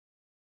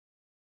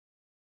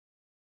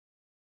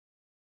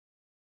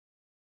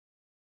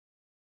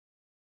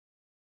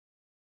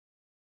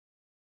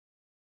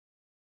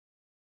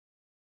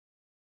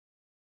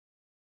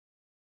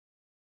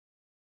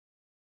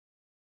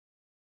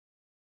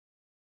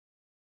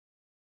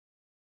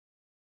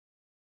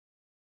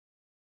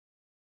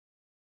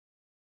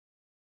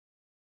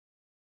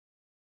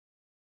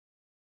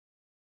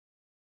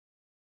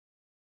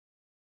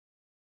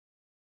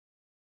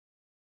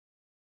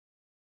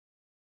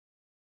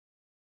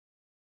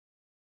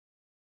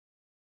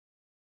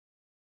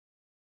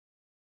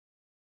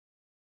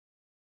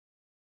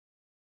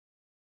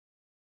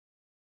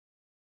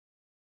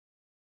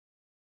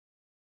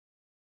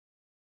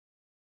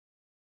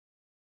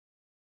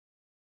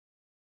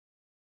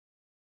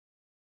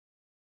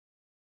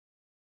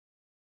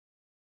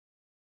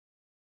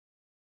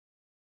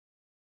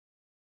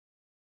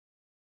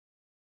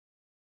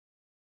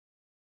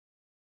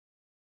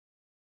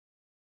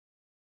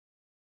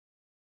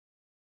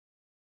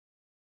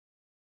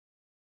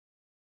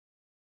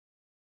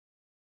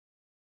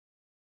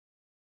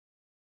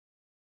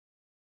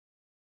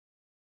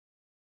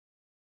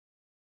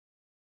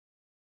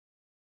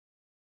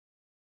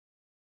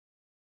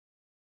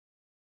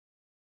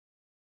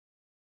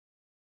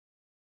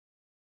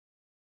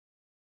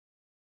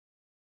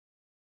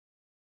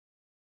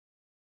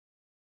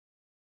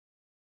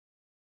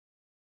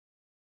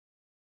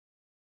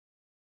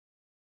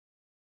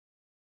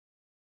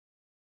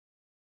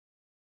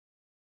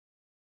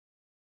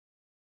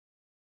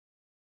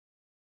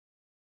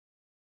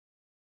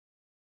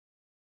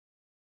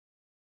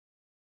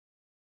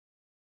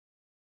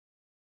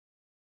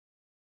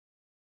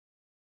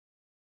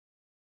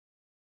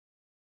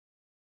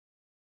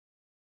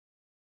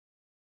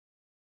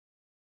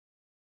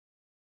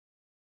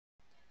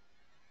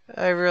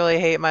I really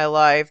hate my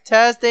life.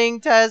 Testing,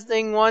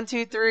 testing, 1,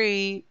 2,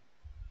 3.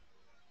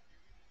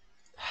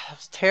 That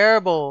was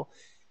terrible.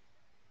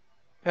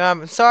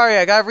 I'm sorry,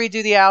 I gotta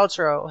redo the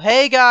outro.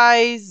 Hey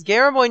guys,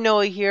 Boy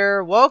Noah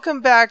here.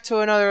 Welcome back to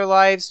another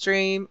live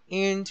stream.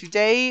 And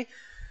today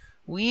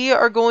we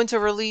are going to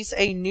release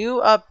a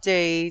new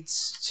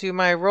update to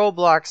my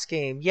Roblox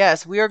game.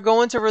 Yes, we are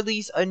going to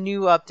release a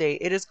new update.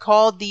 It is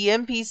called the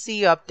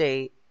NPC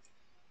update.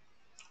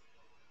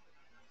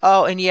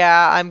 Oh, and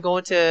yeah, I'm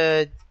going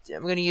to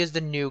use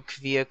the nuke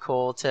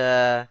vehicle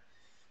to,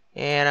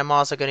 and I'm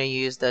also going to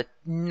use the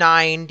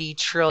 $90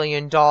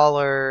 trillion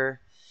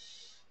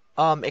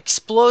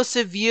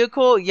explosive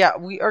vehicle. Yeah,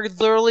 we are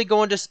literally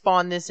going to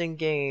spawn this in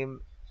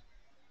game.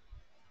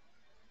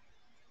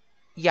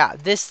 Yeah,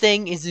 this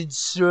thing is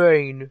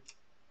insane.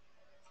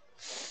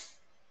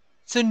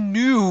 It's a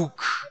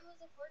nuke.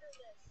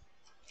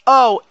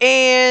 Oh,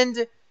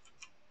 and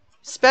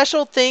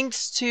special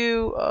thanks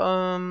to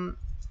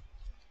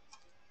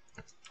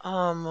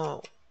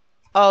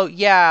oh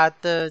yeah,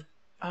 the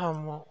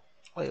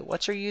wait,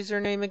 what's your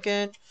username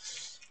again?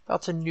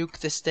 About to nuke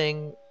this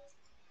thing.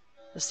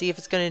 Let's see if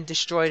it's gonna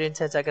destroy it in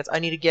 10 seconds. I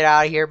need to get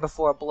out of here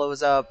before it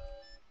blows up.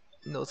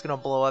 No, it's gonna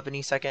blow up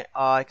any second.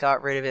 Oh, I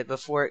got rid of it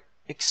before it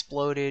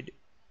exploded.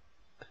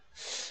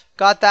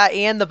 Got that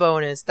and the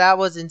bonus. That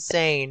was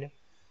insane.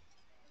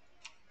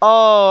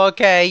 Oh,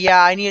 okay,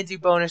 yeah, I need to do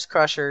bonus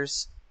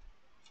crushers.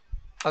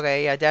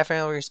 Okay, yeah,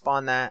 definitely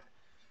respawn that.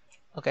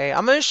 Okay,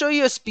 I'm gonna show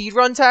you a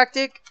speedrun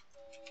tactic.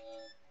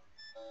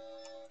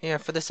 Yeah,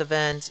 for this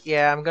event.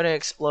 Yeah, I'm gonna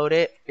explode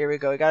it. Here we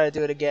go. We gotta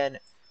do it again.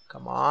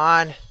 Come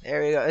on.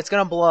 There we go. It's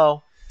gonna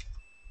blow.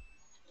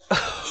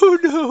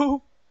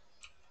 Oh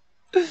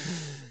no.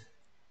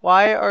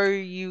 Why are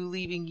you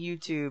leaving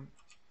YouTube?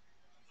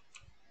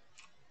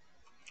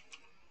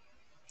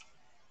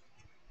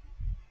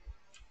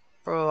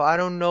 Bro, I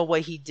don't know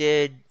what he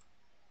did.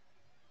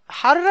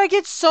 How did I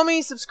get so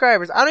many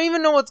subscribers? I don't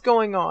even know what's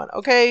going on,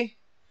 okay?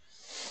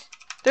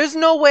 There's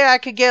no way I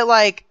could get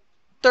like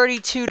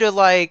 32 to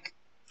like...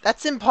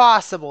 That's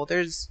impossible.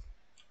 There's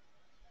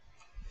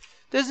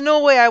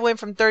no way I went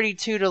from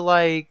 32 to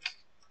like...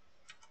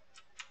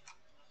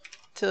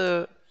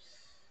 to...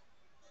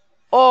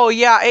 Oh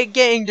yeah, it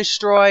getting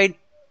destroyed.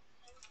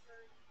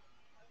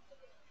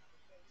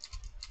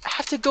 I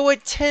have to go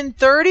at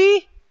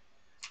 10:30?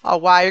 Oh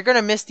wow, you're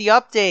gonna miss the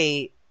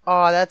update.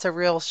 Oh, that's a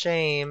real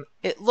shame.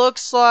 It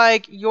looks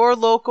like your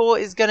local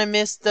is gonna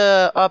miss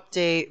the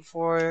update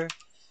for...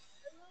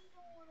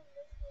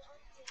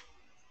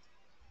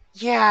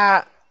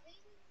 Yeah.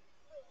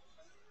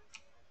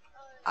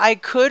 I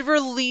could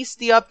release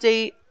the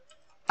update.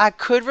 I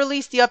could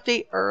release the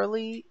update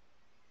early.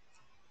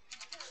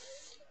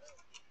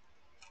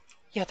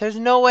 Yeah, there's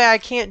no way I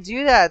can't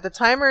do that.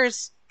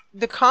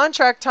 The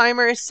contract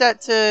timer is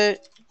set to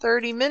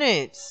 30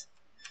 minutes.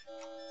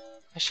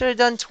 I should have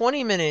done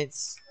 20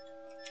 minutes.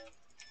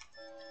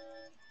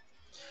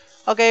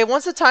 Okay,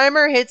 once the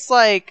timer hits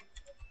like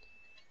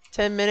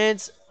 10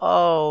 minutes,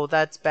 oh,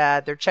 that's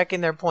bad. They're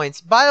checking their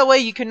points. By the way,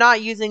 you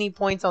cannot use any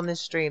points on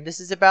this stream. This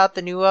is about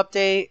the new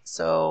update,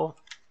 so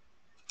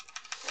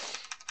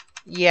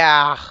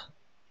yeah.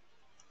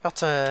 About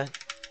to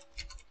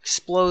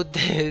explode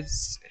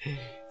this.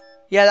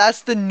 Yeah,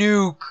 that's the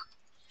nuke.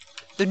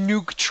 The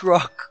nuke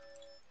truck.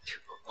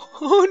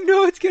 Oh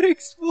no, it's gonna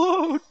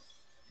explode.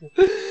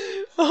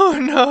 Oh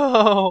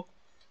no.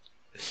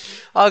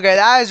 Okay,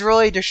 that is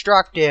really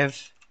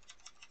destructive.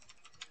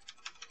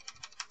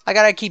 I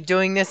gotta keep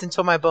doing this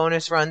until my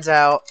bonus runs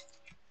out.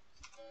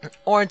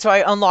 Or until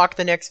I unlock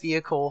the next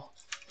vehicle.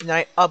 And then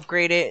I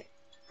upgrade it.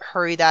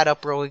 Hurry that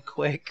up really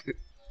quick.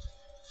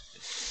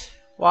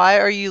 Why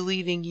are you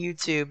leaving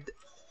YouTube?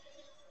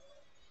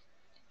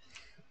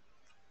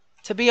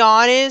 To be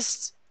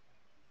honest,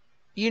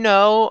 you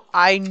know,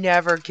 I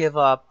never give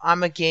up.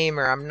 I'm a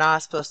gamer. I'm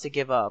not supposed to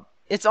give up.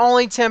 It's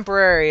only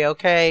temporary,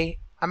 okay?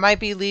 I might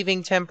be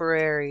leaving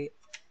temporary.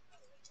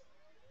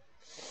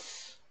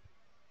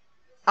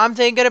 I'm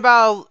thinking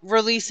about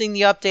releasing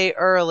the update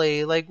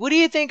early. Like, what do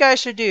you think I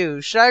should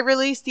do? Should I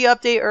release the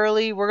update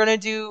early?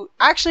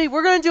 Actually,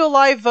 we're gonna do a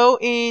live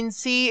vote and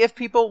see if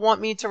people want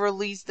me to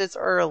release this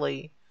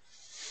early.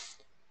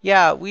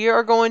 Yeah, we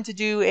are going to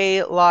do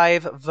a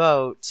live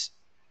vote.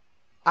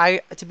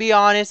 To be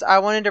honest, I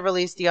wanted to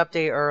release the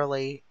update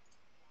early.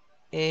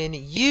 And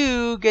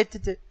you get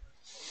to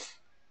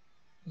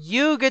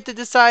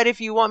decide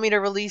if you want me to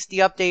release the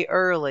update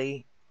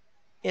early.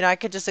 And I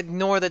could just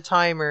ignore the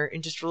timer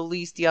and just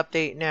release the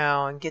update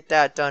now and get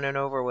that done and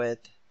over with.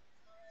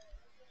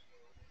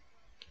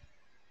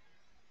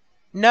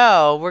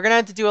 No, we're gonna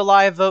have to do a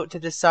live vote to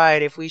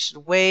decide if we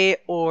should wait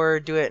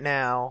or do it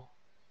now.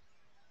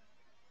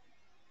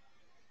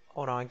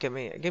 Hold on, give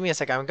me a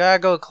second. I'm gonna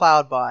go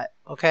Cloudbot,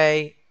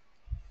 okay?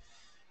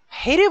 I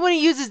hate it when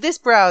he uses this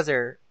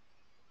browser.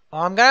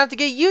 Well, I'm gonna have to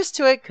get used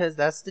to it because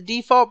that's the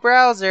default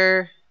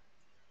browser.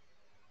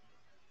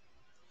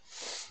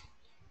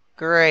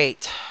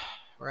 Great.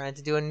 We're gonna have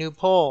to do a new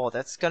poll.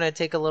 That's gonna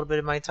take a little bit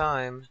of my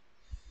time.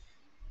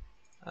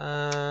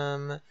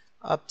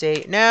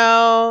 Update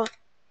now.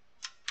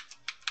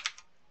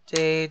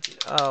 Update.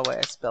 Oh wait,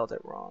 I spelled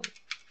it wrong.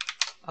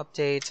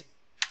 Update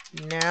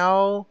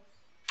now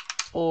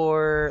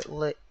or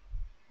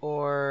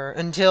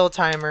until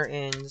timer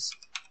ends.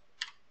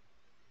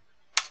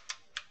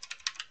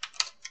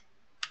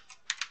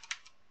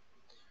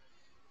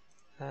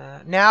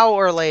 Now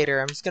or later.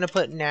 I'm just gonna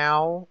put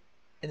now,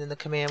 and then the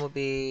command will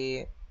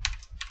be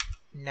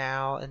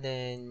now, and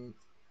then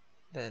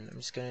I'm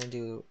just gonna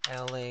do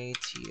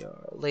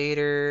LATR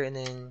later, and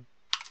then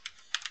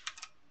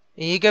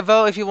you can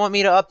vote if you want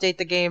me to update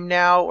the game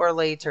now or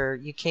later.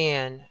 You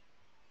can.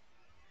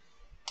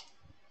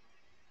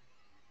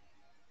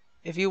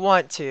 If you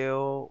want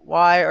to.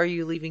 Why are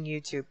you leaving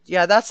YouTube?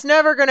 Yeah, that's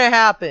never gonna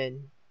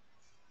happen.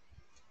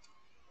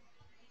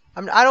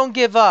 I don't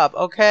give up,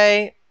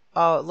 okay?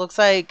 Oh, it looks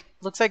like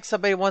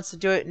somebody wants to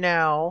do it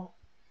now.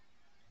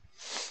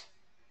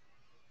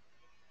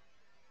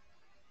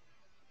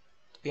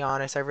 To be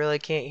honest, I really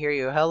can't hear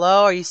you.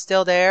 Hello, are you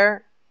still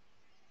there?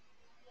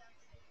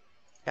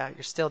 Yeah,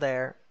 you're still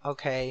there.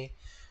 Okay.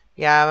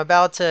 Yeah, I'm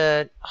about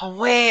to... Oh,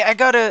 wait,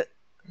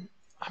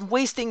 I'm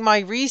wasting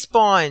my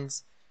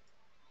respawns.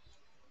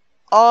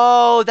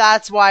 Oh,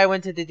 that's why I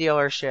went to the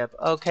dealership.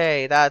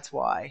 Okay, that's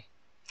why.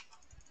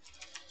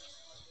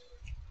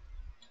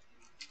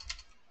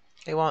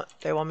 They want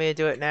me to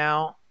do it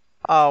now?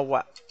 Oh,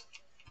 what?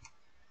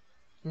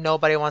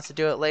 Nobody wants to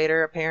do it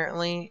later,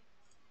 apparently.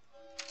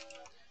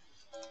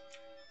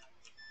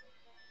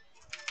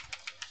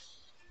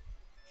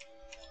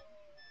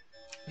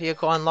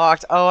 Vehicle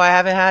unlocked. Oh, I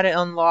haven't had it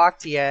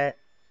unlocked yet.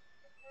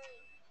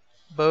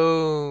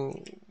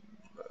 Boom.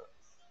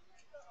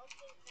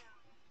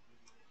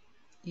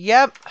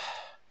 Yep.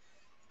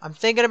 I'm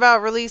thinking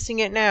about releasing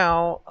it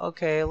now.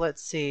 Okay,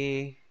 let's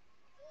see.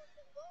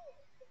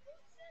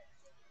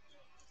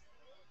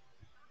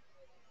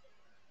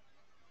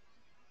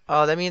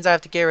 Oh, that means I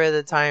have to get rid of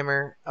the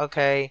timer.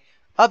 Okay.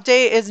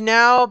 Update is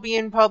now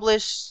being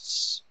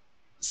published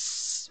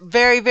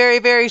very, very,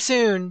 very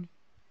soon.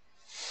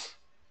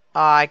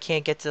 I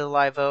can't get to the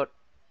live vote.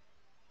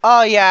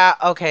 Oh, yeah.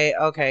 Okay,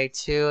 okay.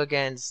 2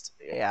 against...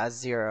 Yeah,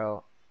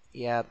 0.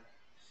 Yep.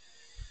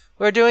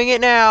 We're doing it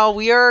now.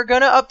 We are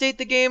gonna update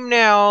the game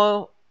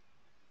now.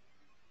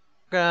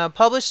 Gonna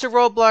publish to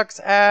Roblox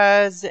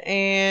as,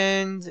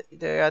 and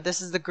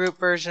this is the group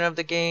version of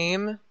the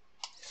game.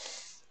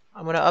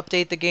 I'm gonna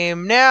update the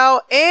game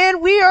now,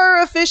 and we are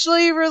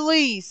officially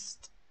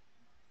released.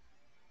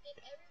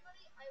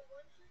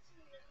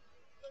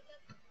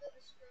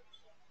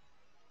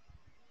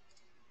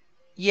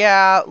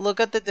 Yeah, look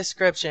at the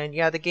description.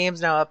 Yeah, the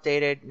game's now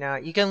updated. Now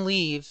you can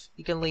leave.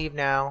 You can leave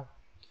now.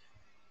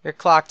 You're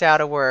clocked out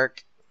of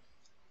work.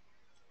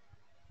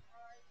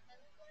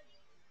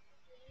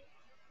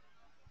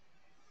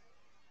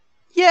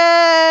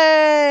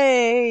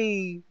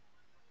 Yay!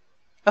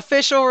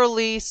 Official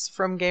release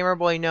from Gamer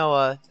Boy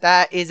Noah.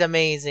 That is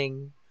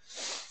amazing.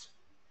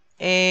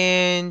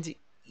 And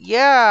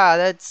yeah,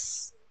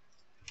 that's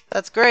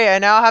great. I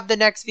now have the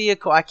next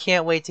vehicle. I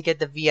can't wait to get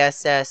the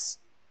VSS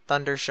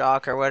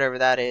Thundershock or whatever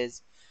that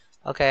is.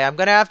 Okay, I'm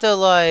gonna have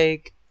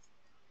to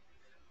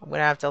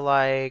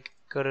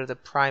go to the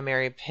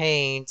primary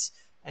paint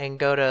and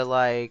go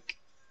to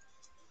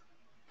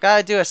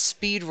gotta do a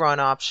speed run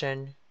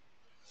option.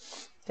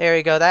 There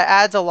we go. That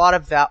adds a lot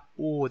of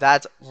Ooh,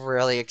 that's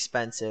really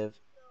expensive.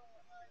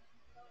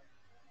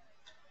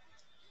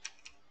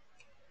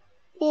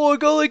 Oh, I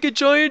got like a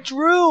giant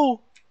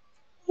drill.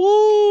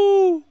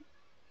 Woo!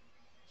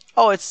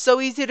 Oh, it's so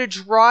easy to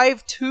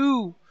drive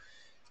too.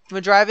 We're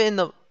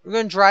gonna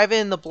drive it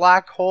in the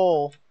black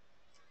hole.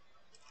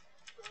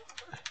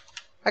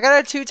 I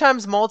got a 2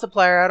 times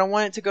multiplier. I don't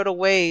want it to go to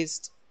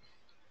waste.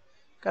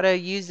 Gotta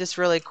use this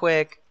really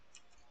quick.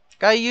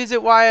 Gotta use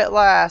it while it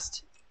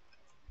lasts.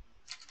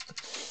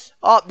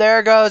 Oh, there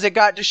it goes. It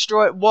got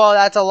destroyed. Whoa,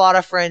 that's a lot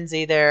of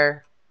frenzy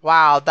there.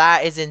 Wow,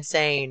 that is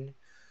insane.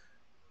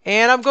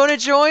 And I'm going to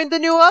join the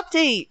new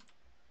update.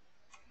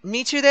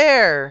 Meet you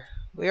there.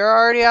 We are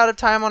already out of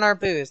time on our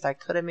boost. I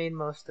could have made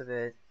most of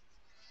it.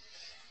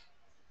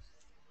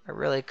 I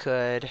really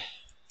could.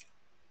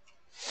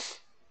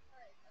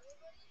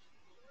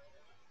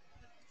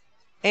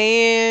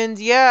 And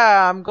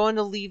yeah, I'm going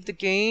to leave the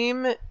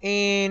game.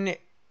 And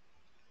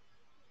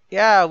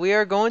yeah, we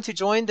are going to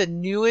join the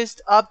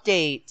newest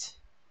update.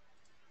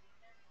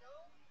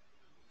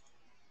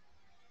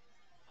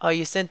 Oh,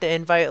 you sent the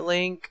invite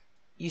link?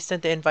 You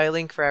sent the invite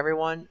link for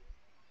everyone?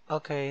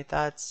 Okay,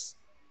 that's...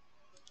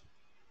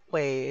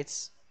 Wait,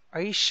 it's...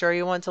 Are you sure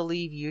you want to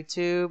leave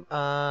YouTube?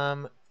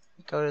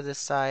 Go to the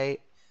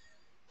site.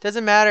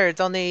 Doesn't matter, it's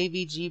on the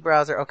AVG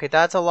browser. Okay,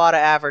 that's a lot of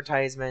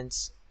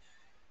advertisements.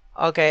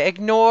 Okay,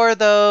 ignore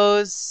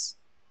those.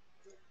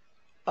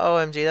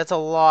 OMG, that's a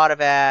lot of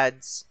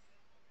ads.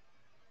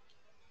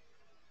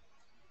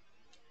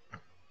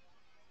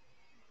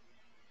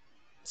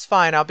 It's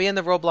fine, I'll be in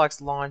the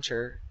Roblox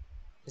launcher.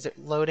 Is it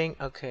loading?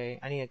 Okay,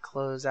 I need to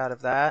close out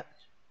of that.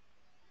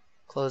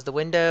 Close the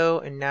window,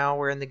 and now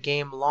we're in the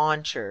game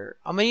launcher.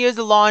 I'm gonna use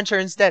the launcher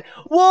instead.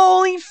 Whoa,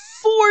 holy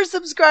 4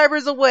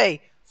 subscribers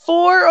away.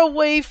 4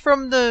 away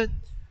from the...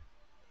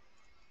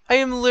 I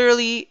am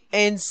literally...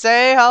 And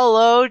say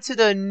hello to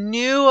the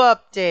new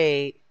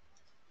update.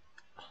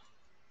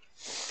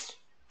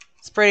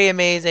 It's pretty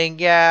amazing,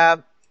 yeah.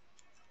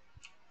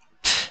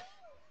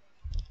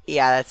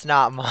 Yeah, that's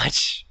not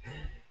much.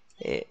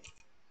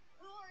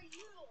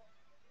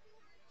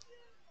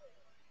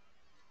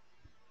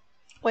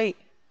 Wait.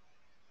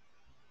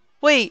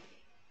 Wait.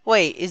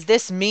 Wait, is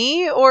this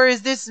me or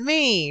is this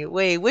me?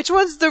 Wait, which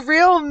one's the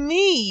real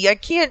me? I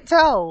can't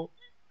tell.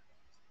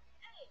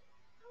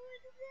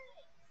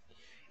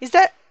 Is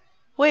that...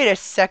 Wait a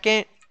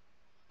second.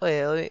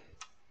 Wait.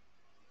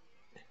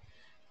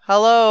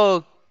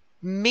 Hello,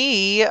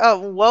 me?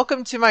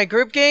 Welcome to my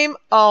group game?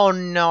 Oh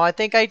no, I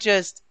think I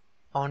just...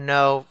 Oh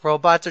no,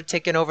 robots are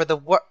taking over the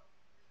world.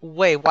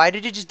 Wait, why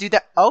did you just do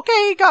that?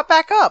 Okay, he got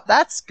back up.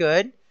 That's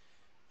good.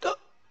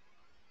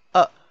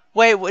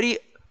 Wait, what do you...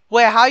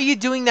 Wait, how are you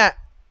doing that?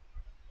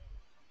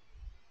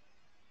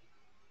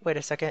 Wait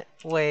a second.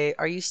 Wait,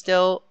 are you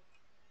still...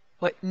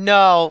 Wait,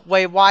 no.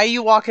 Wait, why are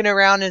you walking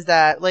around as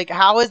that? Like,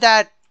 how is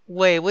that...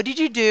 Wait, what did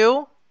you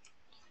do?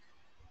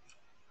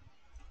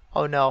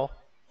 Oh no.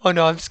 Oh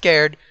no, I'm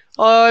scared.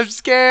 Oh, I'm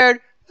scared.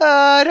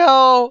 Oh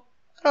no.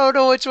 I don't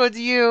know which one's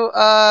you.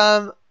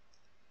 Oh,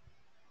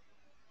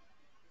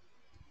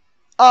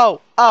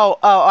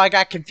 I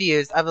got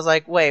confused. I was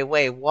like, wait,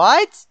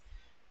 what?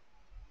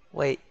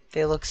 Wait,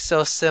 they look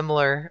so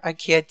similar. I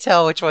can't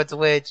tell which one's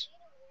which.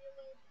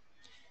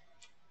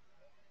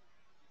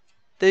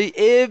 The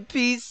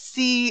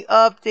NPC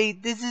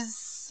update. This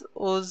is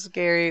so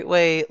scary.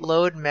 Wait,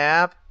 load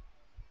map.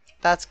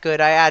 That's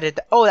good. I added.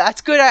 Oh,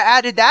 that's good. I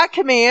added that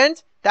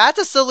command. That's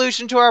a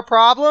solution to our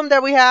problem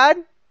that we had.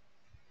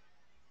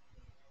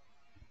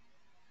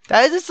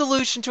 That is a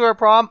solution to our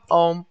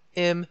problem.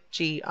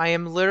 OMG. I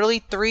am literally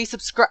 3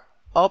 subscribe.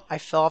 Oh, I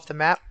fell off the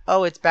map.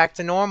 Oh, it's back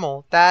to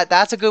normal.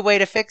 That's a good way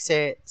to fix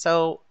it.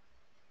 So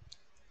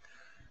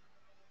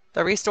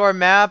the restore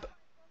map.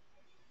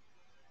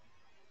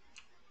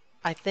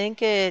 I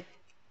think it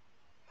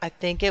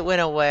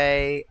went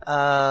away.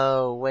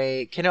 Oh,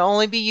 wait. Can it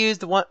only be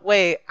used one?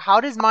 Wait, how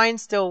does mine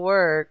still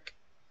work?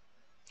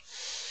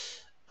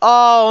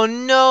 Oh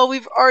no,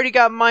 we've already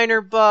got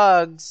minor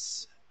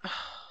bugs.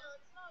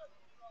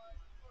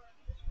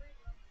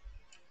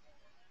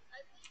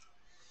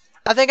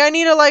 I think I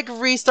need to like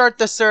restart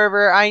the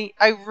server. I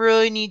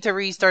really need to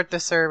restart the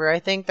server. I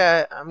think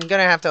that I'm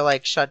gonna have to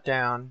like shut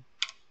down.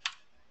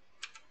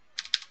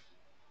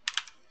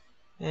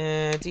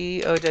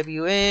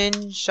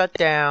 DOWN shut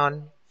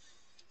down.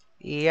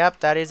 Yep,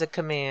 that is a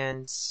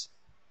command.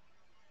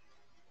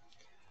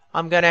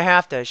 I'm gonna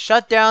have to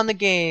shut down the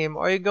game.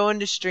 Are you going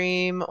to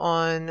stream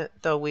on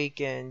the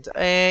weekend?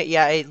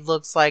 Yeah, it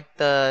looks like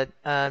the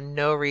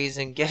no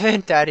reason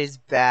given. That is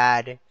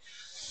bad.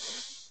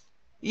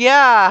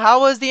 Yeah, how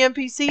was the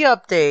NPC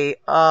update?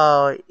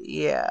 Oh,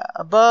 yeah.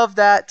 Above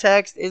that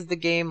text is the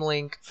game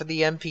link for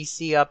the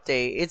NPC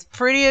update. It's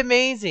pretty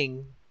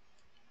amazing.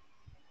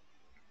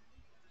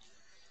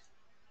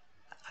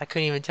 I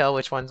couldn't even tell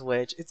which one's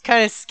which. It's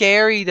kind of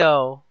scary,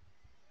 though.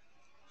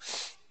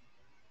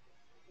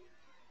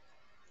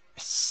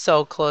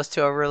 So close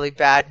to a really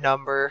bad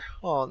number.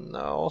 Oh,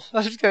 no.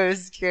 I'm kind of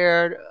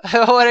scared.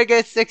 I want to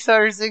get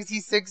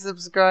 666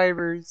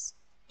 subscribers.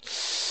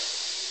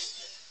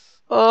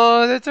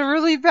 Oh, that's a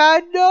really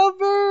bad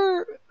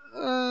number.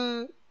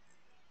 I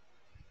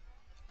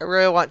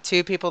really want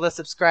 2 people to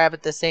subscribe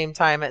at the same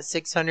time at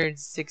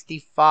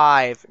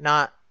 665,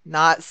 not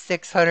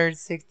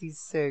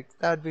 666.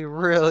 That would be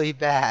really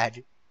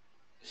bad.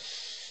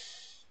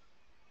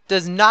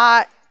 Does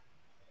not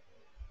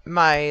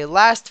my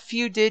last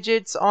few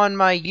digits on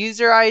my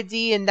user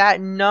ID and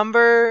that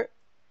number?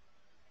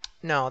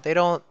 No, they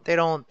don't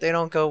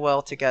go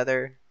well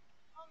together.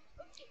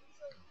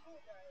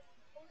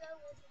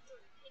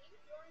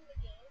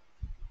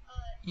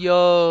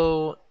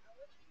 Yo,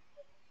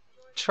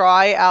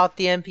 try out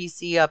the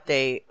NPC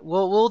update.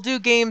 We'll do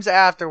games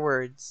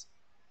afterwards.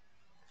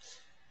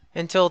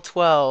 Until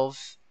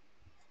 12.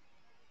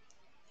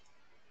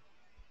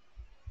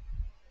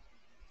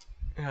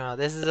 Oh,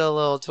 this is a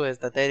little twist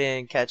that they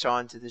didn't catch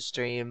on to the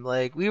stream.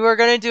 Like, we were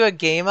gonna do a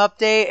game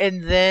update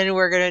and then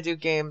we're gonna do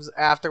games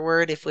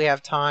afterward if we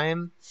have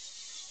time.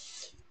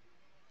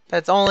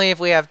 That's only if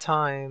we have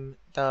time,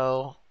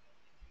 though.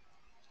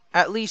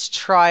 At least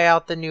try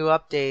out the new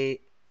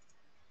update.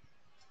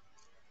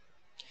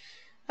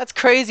 That's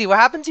crazy. What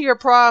happened to your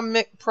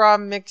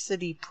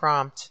mixity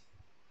prompt?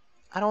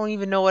 I don't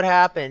even know what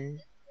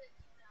happened.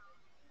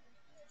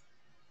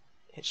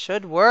 It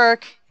should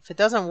work. If it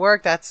doesn't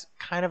work, that's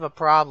kind of a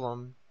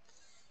problem.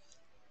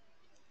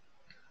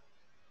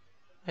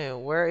 Hey,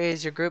 where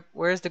is your group?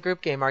 Where's the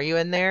group game? Are you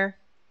in there?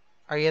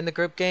 Are you in the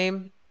group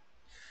game?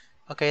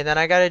 Okay, then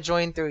I gotta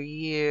join through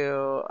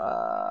you.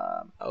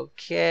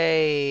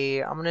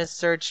 Okay, I'm gonna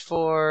search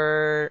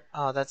for...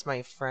 Oh, that's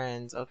my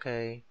friends.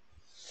 Okay.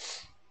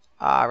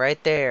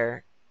 Right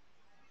there.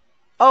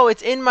 Oh,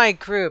 it's in my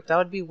group. That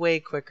would be way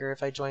quicker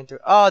if I joined through.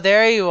 Oh,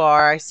 there you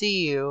are. I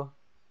see you.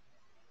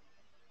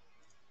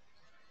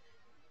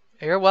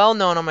 You're well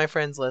known on my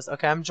friends list.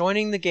 Okay, I'm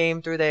joining the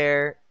game through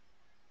there.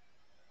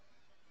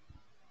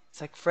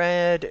 It's like,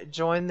 Fred,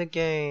 join the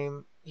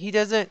game. He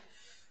doesn't...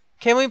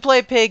 Can we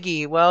play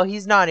Piggy? Well,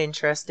 he's not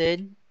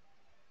interested.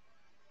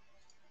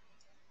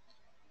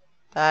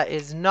 That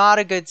is not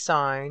a good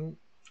sign.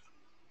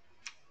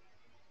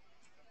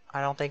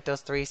 I don't think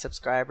those 3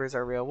 subscribers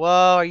are real.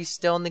 Whoa, are you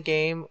still in the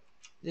game?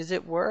 Does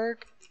it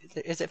work?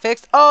 Is it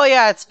fixed? Oh,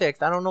 yeah, it's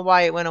fixed. I don't know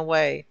why it went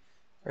away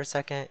for a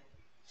second.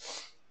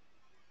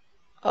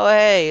 Oh,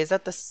 hey, is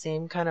that the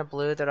same kind of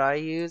blue that I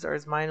use? Or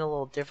is mine a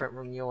little different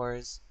from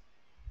yours?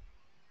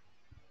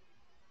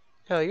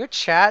 Oh, your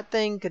chat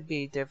thing could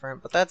be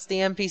different, but that's the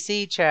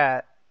NPC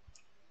chat.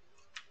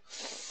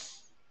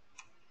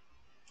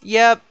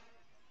 Yep.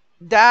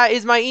 That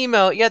is my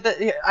email. Yeah,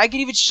 I can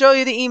even show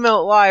you the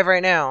email live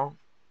right now.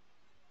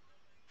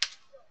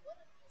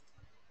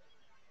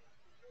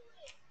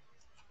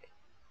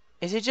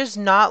 Is it just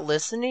not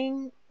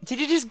listening? Did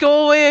it just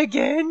go away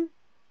again?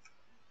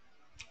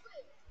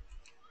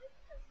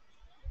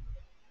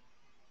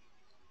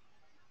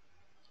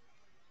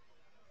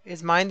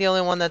 Is mine the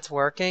only one that's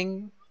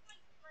working?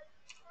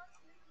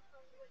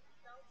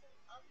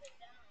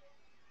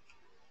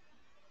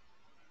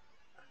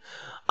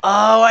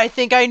 Oh, I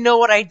think I know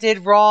what I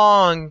did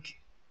wrong.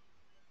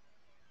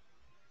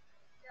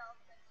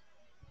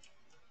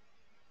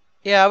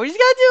 Yeah, we just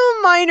gotta do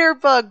a minor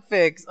bug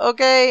fix,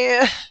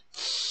 okay?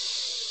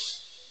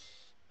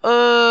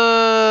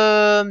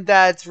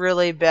 That's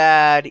really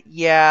bad.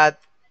 Yeah,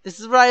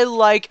 this is what I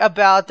like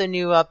about the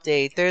new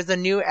update. There's a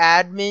new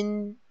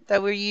admin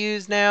that we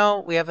use now.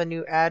 We have a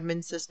new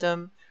admin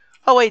system.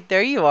 Oh wait,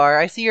 there you are.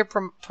 I see your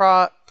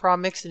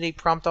promixity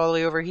prompt all the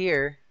way over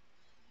here.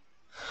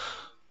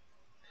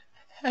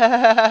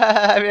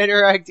 I'm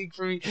interacting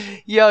for me.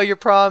 Yo, your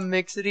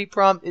promixity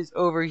prompt is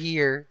over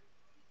here.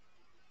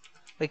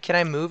 Wait, can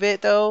I move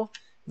it though?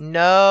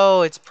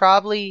 No, it's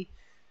probably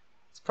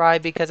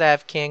because I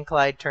have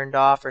CanClide turned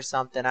off or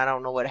something. I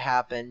don't know what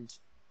happened.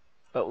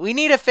 But we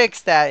need to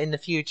fix that in the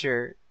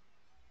future.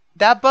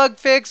 That bug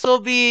fix will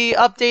be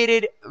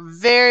updated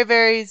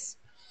very...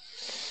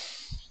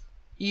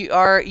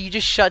 You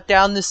just shut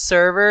down the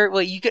server?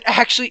 Well, you could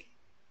actually...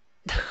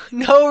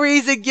 No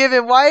reason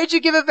given. Why did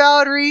you give a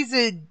valid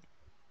reason?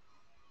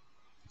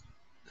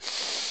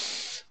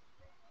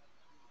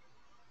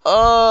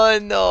 Oh,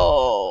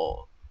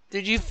 no.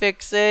 Did you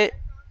fix it?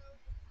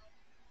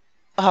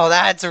 Oh,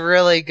 that's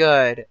really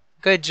good.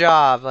 Good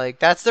job. Like,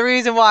 that's the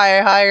reason why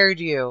I hired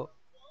you.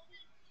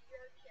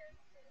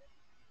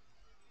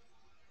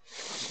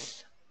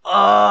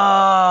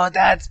 Oh,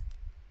 that's...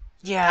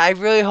 Yeah, I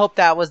really hope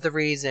that was the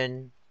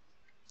reason.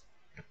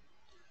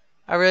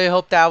 I really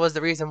hope that was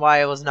the reason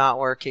why it was not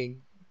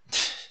working.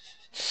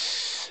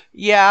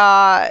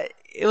 Yeah,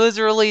 it was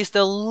released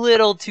a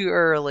little too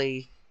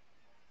early.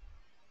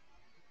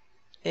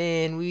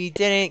 And we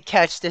didn't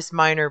catch this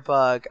minor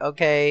bug,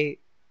 okay?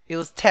 It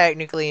was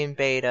technically in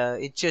beta.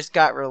 It just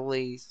got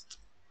released.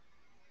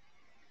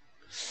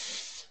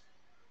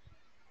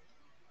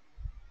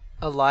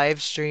 A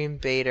live stream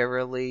beta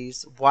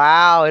release.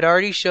 Wow, it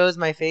already shows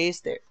my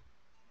face there.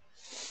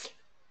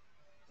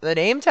 The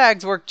name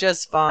tags work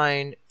just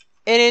fine.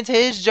 And it's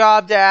his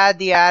job to add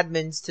the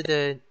admins to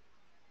the...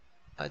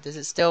 does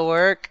it still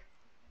work?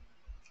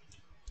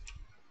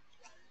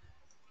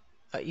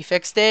 You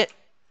fixed it?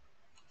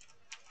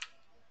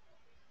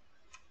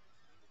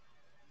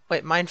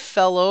 Wait, mine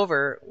fell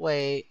over.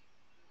 Wait.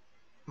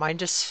 Mine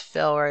just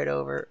fell right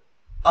over.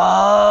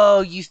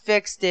 Oh, you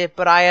fixed it,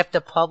 but I have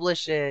to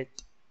publish it.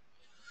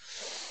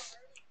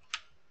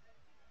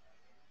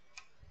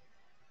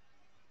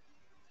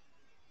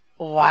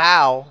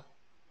 Wow.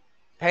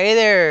 Hey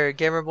there,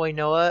 Gamer Boy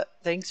Noah.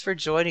 Thanks for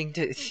joining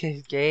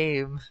the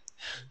game.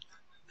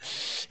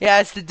 Yeah,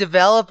 it's the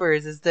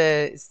developers. It's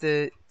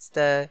the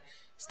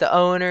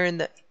owner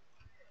and the...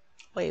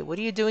 Wait, what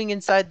are you doing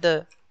inside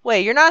the...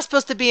 Wait, you're not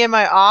supposed to be in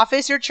my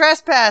office. You're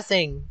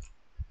trespassing.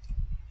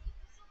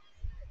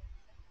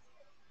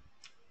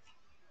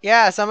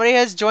 Yeah, somebody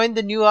has joined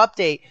the new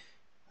update.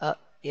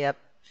 Yep.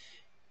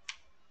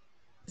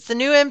 It's a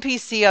new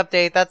NPC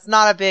update. That's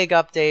not a big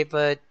update,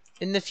 but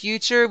in the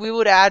future, we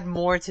would add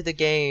more to the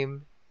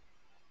game.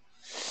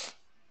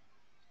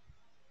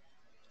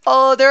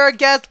 Oh, they're a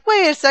guest.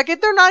 Wait a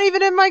second. They're not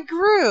even in my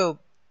group.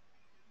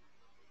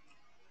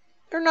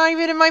 They're not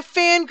even in my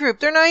fan group.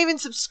 They're not even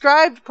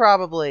subscribed,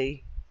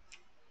 probably.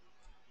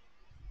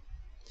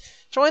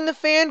 Join the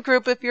fan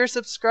group if you're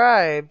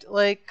subscribed.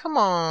 Like, come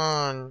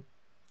on.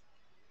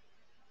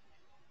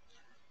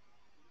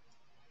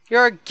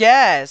 You're a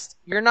guest.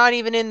 You're not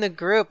even in the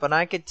group, and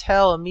I could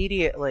tell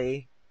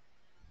immediately.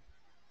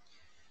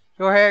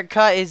 Your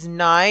haircut is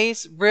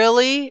nice.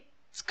 Really?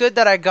 It's good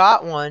that I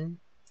got one.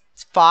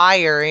 It's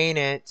fire, ain't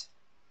it?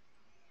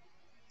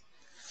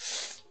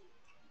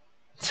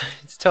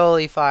 It's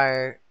totally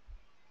fire.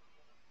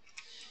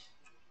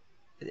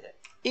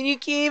 And you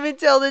can't even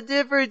tell the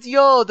difference.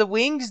 Yo, the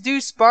wings do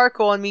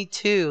sparkle on me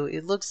too.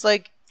 It looks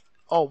like...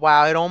 Oh,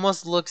 wow. It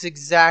almost looks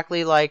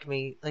exactly like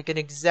me. Like an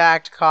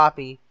exact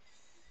copy.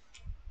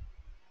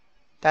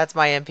 That's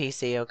my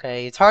NPC,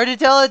 okay? It's hard to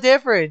tell the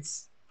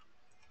difference.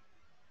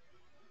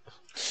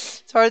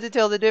 It's hard to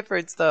tell the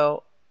difference,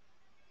 though.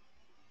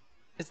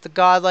 It's the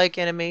godlike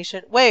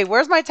animation. Wait,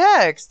 where's my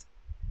text?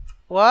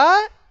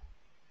 What?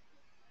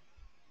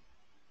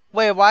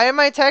 Wait, why did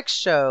my text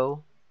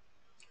show?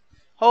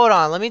 Hold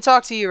on, let me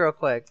talk to you real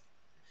quick.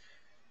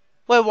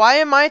 Wait, why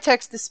did my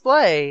text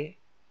display?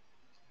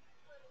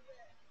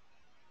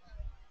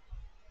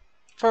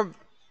 From...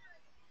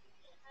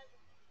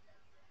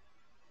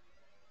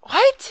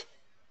 What?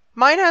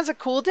 Mine has a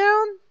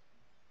cooldown?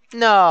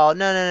 No,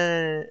 no, no,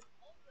 no, no.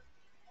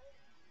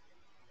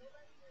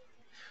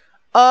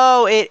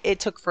 Oh, it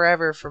took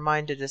forever for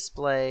mine to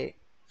display.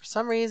 For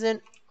some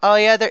reason. Oh,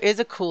 yeah, there is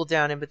a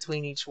cooldown in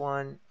between each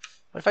one.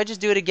 What if I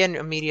just do it again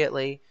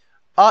immediately?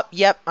 Oh,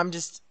 yep, I'm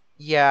just...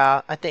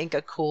 Yeah, I think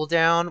a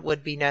cooldown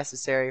would be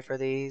necessary for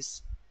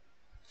these.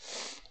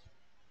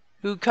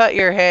 Who cut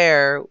your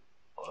hair?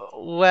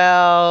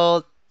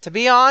 Well, to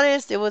be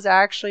honest, it was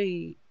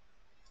actually...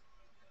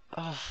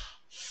 Ugh.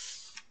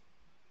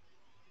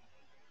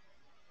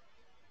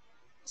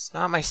 It's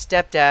not my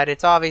stepdad,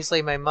 it's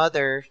obviously my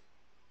mother.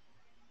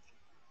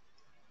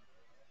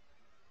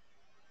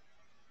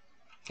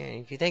 Okay,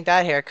 if you think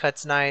that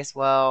haircut's nice,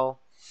 well...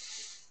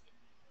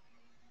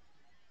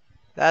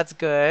 That's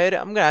good.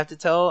 I'm gonna have to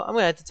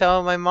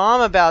tell my mom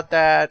about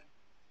that.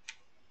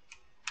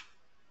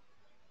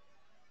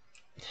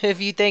 If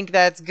you think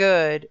that's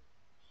good.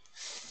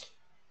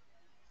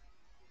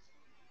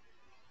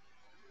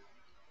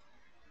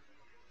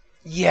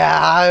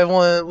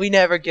 Yeah, we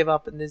never give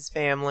up in this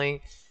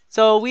family.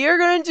 So we are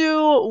gonna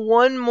do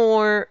one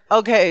more.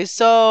 Okay,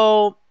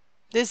 so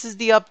this is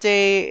the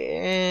update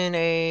in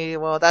a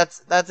well.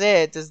 That's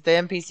it. Just the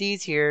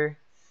NPCs here,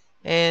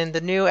 and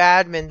the new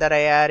admin that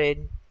I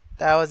added.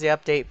 That was the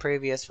update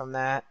previous from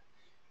that.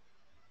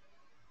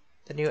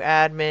 The new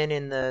admin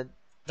in the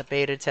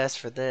beta test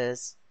for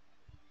this.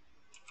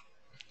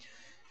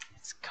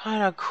 It's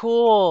kind of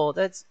cool.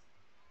 That's...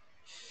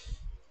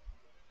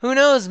 Who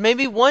knows?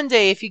 Maybe one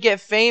day if you get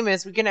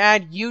famous, we can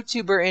add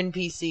YouTuber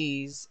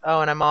NPCs.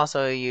 Oh, and I'm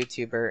also a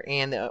YouTuber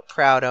and the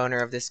proud owner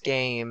of this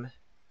game.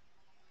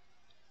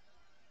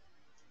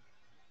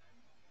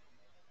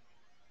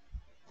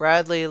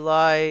 Bradley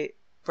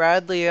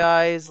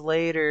eyes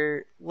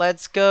later.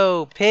 Let's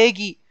go.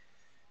 Piggy.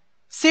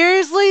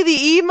 Seriously?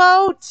 The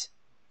emote?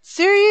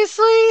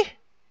 Seriously?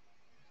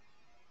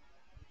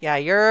 Yeah,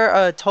 you're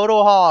a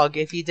total hog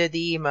if you did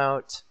the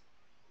emote.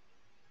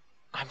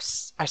 I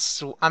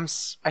swear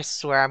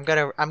I'm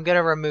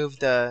gonna remove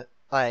the,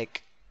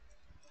 like,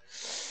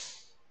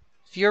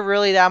 if you're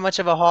really that much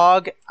of a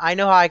hog, I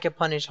know how I can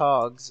punish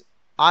hogs.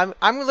 I'm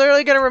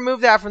literally gonna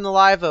remove that from the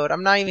live vote.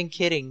 I'm not even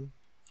kidding.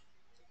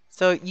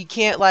 So you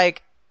can't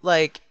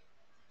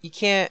you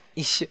can't.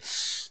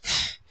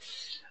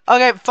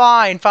 Okay,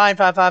 fine.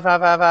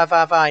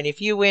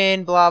 If you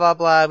win, blah blah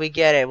blah, we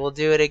get it. We'll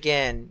do it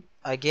again.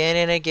 Again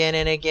and again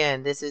and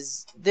again. This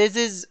is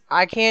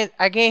I can't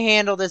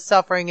handle this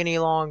suffering any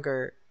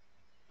longer.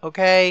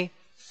 Okay?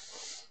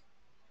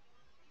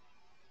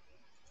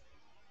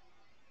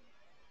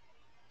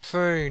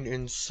 Pain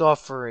and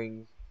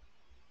suffering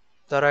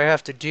that I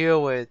have to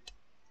deal with.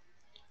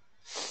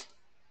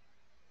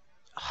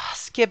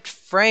 Skipped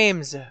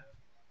frames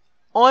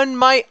on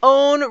my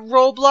own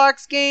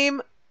Roblox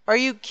game? Are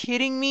you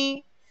kidding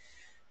me?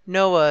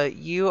 Noah,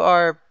 you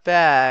are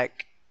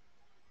back.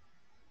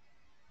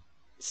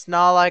 It's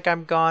not like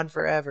I'm gone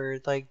forever.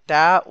 Like,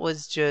 that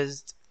was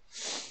just...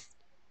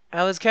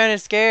 I was kind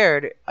of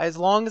scared. As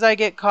long as I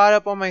get caught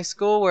up on my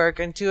schoolwork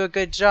and do a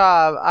good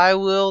job, I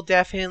will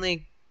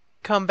definitely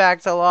come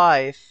back to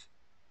life.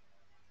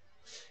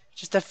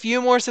 Just a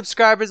few more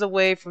subscribers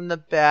away from the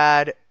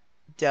bad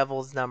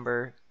devil's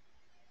number.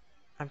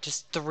 I'm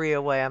just 3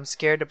 away. I'm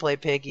scared to play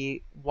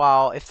Piggy.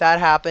 Wow, if that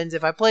happens,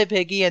 if I play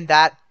Piggy and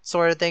that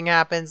sort of thing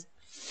happens,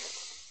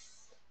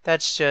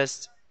 that's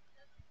just...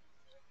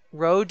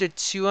 Road to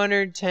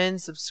 210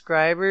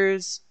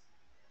 subscribers?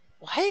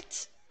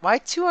 What? Why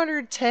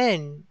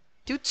 210?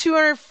 Do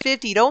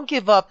 250. Don't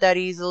give up that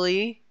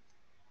easily.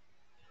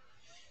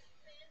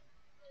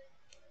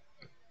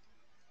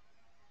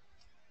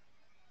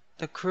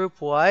 The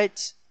group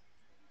what?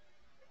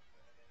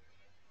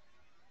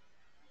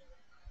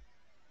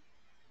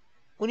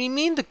 What do you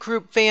mean the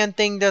group fan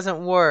thing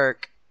doesn't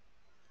work?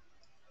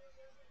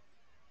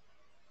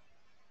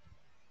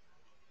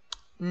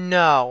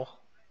 No.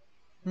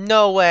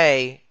 No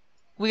way.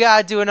 We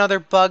gotta do another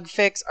bug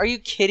fix. Are you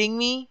kidding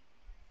me?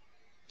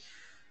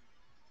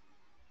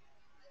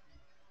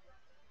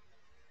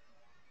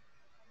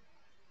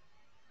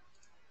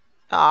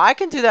 I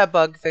can do that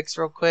bug fix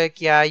real quick.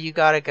 Yeah, you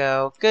gotta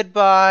go.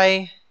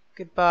 Goodbye.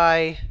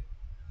 Goodbye.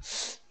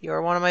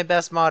 You're one of my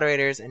best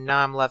moderators, and now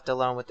I'm left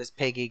alone with this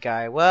Piggy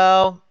guy.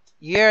 Well,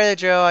 you hear the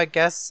Joe. I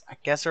guess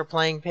we're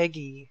playing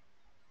Piggy.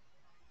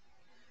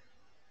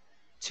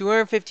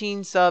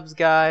 215 subs,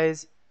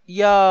 guys.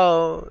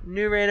 Yo,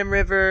 new random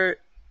river.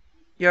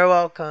 You're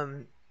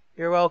welcome.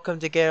 You're welcome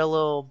to get a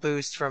little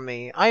boost from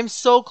me. I'm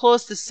so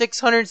close to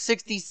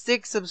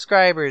 666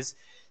 subscribers.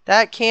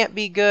 That can't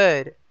be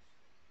good.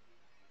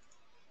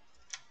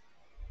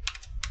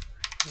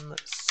 I'm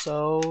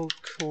so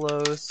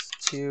close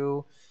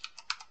to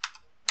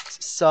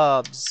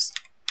subs.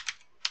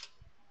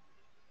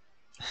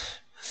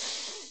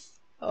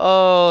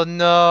 Oh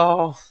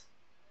no.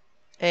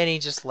 And he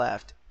just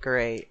left.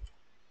 Great.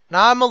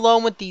 Now I'm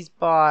alone with these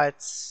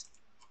bots.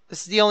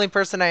 This is the only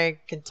person I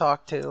can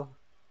talk to.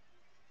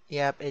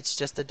 Yep, it's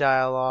just a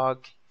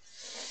dialogue.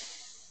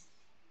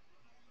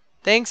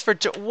 Thanks for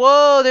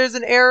whoa, there's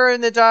an error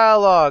in the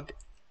dialogue.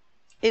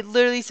 It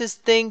literally says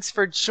thanks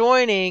for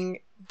joining.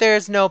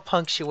 There's no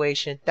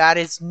punctuation. That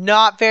is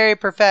not very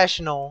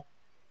professional.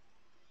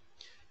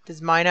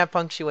 Does mine have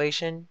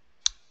punctuation?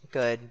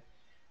 Good.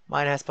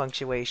 Mine has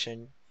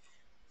punctuation.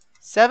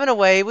 7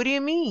 away? What do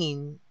you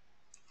mean?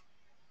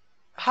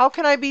 How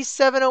can I be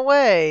 7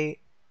 away?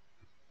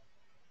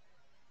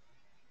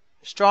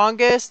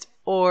 Strongest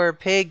or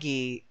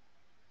Piggy?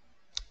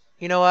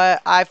 You know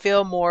what? I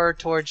feel more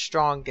towards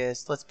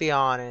strongest. Let's be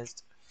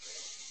honest.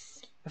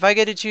 If I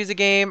get to choose a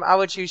game, I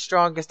would choose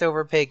strongest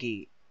over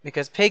Piggy.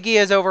 Because Piggy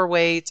is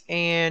overweight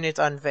and it's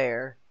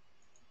unfair.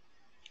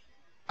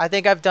 I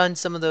think I've done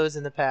some of those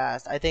in the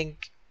past. I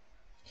think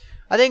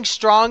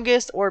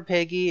strongest or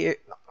Piggy,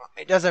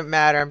 it doesn't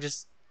matter. I'm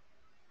just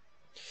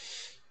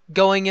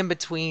going in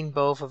between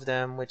both of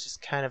them, which is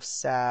kind of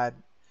sad.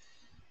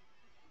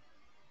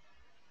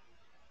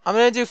 I'm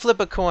going to do flip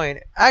a coin.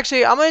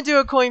 Actually, I'm going to do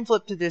a coin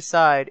flip to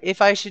decide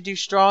if I should do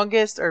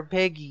strongest or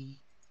Piggy.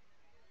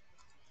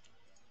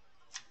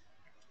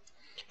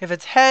 If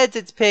it's heads,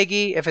 it's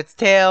Piggy. If it's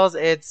tails,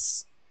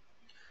 it's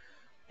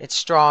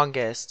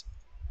strongest.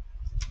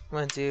 I'm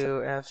going to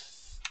do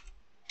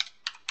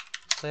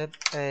flip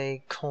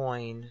a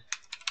coin.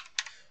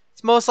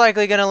 It's most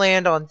likely going to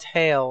land on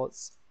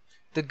tails.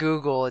 The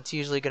Google, it's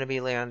usually going to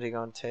be landing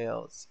on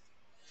tails.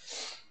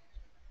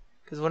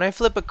 Because when I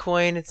flip a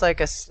coin, it's like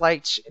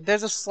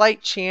there's a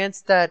slight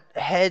chance that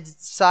heads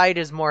side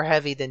is more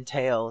heavy than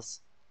tails.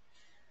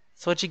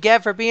 That's what you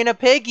get for being a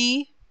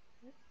piggy.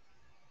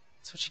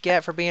 That's what you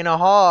get for being a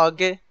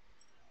hog. You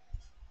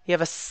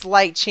have a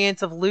slight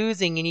chance of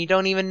losing and you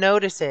don't even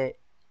notice it.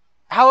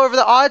 However,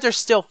 the odds are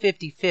still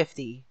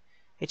 50-50.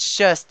 It's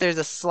just there's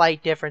a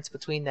slight difference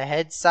between the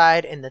head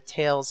side and the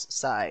tails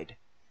side.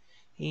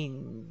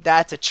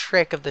 That's a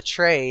trick of the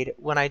trade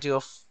when I do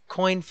a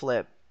coin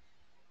flip.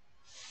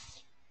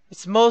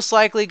 It's most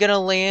likely gonna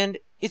land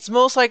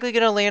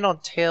on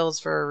tails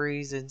for a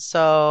reason.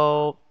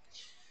 So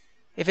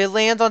if it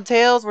lands on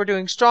tails, we're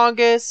doing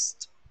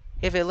strongest.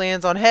 If it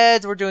lands on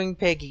heads, we're doing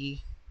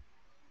piggy.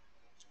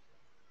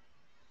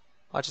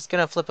 Watch, it's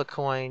gonna flip a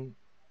coin.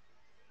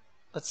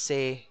 Let's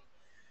see.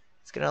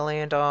 It's gonna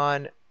land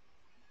on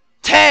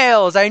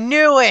tails! I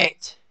knew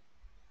it!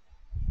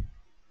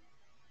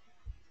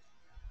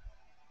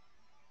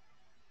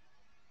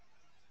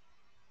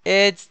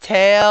 It's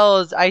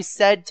tails. I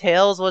said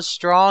tails was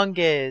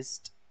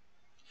strongest.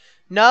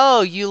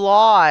 No, you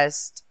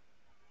lost.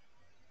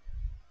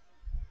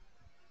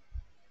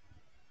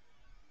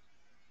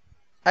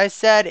 I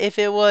said if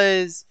it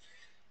was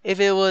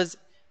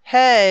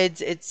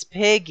heads, it's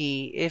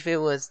piggy. If it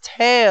was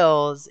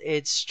tails,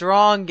 it's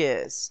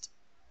strongest.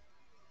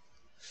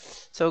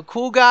 So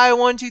cool guy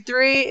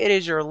 123, it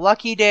is your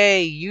lucky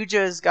day. You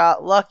just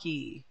got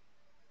lucky.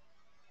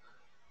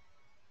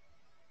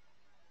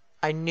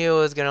 I knew it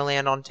was going to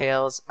land on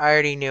tails. I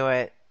already knew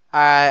it.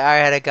 I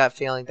had a gut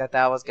feeling that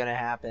was going to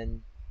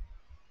happen.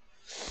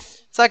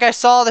 It's like I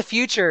saw the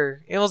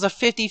future. It was a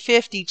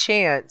 50-50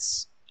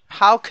 chance.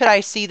 How could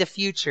I see the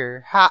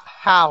future?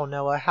 How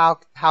Noah?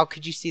 How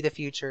could you see the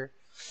future?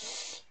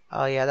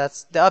 Oh yeah,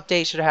 the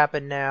update should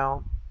happen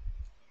now.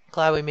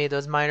 Glad we made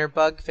those minor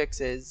bug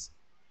fixes.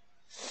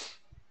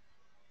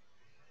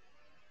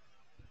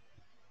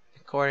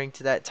 According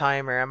to that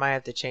timer, I might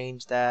have to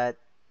change that.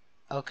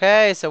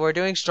 Okay, so we're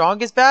doing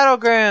strongest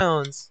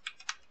battlegrounds.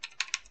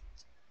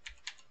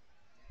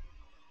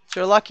 It's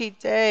your lucky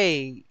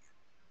day.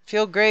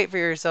 Feel great for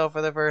yourself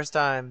for the first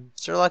time.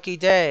 It's your lucky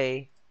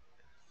day.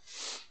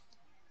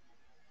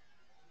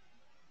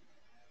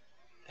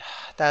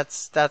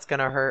 That's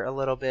gonna hurt a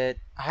little bit.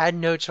 I had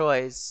no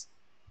choice.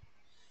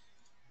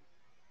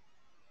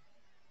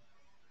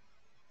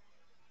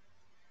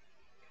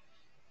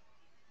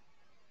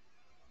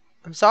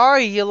 I'm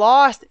sorry, you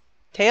lost.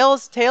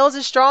 Tails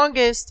is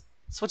strongest.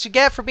 That's what you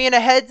get for being a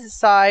head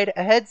side.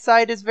 A head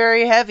side is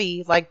very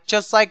heavy,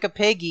 just like a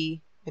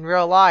piggy in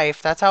real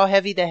life. That's how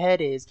heavy the head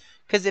is.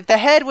 Because if the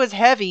head was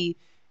heavy,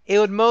 it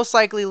would most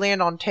likely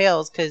land on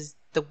tails because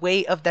the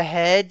weight of the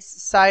head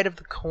side of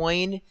the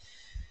coin.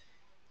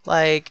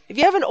 Like, if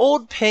you have an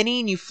old penny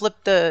and you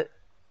flip the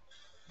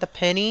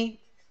penny,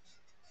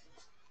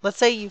 let's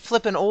say you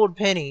flip an old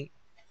penny.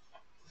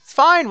 It's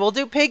fine, we'll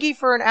do piggy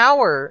for an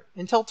hour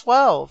until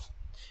 12.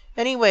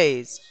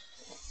 Anyways.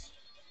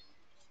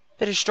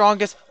 That is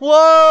strongest.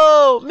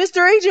 Whoa!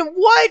 Mr. Agent,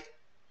 what?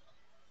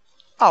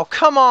 Oh,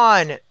 come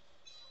on.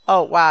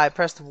 Oh, wow, I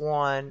pressed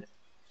 1.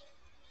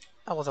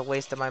 That was a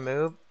waste of my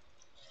move.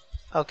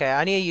 Okay,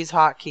 I need to use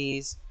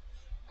hotkeys.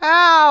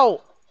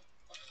 Ow!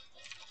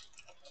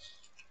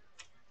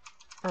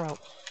 Oh,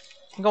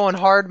 I'm going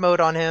hard mode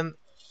on him.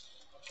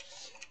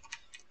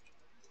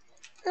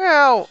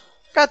 Ow!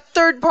 Got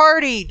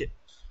third-partied!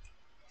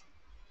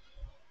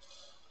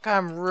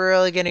 I'm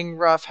really getting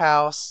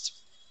roughhoused.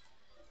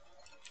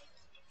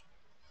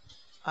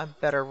 I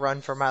better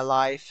run for my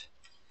life.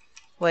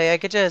 Wait, I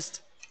could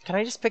just... Can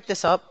I just pick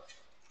this up?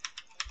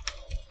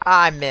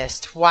 I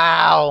missed.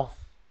 Wow.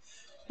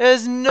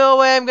 There's no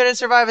way I'm gonna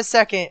survive a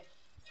second.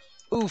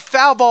 Ooh,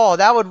 foul ball.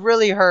 That would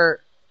really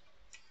hurt.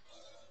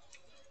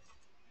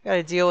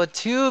 Gotta deal with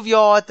two of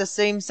y'all at the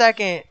same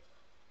second.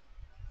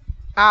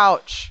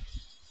 Ouch.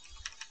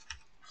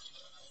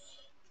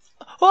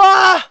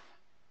 Ah!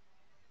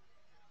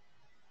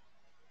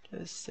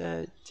 Just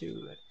said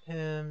to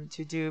him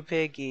to do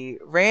piggy.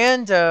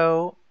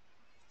 Rando.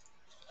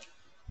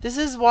 This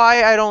is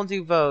why I don't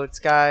do votes,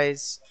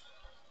 guys.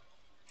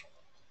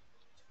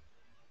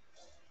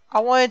 I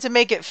wanted to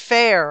make it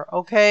fair,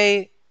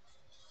 okay?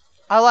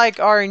 I like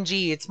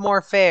RNG. It's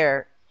more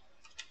fair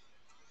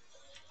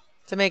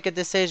to make a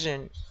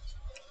decision.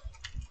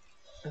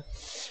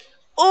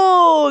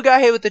 Oh,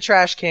 got hit with the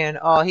trash can.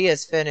 Oh, he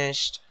is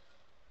finished.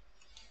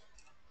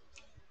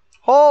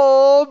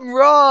 Home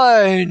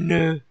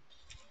run!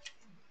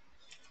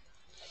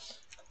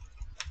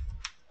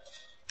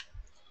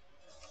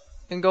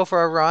 And go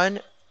for a run.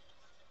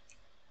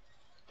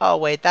 Oh,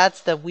 wait,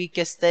 that's the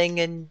weakest thing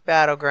in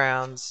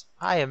Battlegrounds.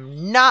 I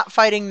am not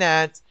fighting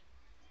that.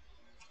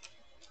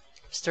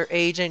 Mr.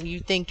 Agent, you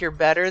think you're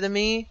better than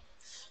me?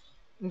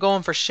 I'm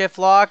going for shift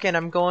lock, and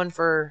I'm going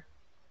for...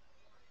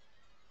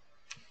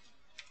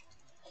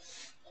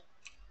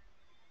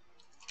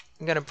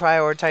 I'm going to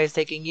prioritize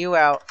taking you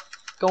out.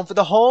 Going for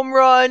the home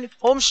run.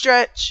 Home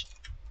stretch.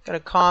 Gonna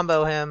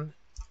combo him.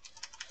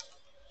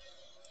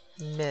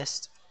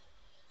 Missed.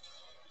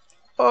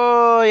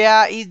 Oh,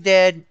 yeah, he's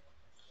dead.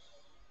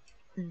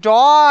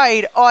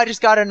 Died. Oh, I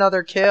just got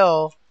another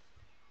kill.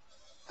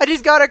 I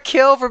just got a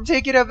kill from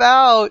taking him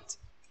out.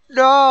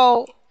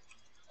 No.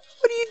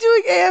 What are you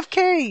doing,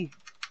 AFK?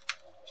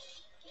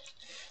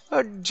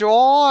 Oh,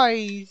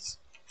 dies.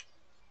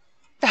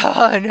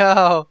 Oh,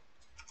 no.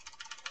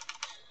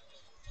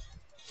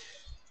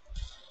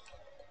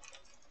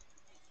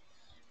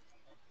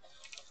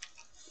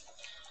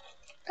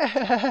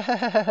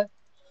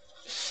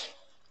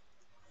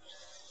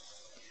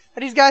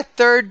 And he's got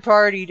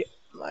third-partied.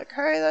 I'm like,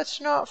 hey, that's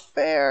not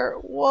fair.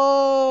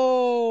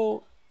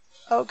 Whoa.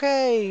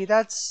 Okay,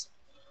 that's...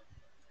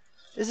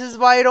 This is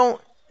why I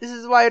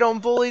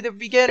don't bully the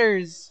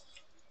beginners.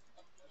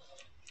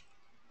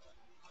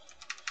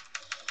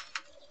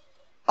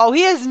 Oh,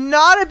 he is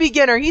not a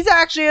beginner. He's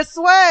actually a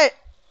sweat.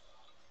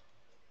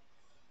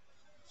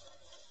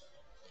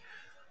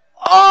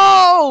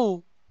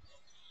 Oh!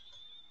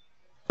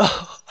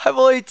 I'm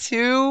only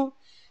two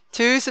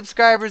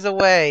subscribers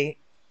away.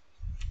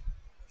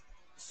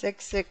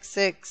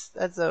 666.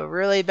 That's a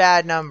really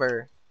bad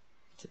number.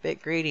 It's a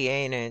bit greedy,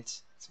 ain't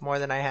it? It's more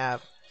than I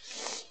have.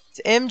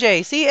 It's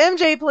MJ. See,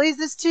 MJ plays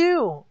this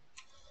too.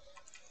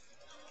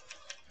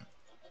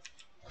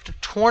 The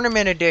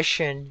tournament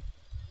edition.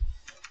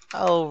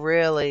 Oh,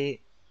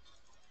 really?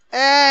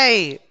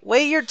 Hey!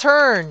 Wait your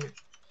turn!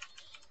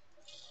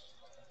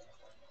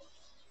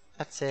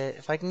 That's it.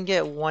 If I can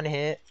get one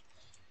hit,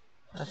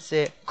 that's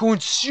it. Going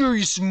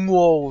serious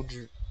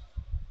mode.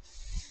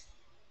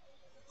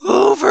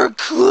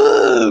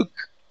 Overclock!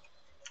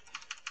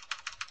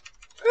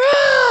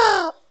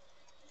 Ah!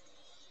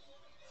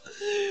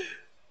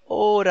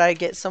 Oh, did I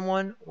get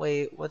someone?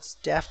 Wait, what's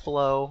Death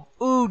Blow?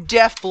 Ooh,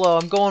 Death Blow.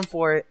 I'm going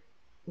for it.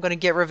 I'm gonna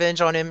get revenge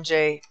on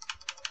MJ.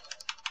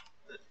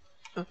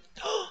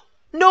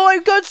 No, I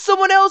got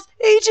someone else!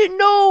 Agent,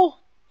 no!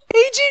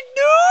 Agent,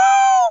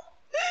 no!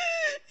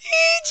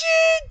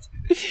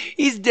 Agent!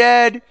 He's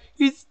dead!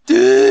 He's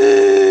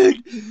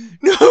dead!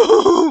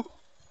 No!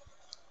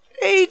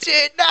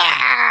 Agent,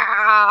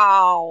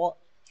 no!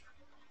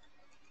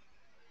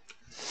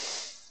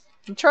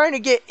 I'm trying to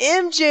get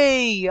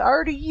MJ! I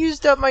already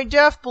used up my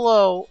death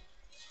blow.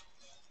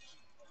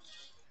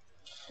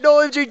 No,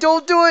 MJ,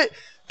 don't do it!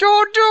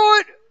 Don't do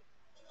it!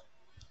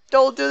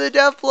 Don't do the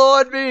death blow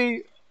on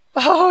me!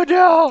 Oh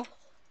no!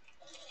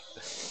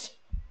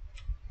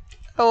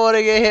 I want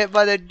to get hit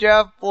by the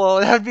death blow.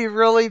 That'd be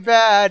really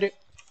bad.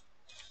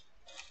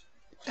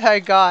 I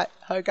got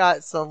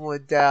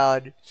someone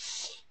down.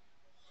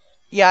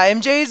 Yeah,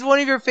 MJ is one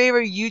of your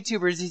favorite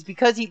YouTubers. He's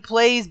because he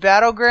plays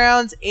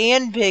Battlegrounds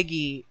and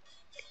Piggy.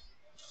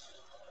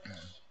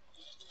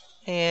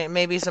 And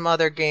maybe some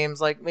other games,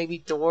 like maybe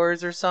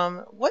Doors or some.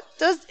 What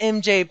does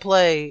MJ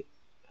play?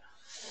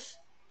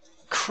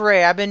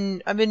 Cray, I've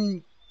been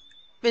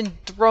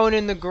thrown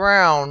in the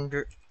ground.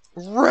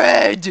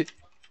 Red!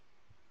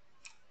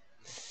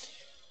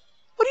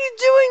 What are you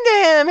doing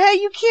to him? Hey,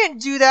 you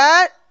can't do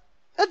that!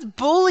 That's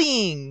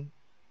bullying!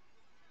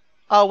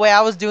 Oh, wait,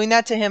 I was doing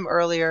that to him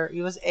earlier.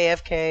 He was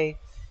AFK.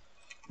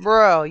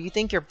 Bro, you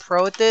think you're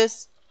pro at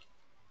this?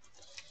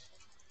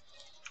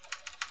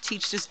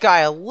 Teach this guy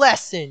a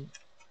lesson!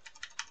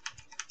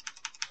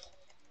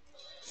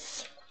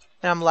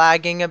 And I'm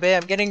lagging a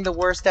bit. I'm getting the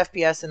worst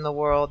FPS in the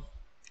world.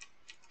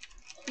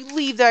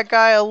 leave that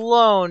guy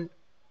alone.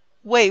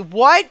 Wait,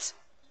 what?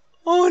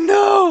 Oh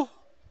no!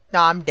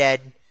 Nah, I'm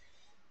dead.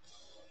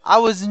 I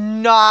was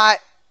not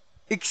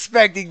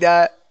expecting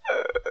that.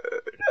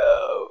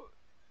 No.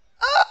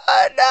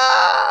 Oh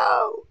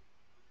no!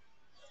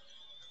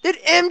 Did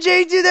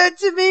MJ do that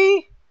to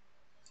me?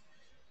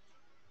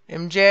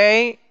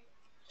 MJ?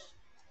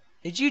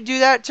 Did you do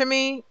that to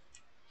me?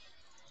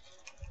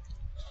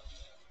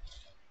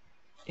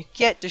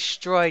 Get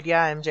destroyed.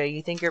 Yeah, MJ,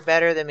 you think you're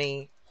better than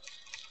me.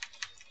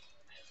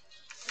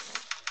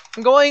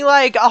 I'm going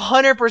like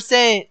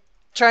 100%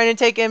 trying to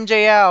take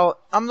MJ out.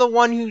 I'm the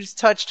one who's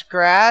touched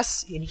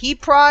grass, and he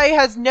probably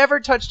has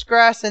never touched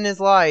grass in his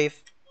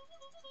life.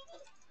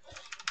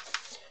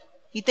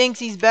 He thinks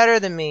he's better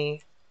than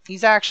me.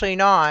 He's actually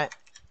not.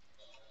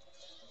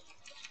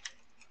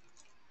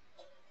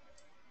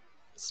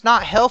 It's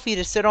not healthy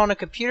to sit on a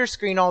computer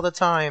screen all the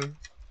time.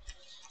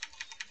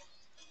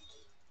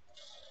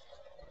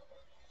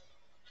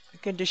 I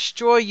can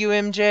destroy you,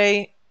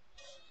 MJ.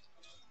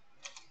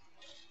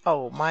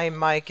 Oh, my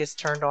mic is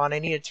turned on. I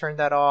need to turn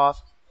that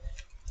off.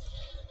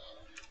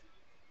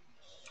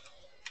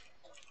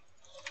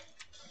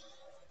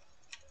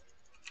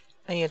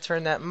 I need to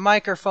turn that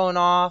microphone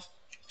off.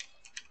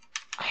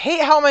 I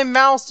hate how my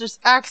mouse just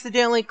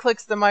accidentally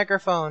clicks the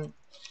microphone.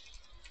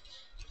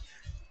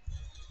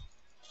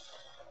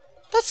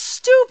 That's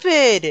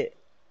stupid!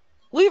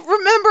 We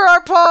remember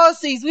our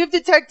policies. We've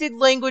detected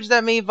language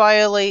that may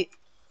violate.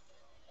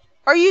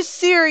 Are you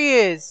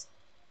serious?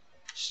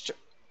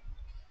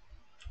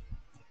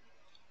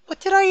 What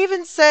did I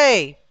even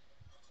say?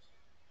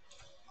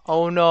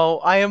 Oh no,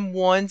 I am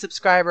 1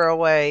 subscriber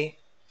away.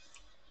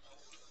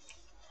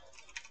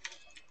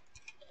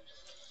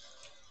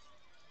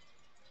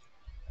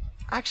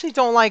 I actually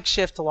don't like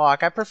shift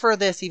lock. I prefer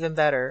this even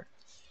better.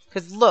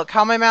 Because look,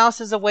 how my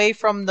mouse is away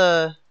from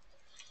the...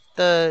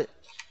 I'm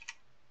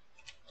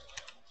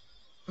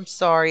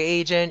sorry,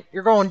 agent.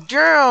 You're going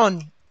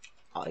down!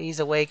 Oh, he's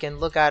awakened.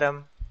 Look at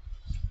him.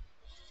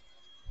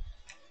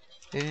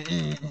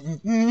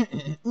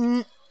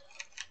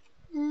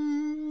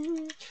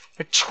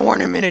 A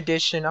tournament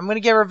edition. I'm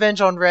gonna get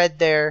revenge on Red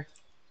there.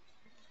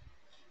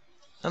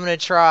 I'm gonna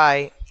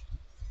try.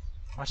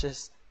 Watch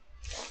this.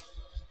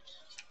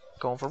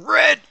 Going for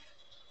Red!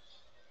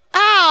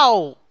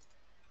 Ow!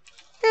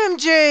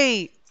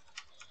 MJ!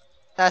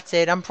 That's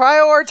it. I'm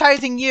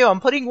prioritizing you.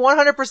 I'm putting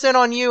 100%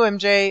 on you,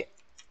 MJ.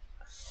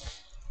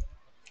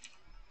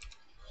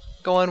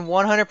 Going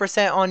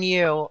 100% on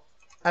you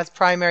as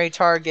primary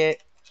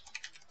target.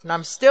 And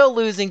I'm still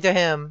losing to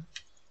him.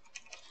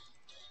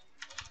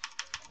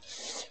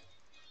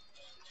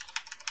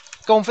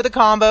 Going for the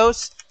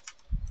combos.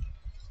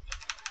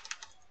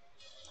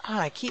 Oh,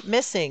 I keep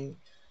missing.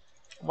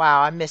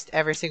 Wow, I missed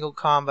every single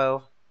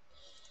combo.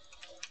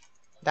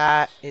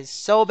 That is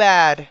so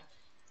bad.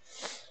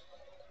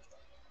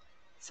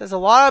 Says a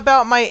lot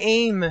about my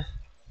aim.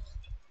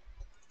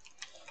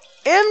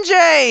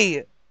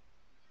 MJ!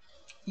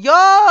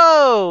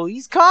 Yo!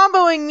 He's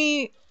comboing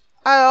me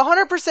at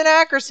 100%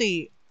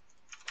 accuracy.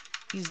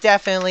 He's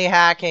definitely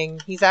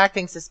hacking. He's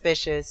acting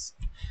suspicious.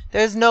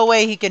 There's no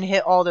way he can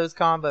hit all those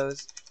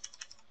combos.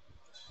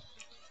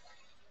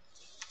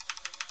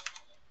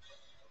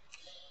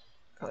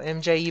 Oh,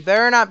 MJ, you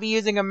better not be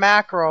using a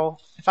macro.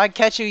 If I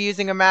catch you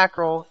using a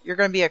macro, you're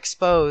going to be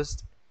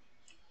exposed.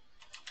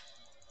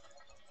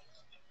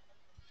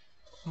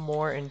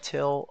 More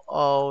until...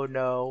 Oh,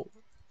 no.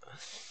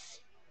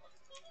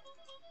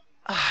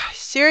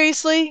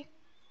 Seriously?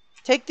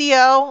 Take the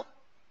L?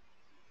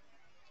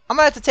 I'm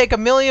going to have to take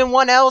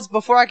 1,000,001 L's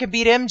before I can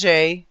beat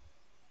MJ.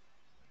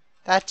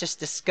 That just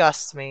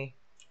disgusts me.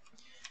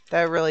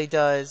 That really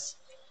does.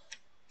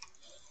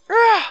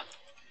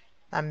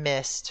 I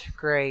missed.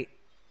 Great.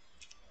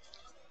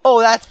 Oh,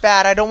 that's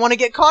bad. I don't want to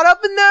get caught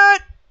up in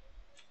that.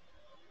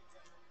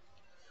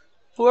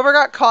 Whoever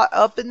got caught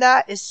up in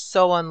that is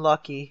so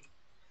unlucky.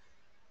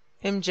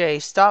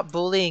 MJ, stop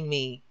bullying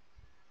me.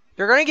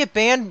 You're going to get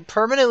banned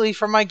permanently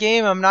from my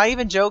game. I'm not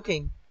even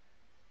joking.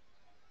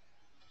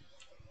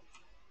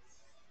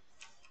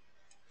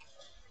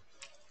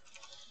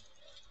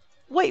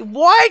 Wait,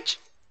 what?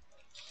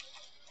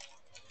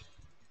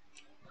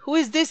 Who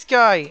is this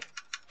guy?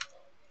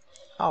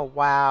 Oh,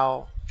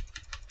 wow.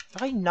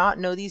 Do I not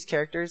know these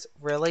characters?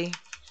 Really?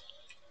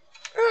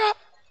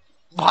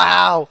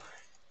 Wow.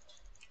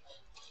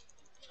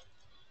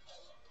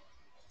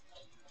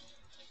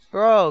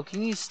 Bro,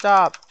 can you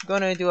stop? I'm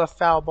gonna do a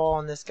foul ball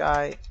on this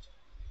guy.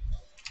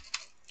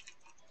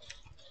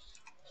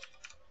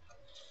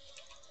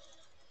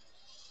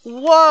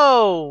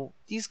 Whoa!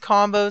 These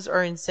combos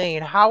are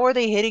insane. How are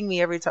they hitting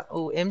me every time?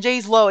 Oh,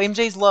 MJ's low.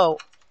 MJ's low.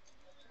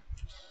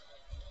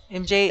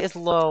 MJ is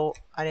low.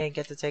 I didn't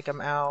get to take him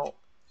out.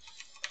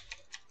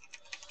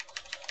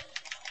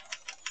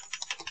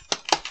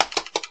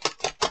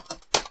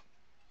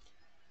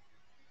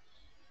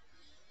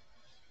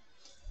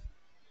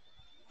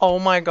 Oh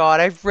my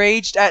god, I've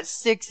raged at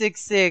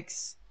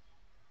 666.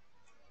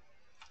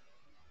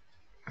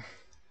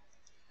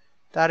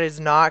 That is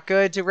not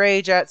good to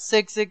rage at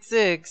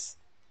 666.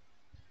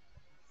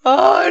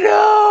 Oh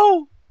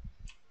no!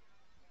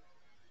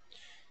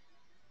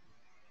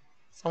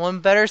 Someone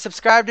better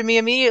subscribe to me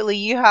immediately.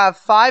 You have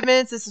 5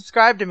 minutes to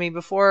subscribe to me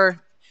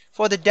before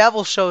the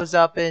devil shows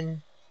up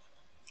and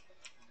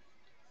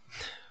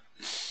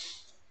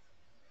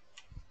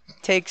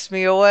takes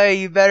me away.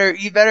 You better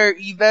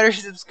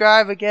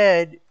subscribe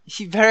again.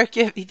 You better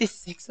give me the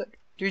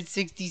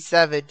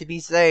 667 to be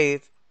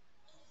safe.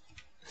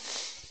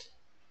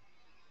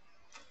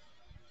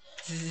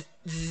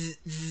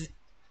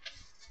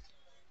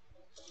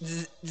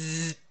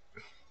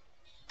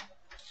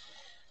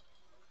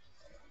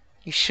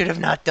 You should have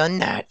not done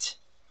that.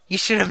 You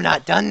should have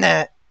not done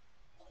that.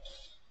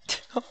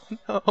 Oh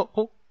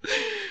no.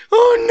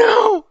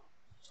 Oh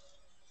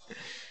no.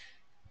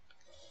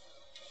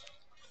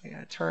 I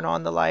gotta turn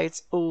on the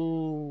lights.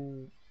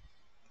 Ooh.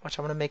 Watch,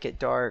 I'm gonna make it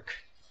dark.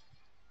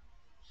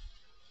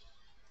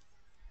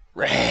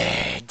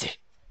 Red.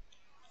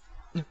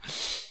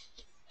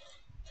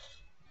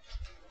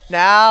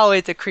 Now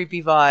it's a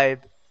creepy vibe.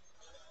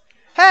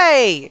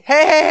 Hey!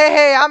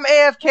 Hey! I'm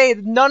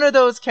AFK. None of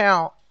those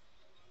count.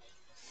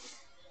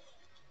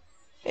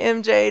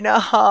 MJ, no.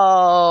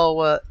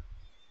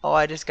 Oh,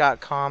 I just got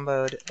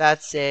comboed.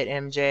 That's it,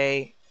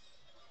 MJ.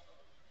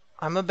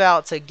 I'm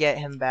about to get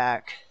him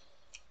back.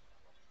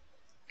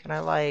 Can I,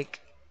 like...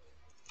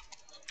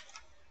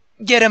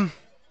 Get him!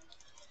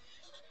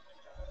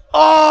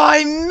 Oh,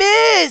 I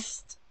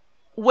missed!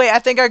 Wait, I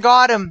think I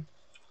got him.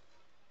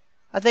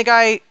 Did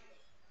I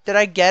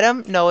get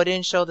him? No, it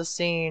didn't show the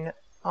scene.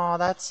 Oh,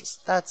 that's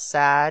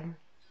sad.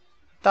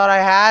 Thought I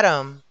had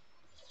him.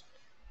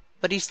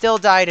 But he still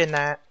died in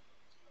that.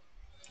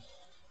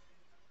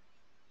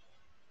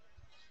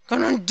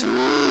 Gonna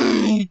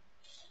die!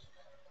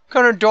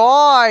 Gonna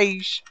die!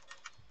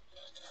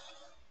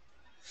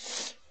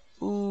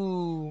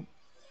 Ooh.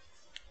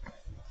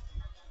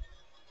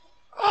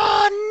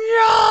 Oh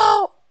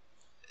no!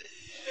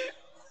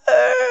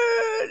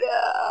 Oh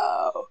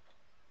no!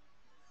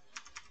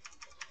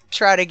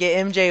 Try to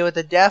get MJ with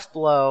a death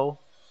blow.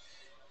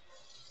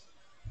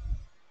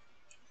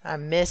 I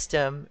missed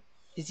him.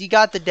 If he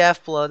got the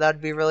death blow,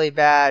 that'd be really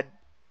bad.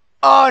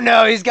 Oh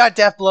no, he's got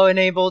death blow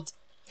enabled.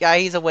 Yeah,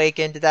 he's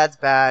awakened. That's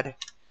bad.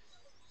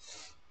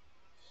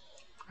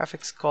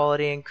 Graphics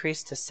quality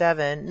increased to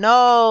 7.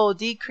 No,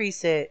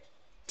 decrease it.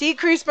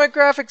 Decrease my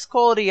graphics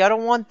quality. I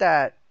don't want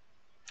that.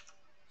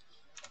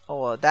 Oh,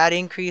 well, that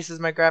increases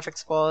my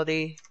graphics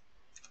quality.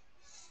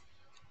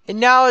 And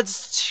now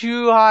it's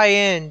too high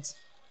end.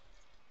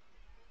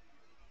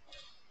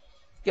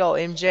 Yo,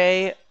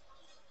 MJ.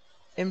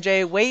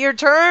 MJ, wait your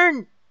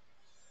turn!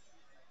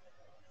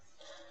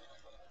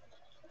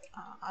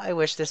 I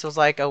wish this was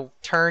like a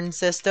turn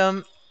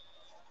system.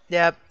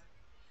 Yep.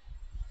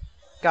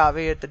 Got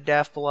me at the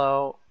death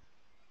blow.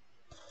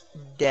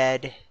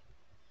 Dead.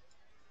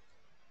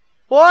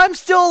 Well, I'm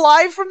still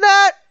alive from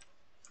that?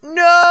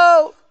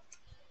 No!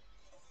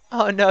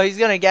 Oh no, he's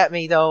gonna get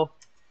me though.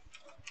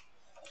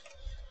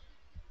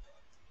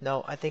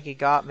 No, I think he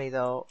got me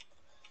though.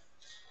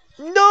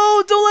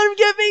 No, don't let him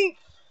get me!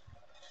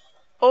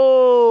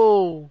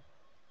 Oh!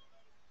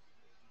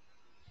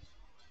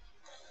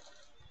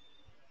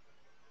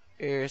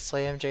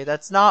 Seriously, MJ,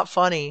 that's not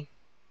funny.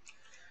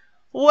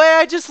 Wait,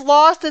 I just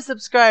lost a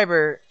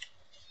subscriber.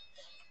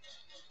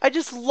 I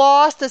just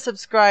lost a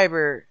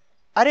subscriber.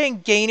 I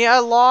didn't gain it, I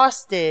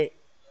lost it.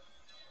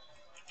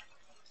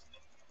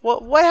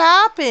 What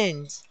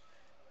happened?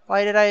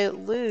 Why did I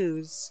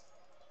lose?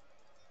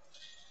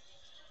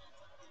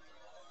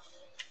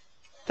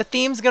 The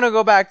theme's gonna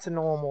go back to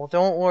normal,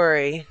 don't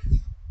worry.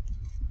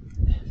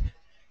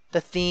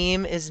 The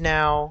theme is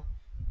now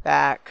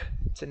back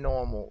to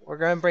normal. We're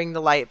gonna bring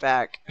the light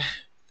back.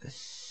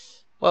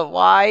 But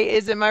why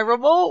isn't my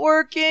remote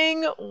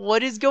working?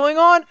 What is going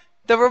on?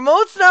 The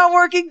remote's not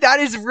working? That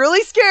is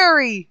really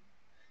scary!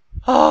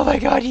 Oh my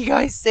god, you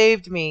guys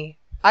saved me.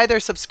 Either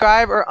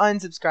subscribe or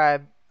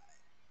unsubscribe.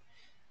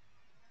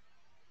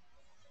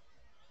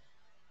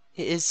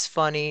 It is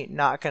funny,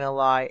 not gonna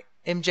lie.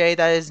 MJ,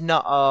 that is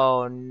not...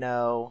 Oh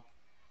no.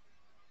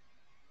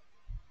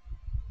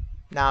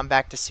 Now I'm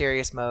back to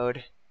serious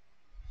mode.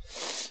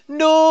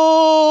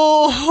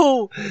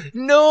 No!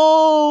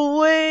 No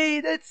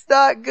way! That's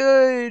not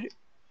good!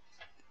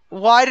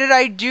 Why did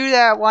I do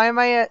that? Why am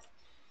I at...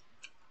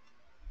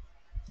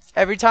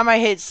 Every time I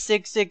hit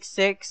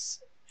 666,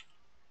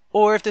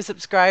 or if the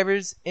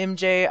subscribers,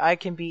 MJ, I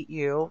can beat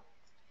you.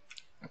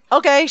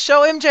 Okay,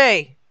 show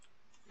MJ!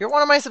 You're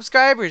one of my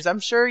subscribers. I'm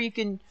sure you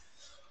can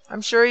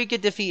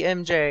defeat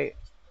MJ.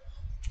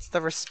 It's the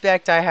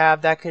respect I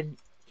have that could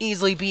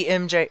easily beat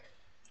MJ.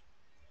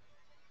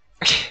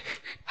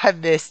 I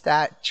missed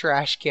that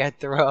trash can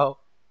throw.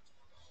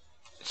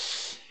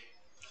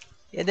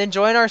 And then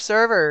join our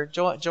server.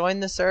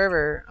 Join the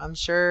server. I'm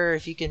sure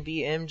if you can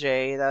beat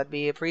MJ, that'd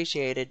be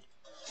appreciated.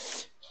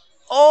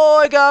 Oh,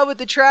 I got with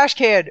the trash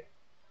can.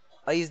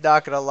 Oh, he's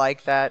not gonna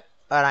like that.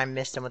 But I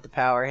missed him with the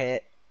power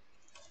hit.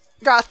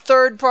 Got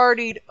third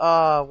partied.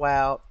 Oh,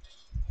 wow.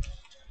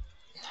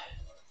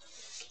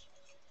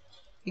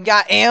 You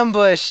got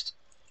ambushed.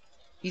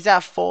 He's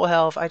at full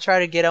health. I tried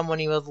to get him when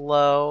he was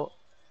low.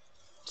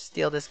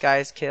 Steal this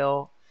guy's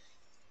kill.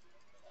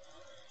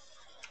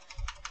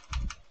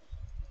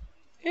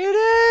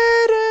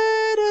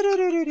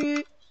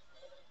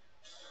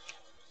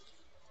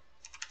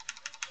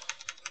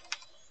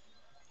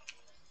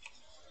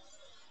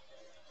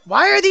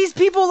 Why are these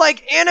people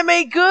like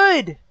anime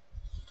good?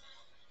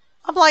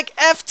 I'm like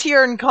F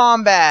tier in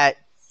combat.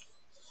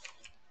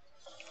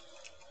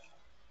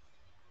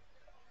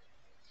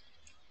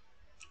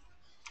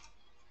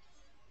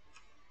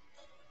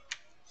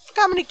 Look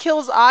how many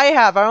kills I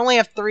have. I only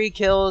have 3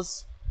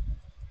 kills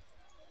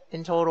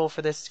in total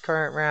for this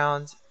current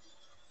round.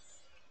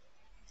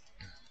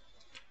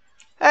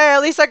 Hey,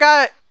 at least I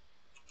got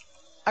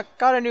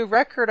a new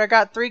record. I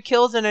got 3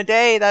 kills in a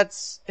day.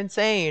 That's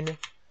insane.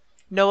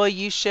 Noah,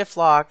 use shift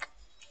lock.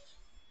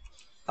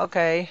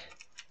 Okay.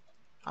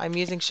 I'm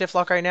using shift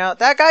lock right now.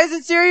 That guy's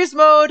in serious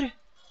mode.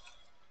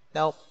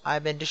 Nope,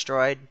 I've been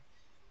destroyed.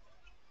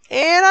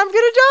 And I'm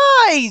gonna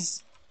die!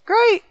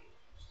 Great!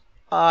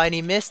 Oh, and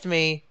he missed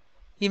me.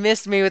 He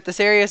missed me with the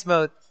serious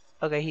mode.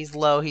 Okay, he's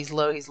low, he's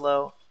low, he's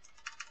low.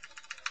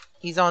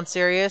 He's on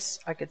serious.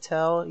 I could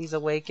tell. He's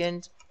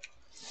awakened.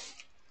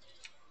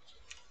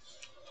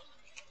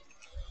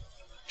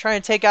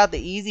 Trying to take out the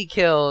easy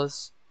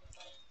kills.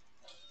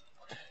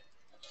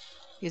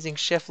 Using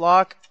shift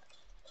lock.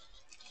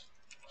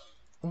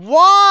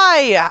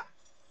 Why?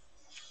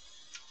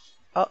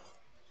 Oh,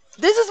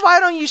 this is why I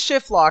don't use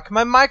shift lock.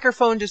 My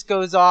microphone just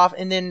goes off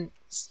and then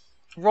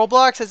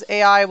Roblox's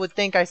AI would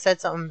think I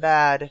said something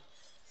bad.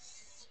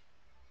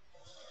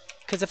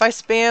 Because if I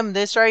spam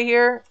this right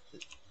here...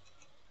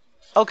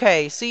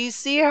 Okay, so you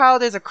see how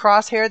there's a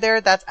crosshair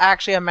there? That's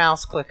actually a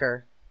mouse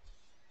clicker.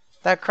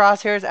 That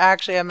crosshair is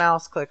actually a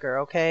mouse clicker,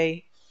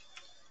 okay?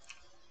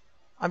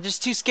 I'm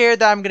just too scared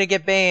that I'm gonna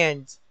get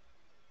banned.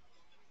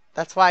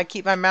 That's why I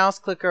keep my mouse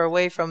clicker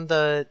away from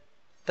the...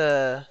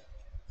 I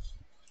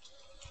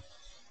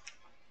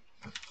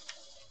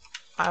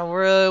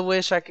really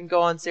wish I could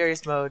go on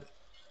serious mode.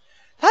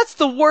 That's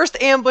the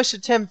worst ambush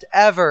attempt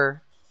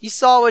ever. You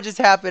saw what just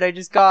happened. I'm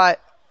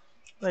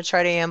gonna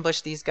try to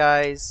ambush these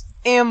guys.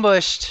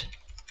 Ambushed.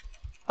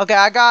 Okay,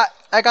 I got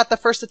the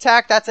first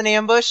attack. That's an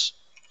ambush.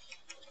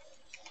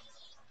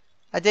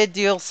 I did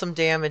deal some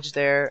damage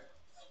there.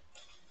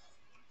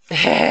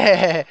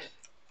 Wait,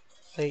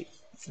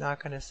 it's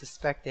not gonna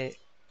suspect it.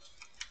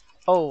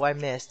 Oh, I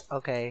missed.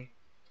 Okay.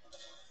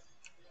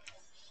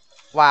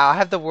 Wow, I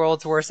have the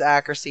world's worst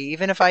accuracy.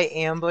 Even if I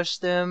ambush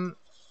them.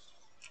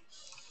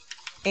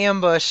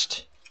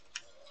 Ambushed.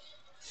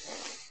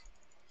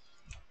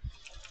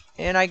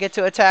 And I get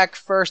to attack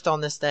first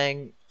on this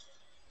thing.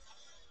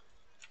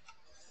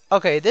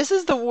 Okay, this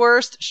is the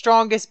worst,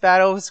 strongest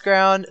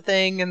battleground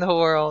thing in the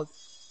world.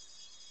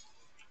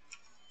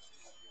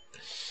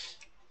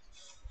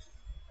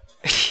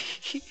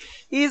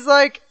 He's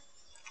like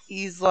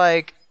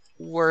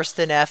worse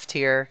than F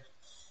tier.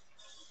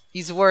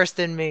 He's worse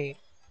than me.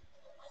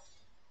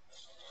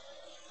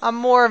 I'm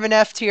more of an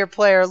F tier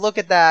player. Look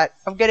at that.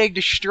 I'm getting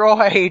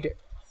destroyed.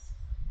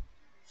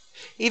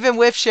 Even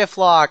with shift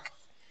lock.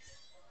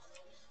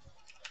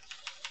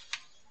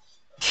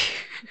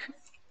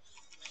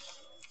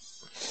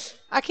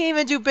 I can't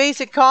even do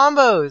basic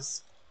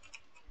combos.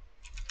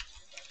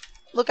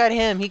 Look at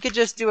him. He could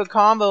just do a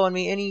combo on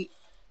me and he...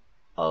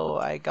 Oh,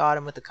 I got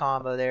him with the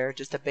combo there.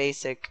 Just a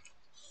basic.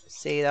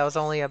 See, that was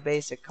only a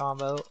basic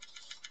combo.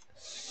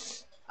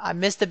 I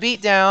missed the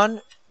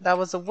beatdown. That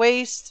was a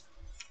waste.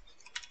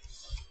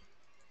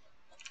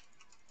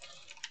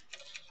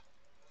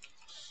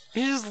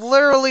 He's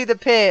literally the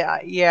pit.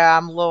 Yeah,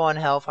 I'm low on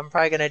health. I'm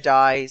probably gonna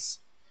die.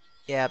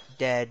 Yep,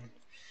 dead.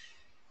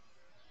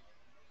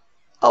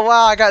 Oh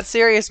wow, I got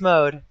serious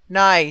mode.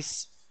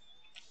 Nice.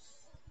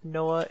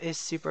 Noah is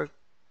super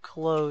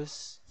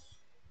close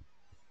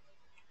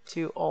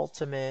to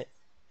ultimate.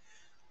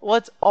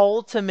 What's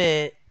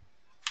ultimate?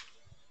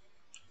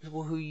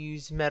 Who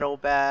use metal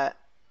bat?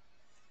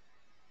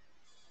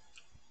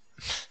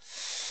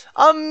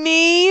 A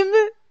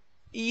meme?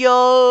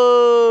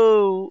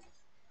 Yo!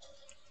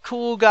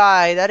 Cool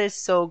guy. That is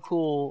so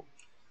cool.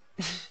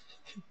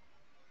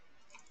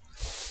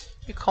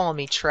 You're calling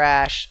me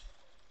trash.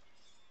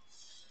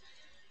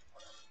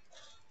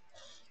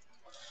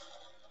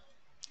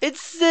 It's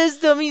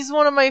System. He's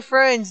one of my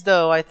friends,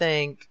 though, I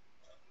think.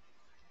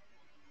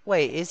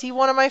 Wait, is he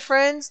one of my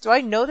friends? Do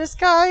I know this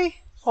guy?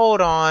 Hold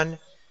on.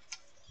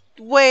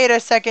 Wait a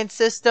second,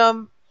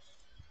 System.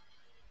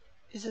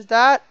 Is it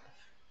that?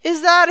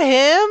 Is that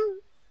him?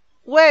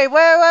 Wait.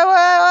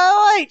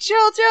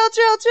 Chill.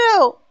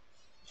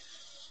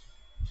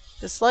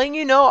 Just letting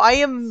you know, I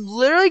am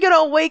literally gonna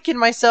awaken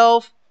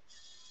myself.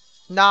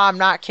 Nah, I'm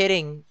not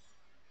kidding.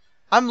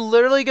 I'm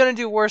literally gonna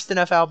do worse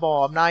than FL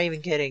Ball. I'm not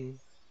even kidding.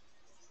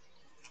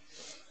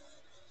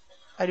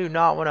 I do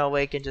not want to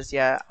awaken just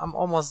yet. I'm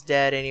almost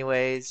dead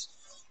anyways.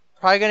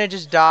 Probably gonna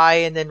just die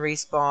and then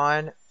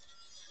respawn.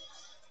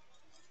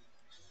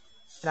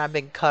 And I've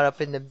been cut up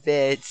into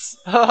bits.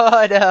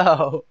 Oh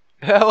no.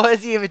 I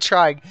wasn't even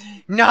trying.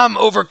 Now I'm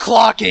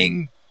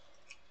overclocking.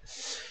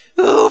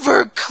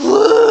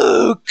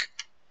 Overcloak!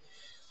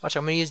 Watch,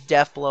 I'm gonna use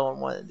Death Blow on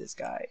one of this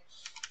guy.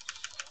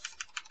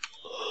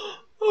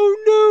 Oh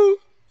no!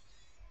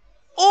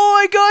 Oh,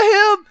 I got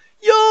him!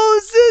 Yo,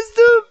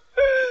 system!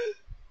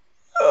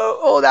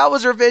 Oh, that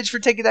was revenge for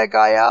taking that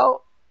guy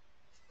out.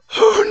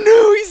 Oh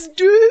no, he's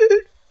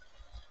dead!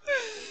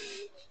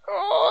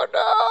 Oh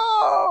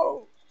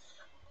no!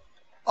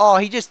 Oh,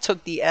 he just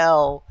took the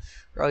L.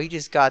 Bro, he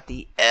just got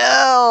the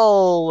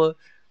L!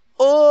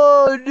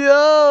 Oh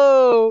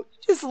no!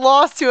 He just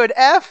lost to an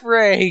F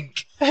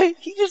rank!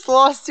 He just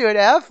lost to an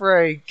F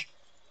rank!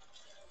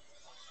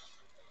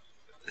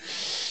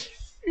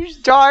 He's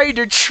dying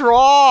to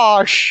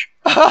trash!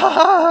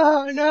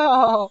 Oh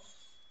no!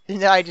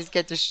 Now I just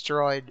get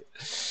destroyed.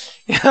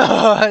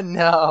 Oh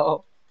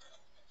no!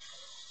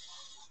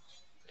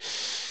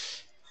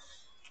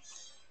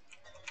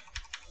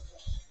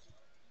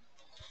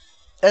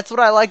 That's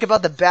what I like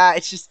about the bat.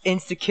 It's just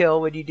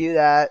insta-kill when you do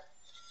that.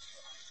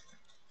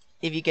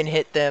 If you can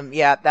hit them.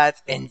 Yeah,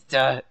 that's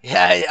insta.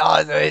 Yeah,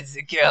 also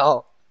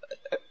insta-kill.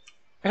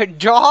 I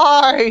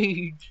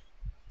died!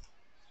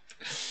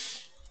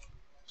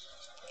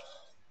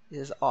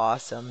 This is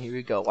awesome. Here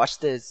we go. Watch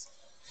this.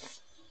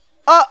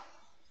 Oh!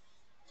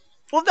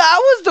 Well, that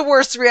was the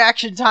worst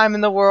reaction time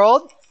in the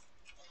world.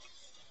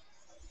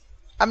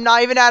 I'm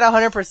not even at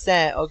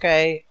 100%,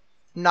 okay?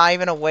 I'm not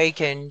even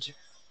awakened.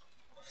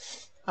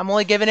 I'm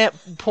only giving it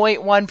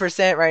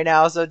 0.1% right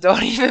now, so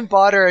don't even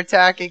bother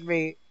attacking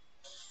me.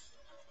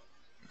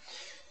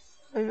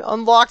 I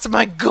unlocked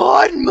my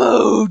god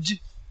mode!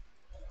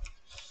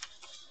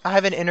 I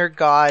have an inner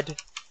god.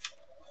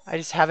 I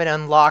just haven't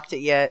unlocked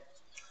it yet.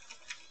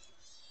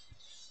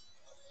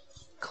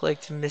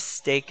 Clicked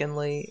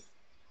mistakenly.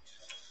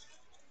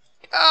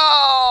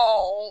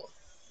 Oh!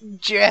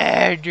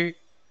 Jed!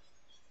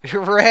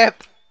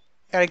 Rip!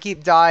 Gotta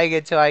keep dying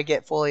until I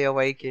get fully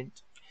awakened.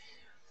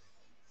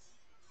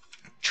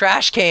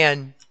 Trash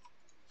can!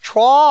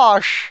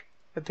 Trash!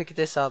 Pick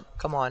this up.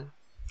 Come on.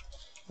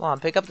 Come on,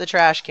 pick up the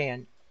trash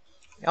can.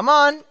 Come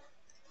on!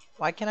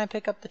 Why can't I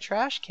pick up the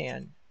trash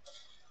can?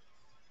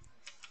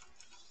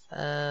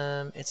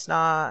 It's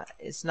not.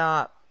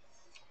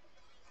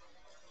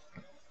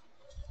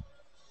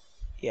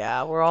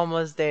 Yeah, we're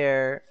almost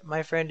there.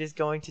 My friend is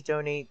going to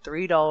donate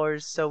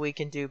 $3 so we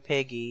can do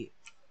Piggy.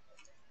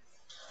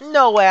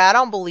 No way, I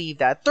don't believe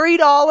that.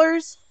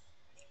 $3?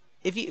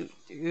 If you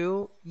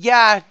do,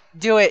 yeah,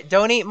 do it.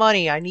 Donate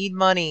money. I need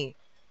money.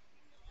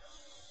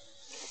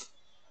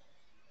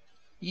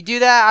 You do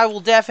that, I will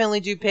definitely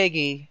do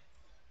Piggy.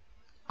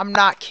 I'm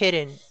not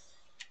kidding.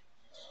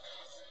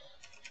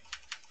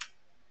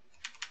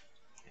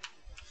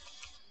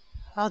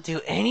 I'll do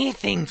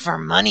anything for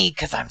money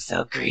because I'm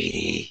so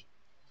greedy.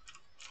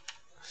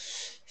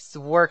 It's the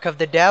work of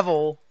the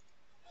devil.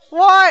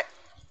 What?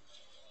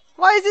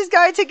 Why is this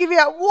guy taking me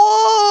out?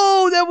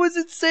 Whoa, that was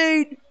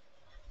insane.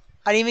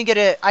 I didn't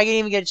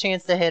even get a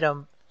chance to hit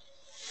him.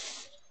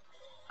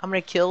 How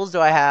many kills do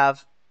I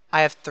have?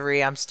 I have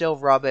 3. I'm still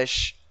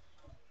rubbish.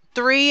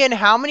 3 in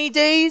how many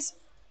days?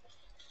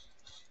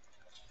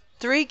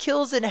 3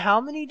 kills in how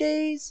many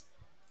days?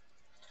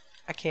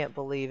 I can't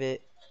believe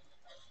it.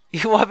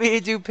 You want me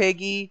to do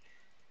Piggy?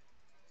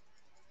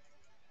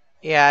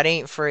 Yeah, it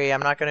ain't free.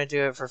 I'm not gonna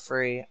do it for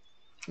free.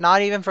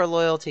 Not even for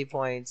loyalty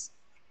points.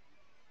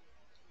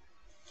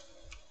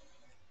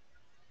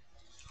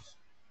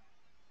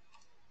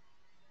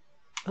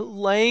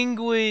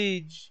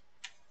 Language.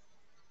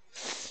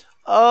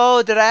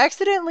 Oh, did I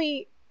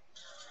accidentally...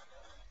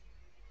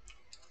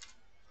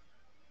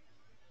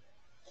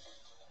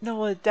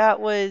 No,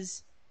 that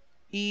was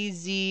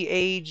Easy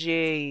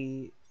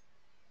AJ.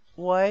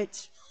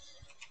 What?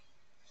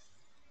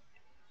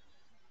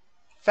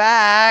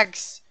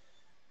 Facts.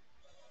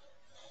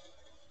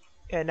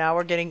 Yeah, now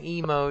we're getting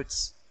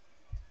emotes.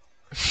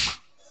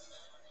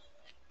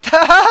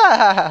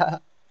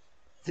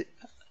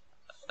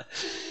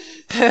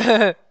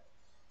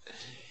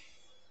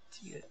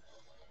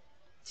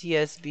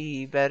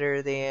 TSB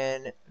better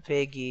than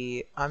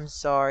Piggy. I'm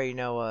sorry,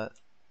 Noah.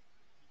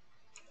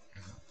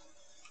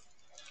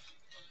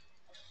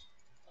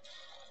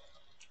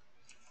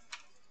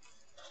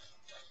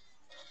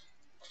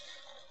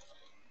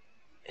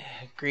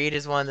 Greed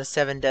is one of the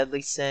 7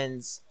 deadly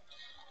sins.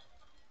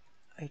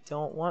 I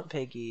don't want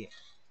Piggy.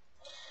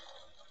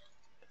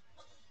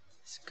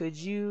 Could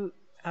you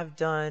have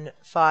done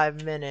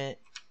 5-minute?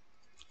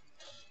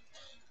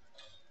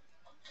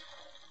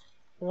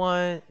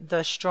 One,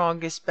 the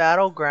strongest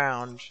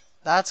battleground.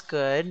 That's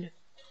good.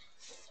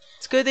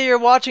 It's good that you're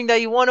watching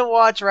that you want to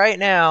watch right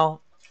now.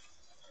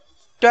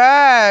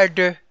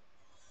 Dad!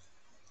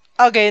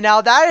 Okay, now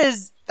that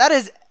is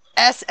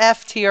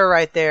SF tier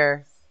right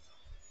there.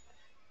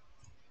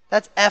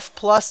 That's F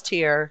plus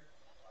tier.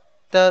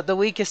 The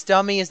weakest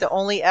dummy is the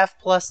only F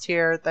plus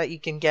tier that you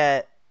can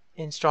get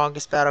in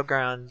strongest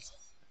battlegrounds.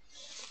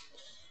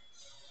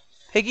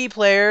 Piggy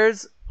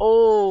players.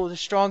 Oh, the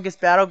strongest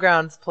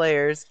battlegrounds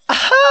players.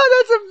 Ah,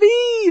 that's a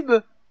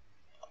meme.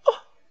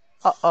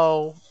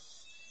 Uh-oh.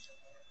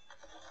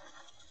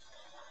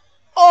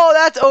 Oh,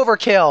 That's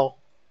overkill.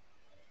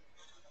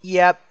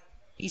 Yep.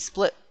 He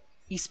split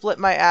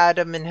my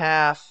atom in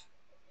half.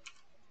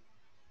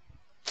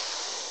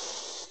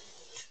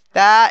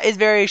 That is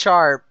very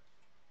sharp.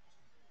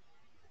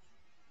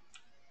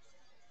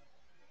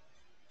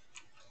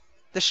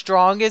 The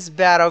strongest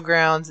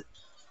battlegrounds.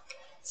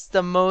 It's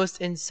the most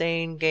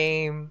insane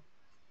game.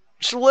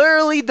 It's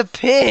literally the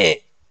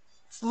pit.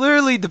 It's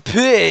literally the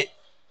pit.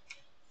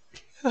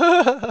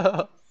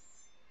 $3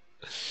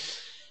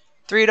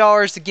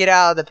 to get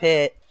out of the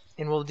pit,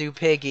 and we'll do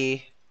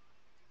Piggy.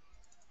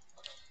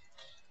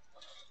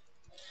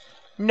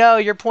 No,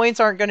 your points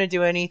aren't going to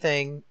do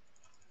anything.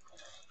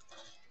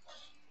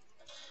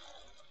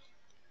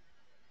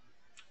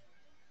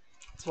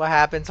 That's what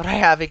happens when I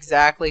have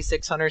exactly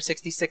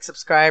 666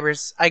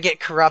 subscribers. I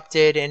get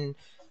corrupted, and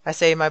I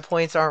say my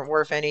points aren't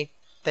worth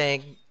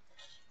anything.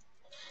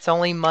 It's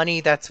only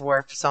money that's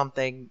worth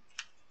something.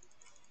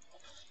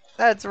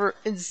 That's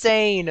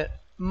insane.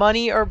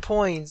 Money or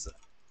points.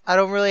 I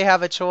don't really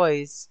have a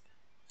choice.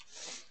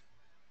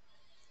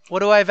 What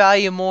do I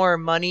value more,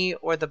 money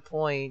or the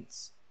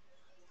points?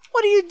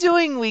 What are you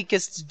doing,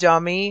 weakest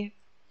dummy?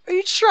 Are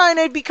you trying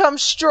to become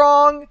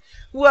strong?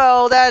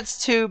 Well,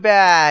 that's too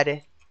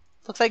bad.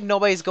 Looks like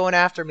nobody's going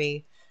after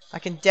me. I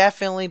can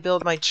definitely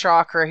build my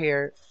chakra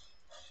here.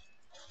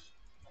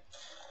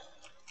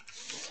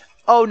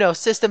 Oh no,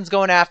 system's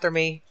going after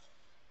me.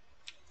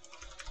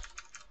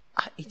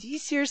 Did he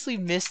seriously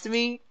missed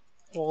me?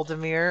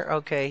 Waldemir?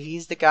 Okay,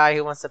 he's the guy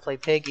who wants to play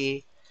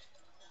Piggy.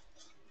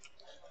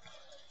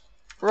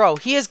 Bro,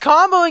 he is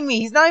comboing me!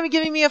 He's not even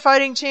giving me a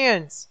fighting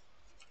chance!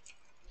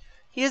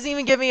 He doesn't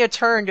even give me a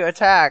turn to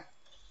attack.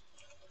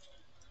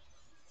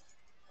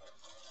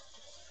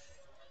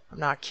 I'm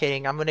not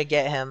kidding, I'm gonna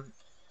get him.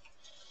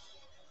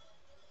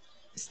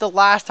 It's the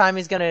last time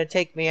he's gonna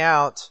take me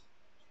out.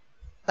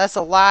 That's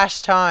the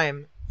last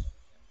time.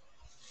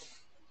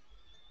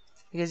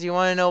 Because you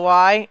wanna know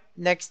why?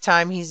 Next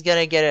time he's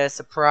gonna get a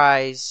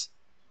surprise.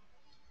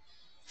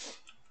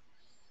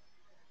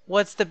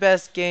 What's the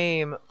best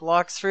game?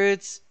 Blox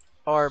Fruits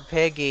or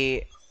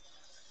Piggy?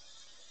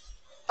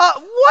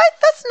 What?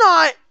 That's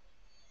not...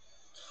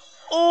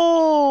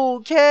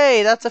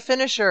 Okay, that's a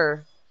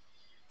finisher.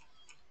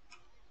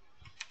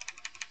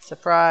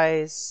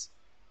 Surprise.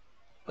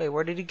 Wait,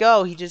 where did he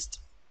go? He just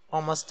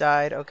almost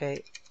died.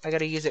 Okay, I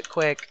gotta use it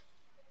quick.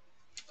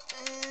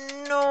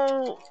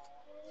 No.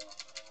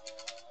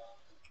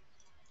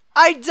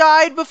 I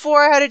died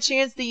before I had a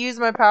chance to use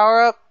my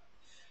power-up.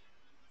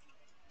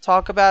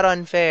 Talk about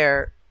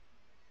unfair.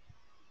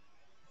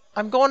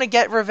 I'm going to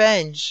get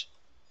revenge.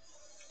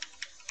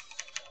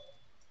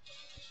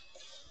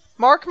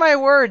 Mark my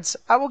words.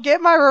 I will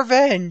get my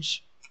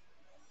revenge.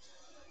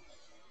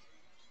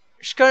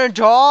 She's gonna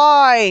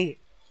die.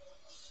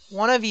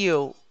 One of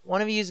you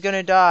is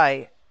gonna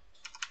die.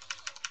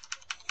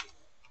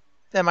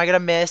 Am I gonna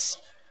miss?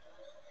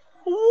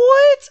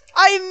 What?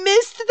 I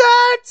missed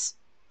that?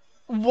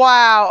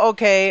 Wow,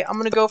 okay. I'm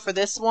gonna go for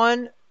this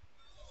one.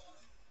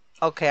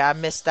 Okay, I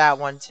missed that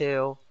one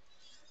too.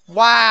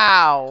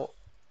 Wow.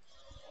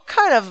 What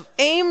kind of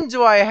aim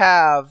do I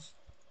have?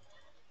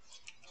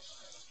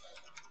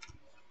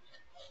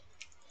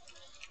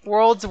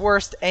 World's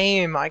worst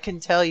aim, I can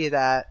tell you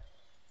that.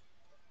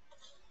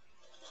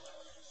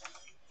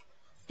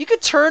 You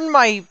could turn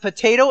my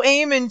potato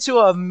aim into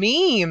a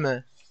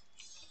meme.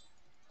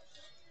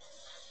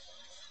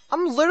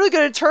 I'm literally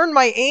gonna turn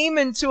my aim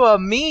into a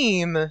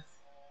meme.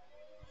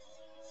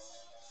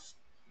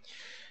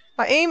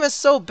 My aim is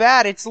so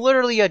bad, it's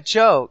literally a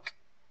joke.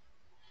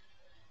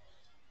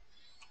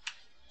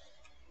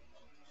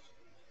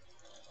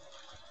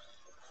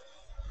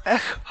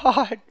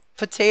 God.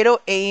 Potato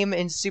aim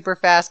in super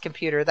fast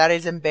computer. That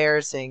is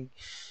embarrassing.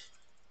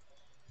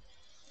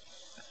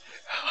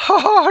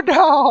 Oh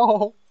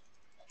no!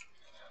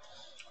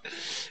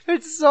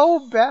 It's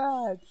so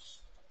bad.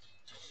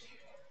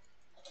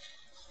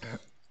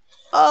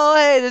 Oh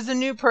hey, there's a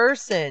new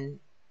person.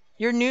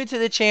 You're new to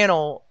the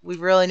channel. We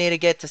really need to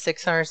get to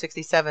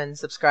 667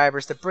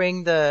 subscribers to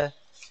bring the...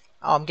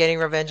 Oh, I'm getting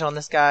revenge on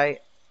this guy.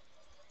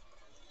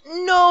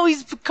 No,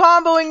 he's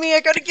comboing me.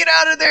 I gotta get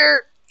out of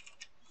there.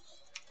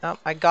 Oh,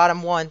 I got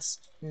him once.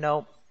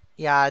 Nope.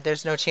 Yeah,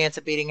 there's no chance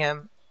of beating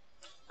him.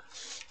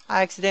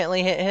 I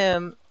accidentally hit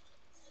him.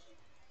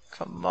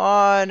 Come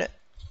on.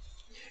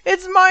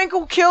 It's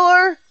Michael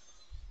Killer!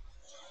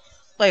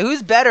 Wait,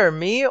 who's better,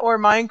 me or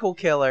Michael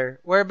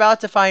Killer? We're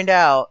about to find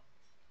out.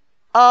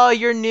 Oh,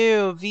 you're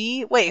new.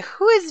 V? Wait,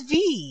 who is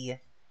V?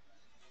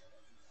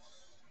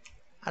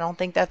 I don't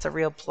think that's a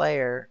real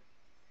player.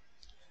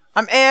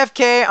 I'm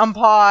AFK. I'm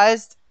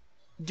paused.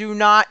 Do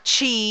not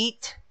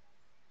cheat.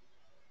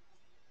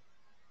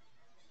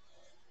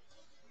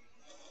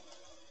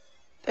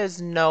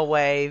 There's no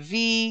way.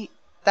 V,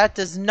 that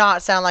does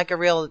not sound like a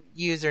real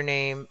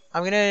username.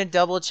 I'm gonna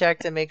double check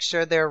to make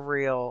sure they're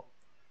real.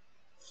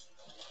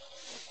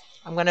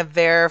 I'm gonna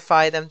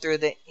verify them through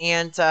the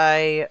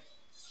anti...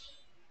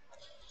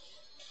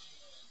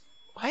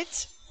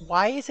 What?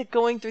 Why is it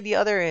going through the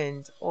other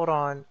end? Hold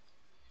on.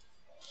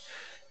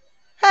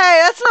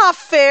 Hey, that's not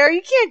fair.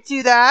 You can't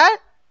do that.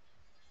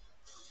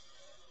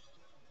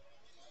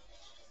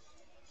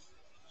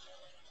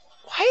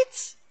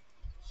 What?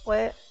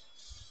 What?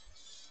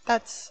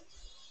 That's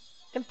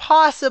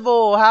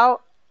impossible.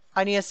 How?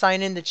 I need to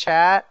sign in the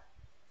chat.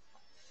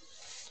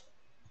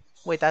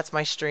 Wait, that's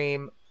my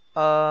stream.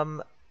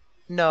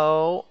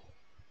 No.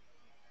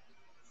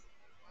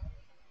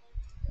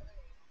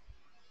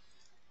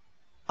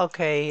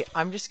 Okay,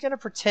 I'm just gonna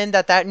pretend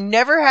that that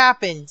never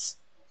happens.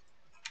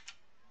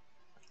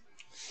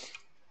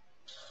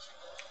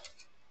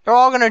 They're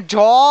all gonna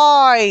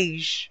die.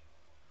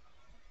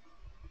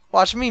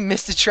 Watch me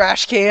miss the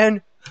trash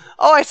can.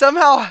 Oh, I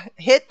somehow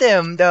hit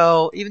them,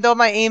 though, even though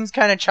my aim's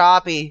kind of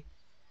choppy.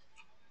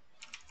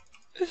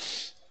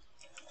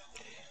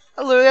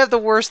 I literally have the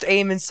worst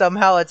aim and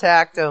somehow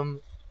attacked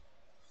them.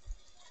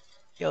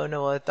 Yo,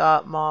 no, I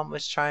thought Mom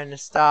was trying to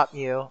stop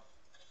you.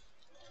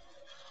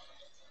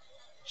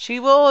 She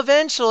will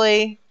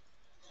eventually.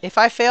 If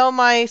I fail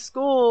my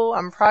school,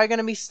 I'm probably going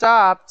to be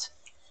stopped.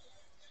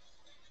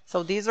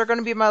 So these are going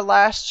to be my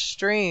last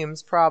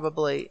streams,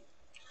 probably.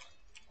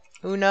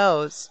 Who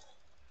knows?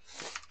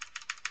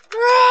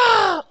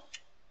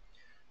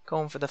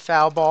 Going for the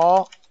foul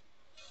ball.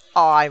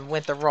 Oh, I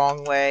went the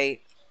wrong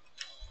way.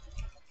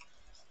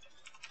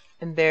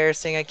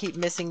 Embarrassing. I keep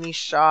missing these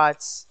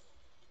shots.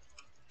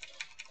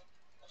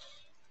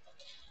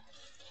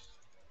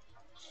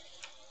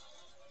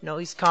 No,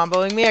 he's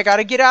comboing me. I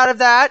gotta get out of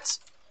that.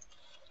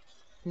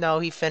 No,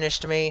 he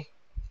finished me.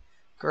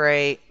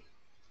 Great.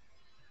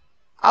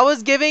 I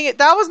was giving it.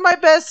 That was my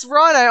best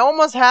run. I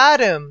almost had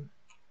him.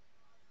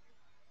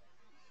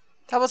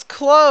 That was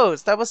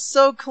close. That was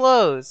so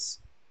close.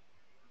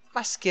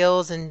 My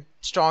skills in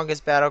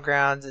strongest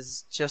battlegrounds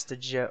is just a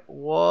joke.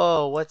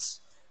 Whoa,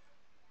 what's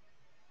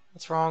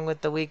wrong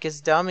with the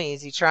weakest dummy?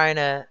 Is he trying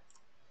to...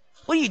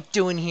 What are you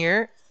doing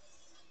here?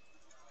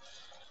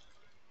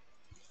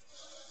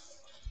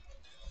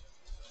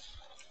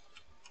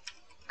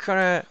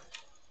 Gonna...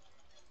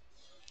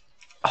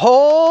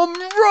 Home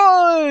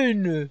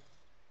run!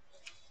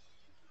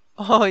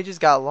 Oh, he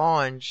just got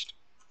launched.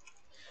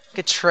 I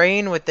could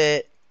train with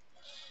it.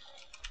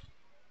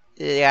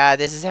 Yeah,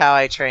 this is how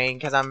I train,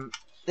 because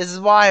this is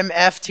why I'm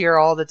F'd here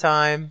all the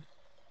time.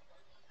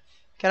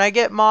 Can I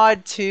get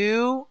mod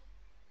 2?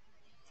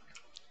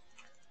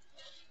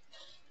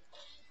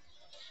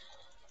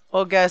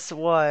 Well, guess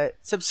what?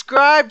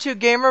 Subscribe to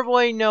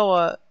Gamerboy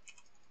Noah.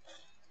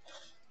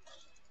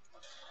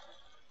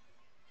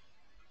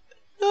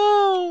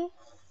 No!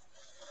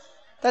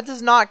 That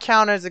does not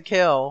count as a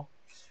kill.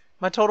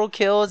 My total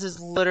kills is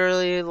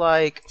literally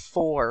like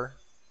 4.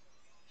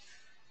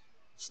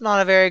 It's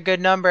not a very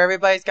good number.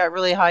 Everybody's got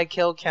really high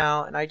kill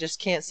count, and I just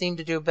can't seem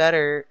to do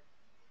better.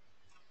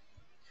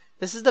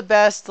 This is the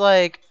best,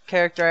 like,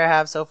 character I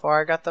have so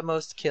far. I got the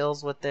most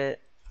kills with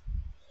it.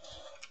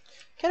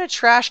 Can a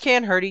trash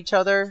can hurt each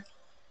other?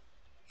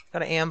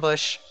 Got an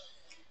ambush.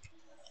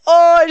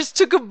 Oh, I just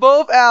took them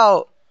both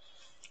out.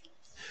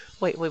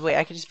 Wait.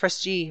 I can just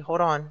press G. Hold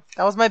on.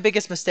 That was my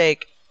biggest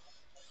mistake.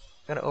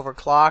 I'm gonna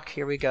overclock.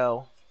 Here we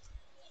go.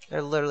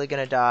 They're literally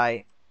gonna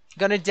die.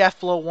 Gonna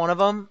death blow one of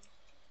them.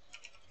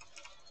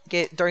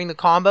 Get during the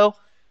combo.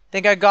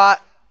 Think I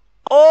got...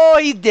 Oh,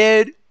 he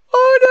did.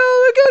 Oh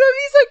no, look at him.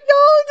 He's like,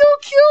 no,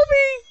 don't kill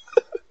me.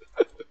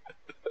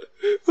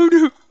 Oh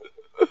no.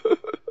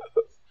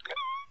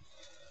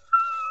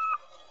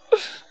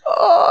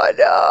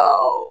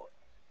 Oh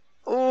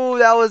no. Ooh,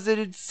 that was an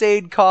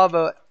insane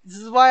combo. This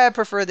is why I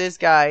prefer this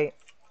guy.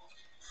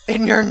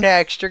 And you're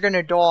next. You're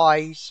gonna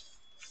die.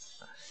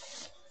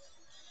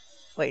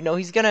 Wait, no,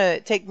 he's gonna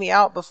take me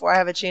out before I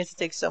have a chance to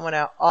take someone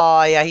out.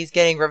 Oh yeah, he's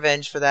getting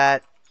revenge for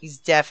that. He's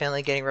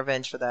definitely getting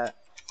revenge for that.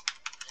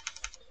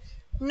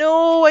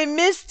 No, I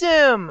missed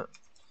him!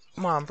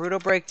 Come on, brutal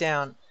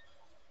breakdown.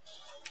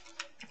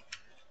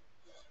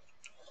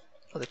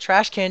 Well, the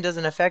trash can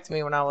doesn't affect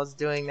me when I was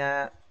doing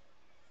that.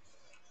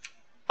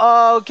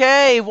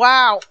 Okay,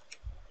 wow!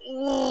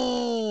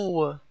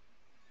 Ooh!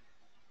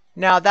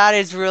 Now that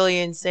is really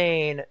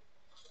insane.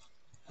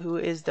 Who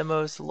is the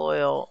most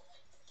loyal?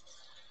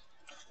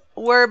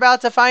 We're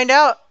about to find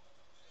out.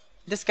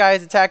 This guy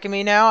is attacking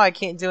me now. I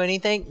can't do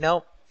anything.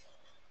 Nope.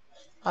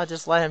 I'll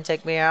just let him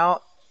take me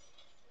out.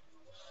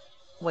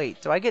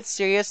 Wait, do I get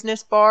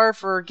seriousness bar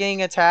for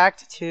getting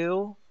attacked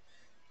too?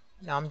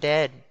 No, I'm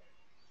dead.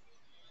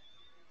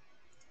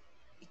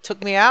 He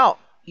took me out.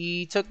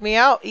 He took me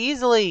out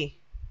easily.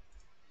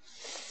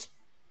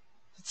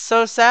 It's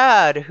so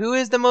sad. Who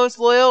is the most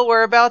loyal?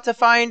 We're about to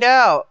find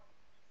out.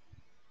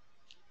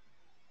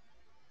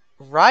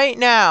 Right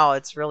now,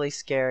 it's really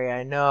scary.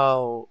 I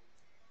know.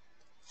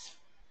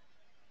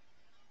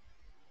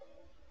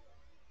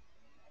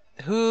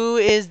 Who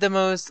is the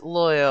most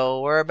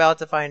loyal? We're about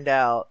to find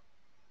out.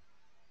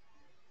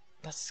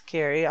 That's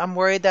scary. I'm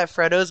worried that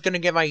Fredo's gonna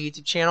get my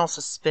YouTube channel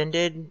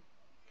suspended.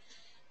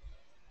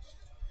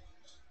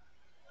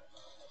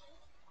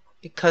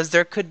 Because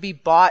there could be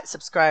bot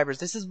subscribers.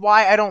 This is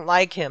why I don't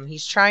like him.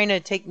 He's trying to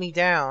take me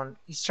down.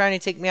 He's trying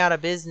to take me out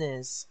of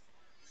business.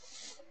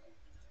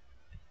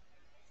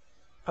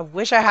 I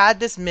wish I had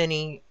this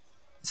many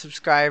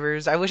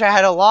subscribers. I wish I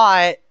had a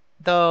lot,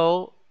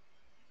 though.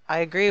 I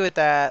agree with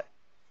that.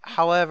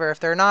 However, if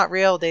they're not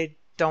real, they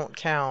don't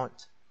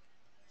count.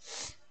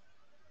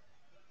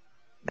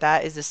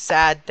 That is a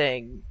sad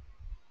thing.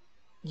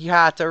 You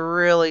have to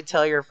really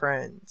tell your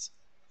friends.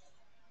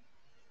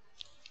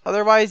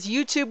 Otherwise,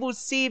 YouTube will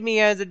see me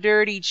as a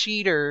dirty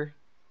cheater.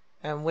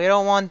 And we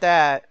don't want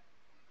that.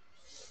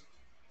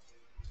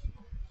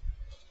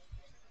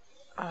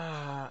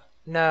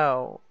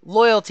 No.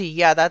 Loyalty.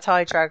 Yeah, that's how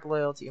I track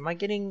loyalty. Am I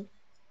getting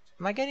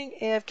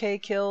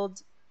AFK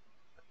killed?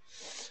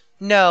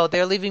 No,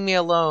 they're leaving me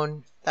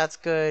alone. That's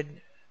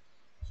good.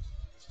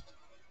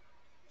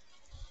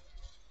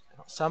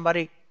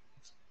 Somebody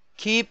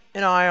keep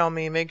an eye on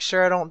me. Make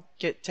sure I don't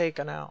get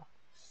taken out.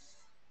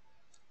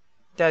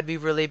 That'd be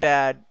really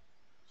bad.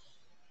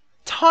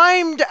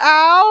 Timed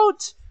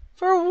out?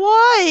 For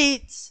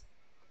what?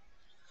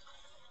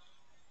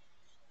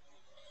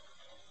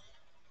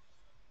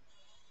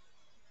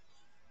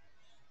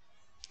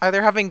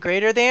 Either having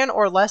greater than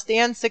or less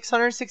than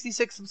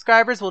 666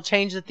 subscribers will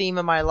change the theme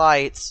of my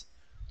lights.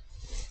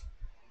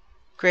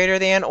 Greater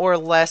than or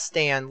less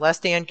than. Less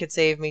than could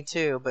save me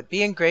too. But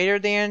being greater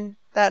than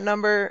that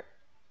number,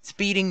 it's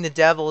beating the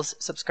devil's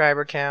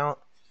subscriber count.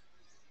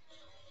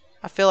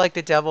 I feel like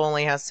the devil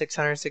only has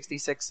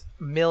 666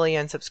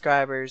 million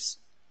subscribers.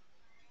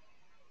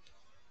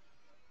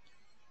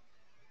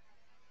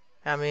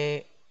 I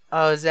mean,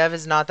 oh, Zev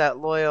is not that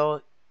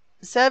loyal.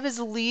 Zev is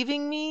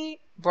leaving me?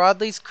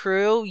 Broadly's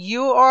crew,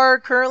 you are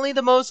currently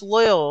the most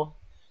loyal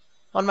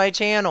on my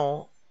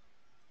channel.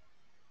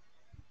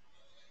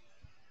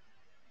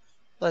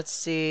 Let's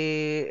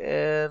see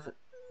if...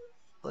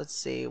 Let's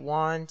see.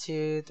 1,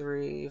 2,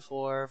 3,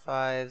 4,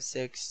 5,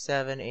 6,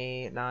 7,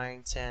 8,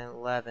 9, 10,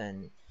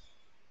 11.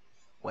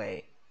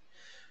 Wait.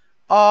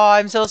 Oh,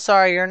 I'm so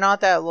sorry. You're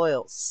not that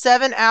loyal.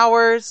 7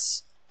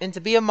 hours. And to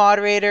be a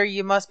moderator,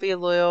 you must be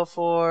loyal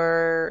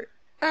for...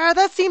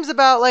 that seems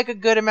about like a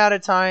good amount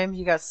of time.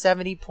 You got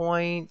 70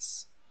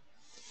 points.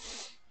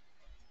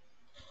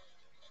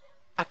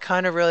 I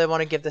kind of really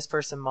want to give this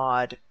person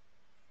mod.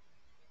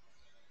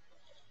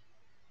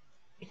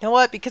 You know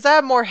what? Because I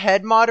have more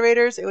head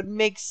moderators, it would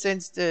make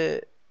sense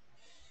to...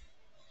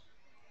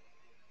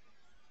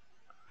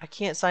 I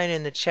can't sign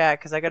in the chat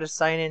because I got to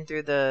sign in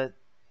through the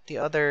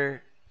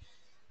other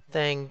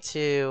thing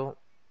too.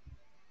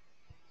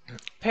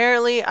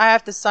 Apparently, I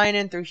have to sign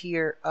in through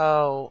here.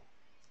 Oh,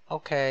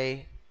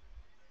 okay.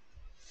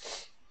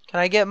 Can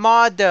I get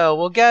mod though?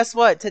 Well, guess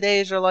what? Today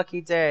is your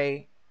lucky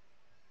day.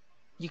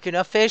 You can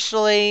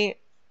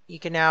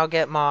now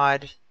get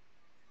mod.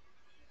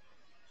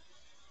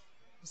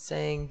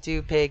 Saying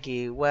do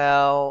piggy.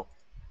 Well,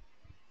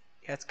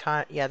 that's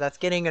that's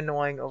getting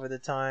annoying over the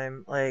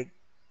time. Like,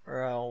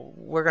 bro,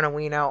 we're gonna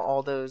wean out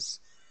all those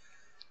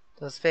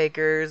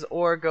fakers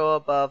or go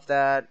above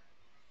that.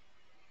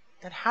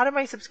 And how did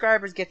my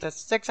subscribers get to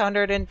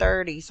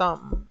 630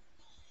 something?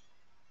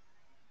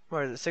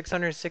 What is it,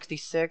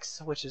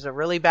 666, which is a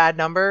really bad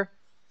number?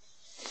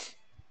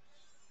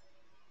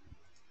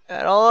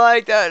 I don't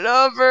like that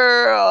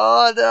number.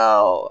 Oh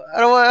no, I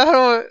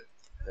don't.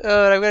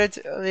 I'm gonna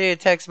need to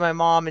text my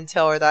mom and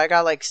tell her that I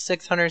got like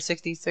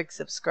 666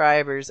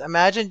 subscribers.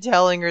 Imagine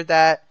telling her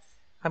that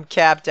I'm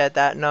capped at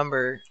that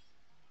number.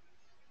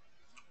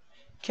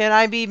 Can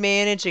I be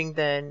managing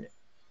then?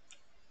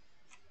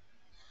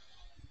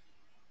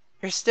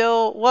 You're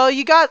still... Well,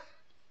 you got...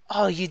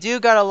 Oh, you do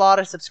got a lot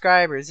of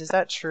subscribers. Is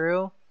that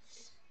true?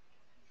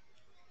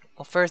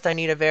 Well, first I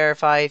need to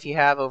verify if you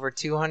have over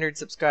 200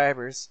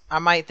 subscribers. I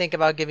might think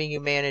about giving you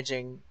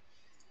managing.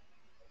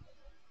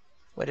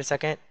 Wait a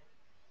second.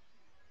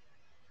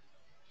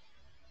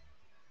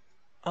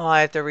 Oh,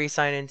 I have to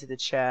re-sign into the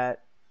chat.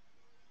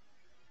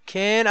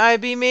 Can I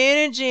be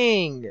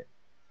managing?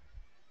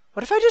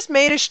 What if I just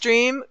made a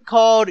stream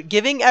called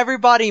Giving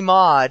Everybody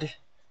Mod?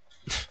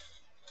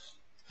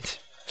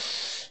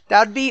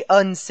 That'd be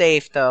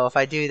unsafe, though, if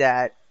I do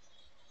that.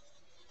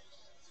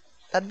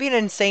 That'd be an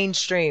insane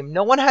stream.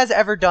 No one has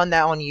ever done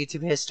that on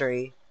YouTube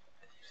history.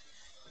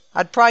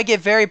 I'd probably get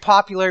very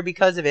popular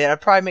because of it.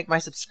 I'd probably make my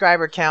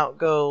subscriber count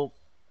go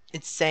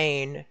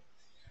insane.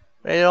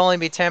 But it'd only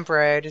be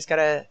temporary. I just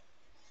gotta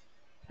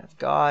have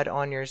God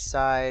on your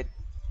side.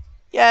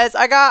 Yes,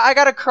 I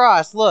got a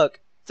cross. Look,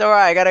 it's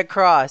alright. I got a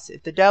cross.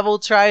 If the devil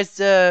tries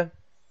to,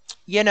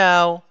 you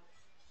know,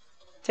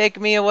 take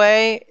me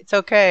away, it's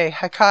okay.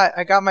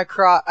 I got my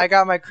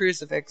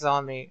crucifix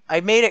on me.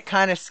 I made it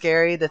kind of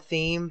scary, the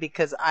theme,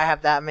 because I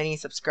have that many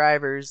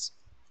subscribers.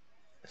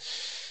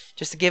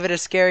 Just to give it a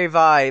scary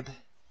vibe.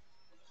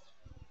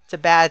 It's a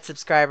bad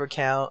subscriber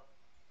count.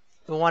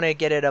 We want to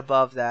get it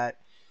above that.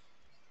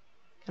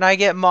 Can I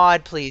get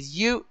mod, please?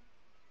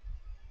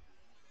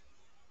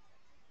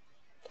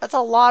 That's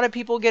a lot of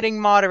people getting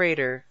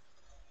moderator.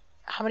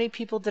 How many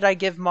people did I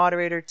give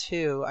moderator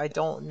to? I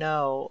don't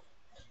know.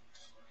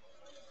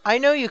 I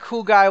know you,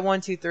 cool guy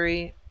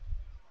 123.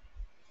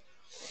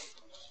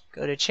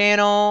 Go to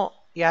channel.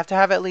 You have to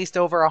have at least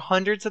over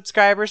 100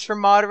 subscribers for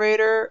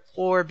moderator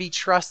or be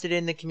trusted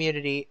in the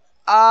community.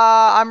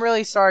 I'm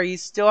really sorry. You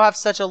still have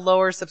such a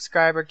lower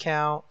subscriber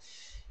count.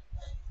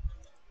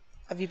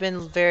 Have you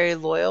been very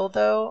loyal,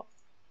 though?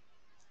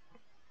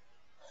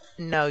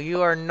 No,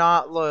 you are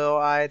not loyal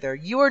either.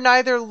 You are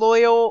neither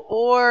loyal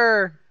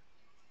or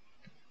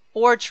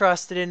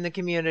trusted in the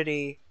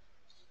community.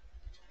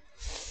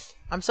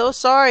 I'm so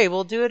sorry.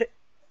 We'll do it.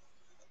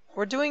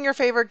 We're doing your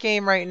favorite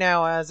game right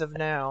now as of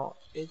now.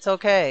 It's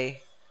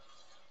okay.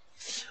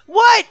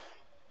 What?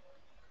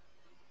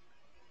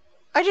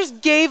 I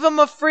just gave him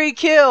a free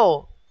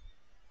kill.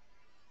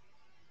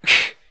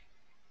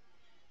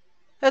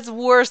 That's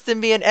worse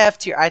than being F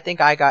tier. I think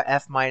I got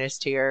F minus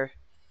tier.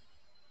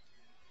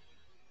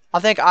 I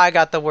think I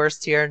got the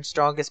worst tier in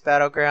Strongest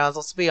Battlegrounds.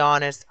 Let's be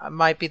honest. I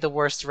might be the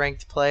worst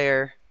ranked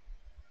player.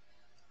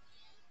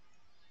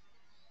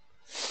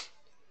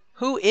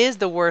 Who is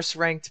the worst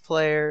ranked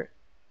player?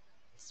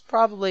 It's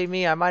probably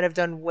me. I might have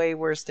done way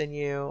worse than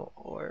you.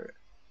 Or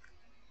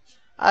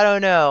I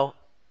don't know.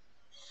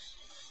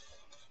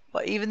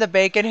 But even the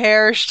bacon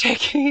hair is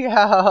taking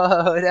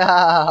out.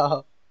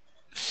 No.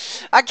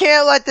 I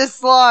can't let this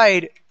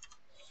slide.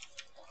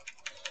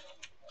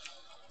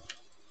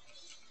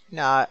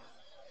 Nah.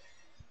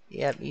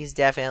 Yep, he's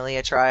definitely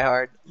a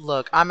tryhard.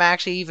 Look, I'm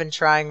actually even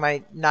trying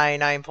my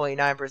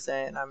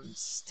 99.9%, and I'm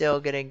still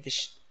getting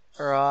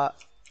the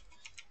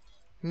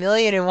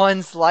million and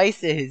one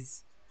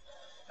slices.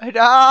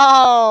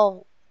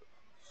 No!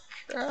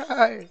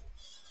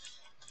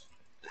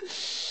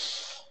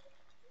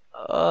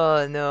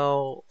 Oh,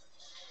 no.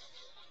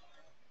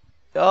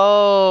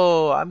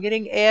 Oh, I'm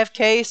getting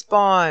AFK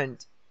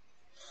spawned.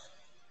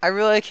 I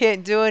really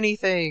can't do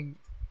anything.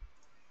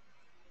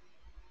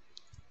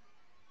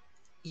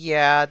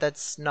 Yeah,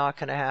 that's not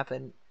gonna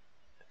happen.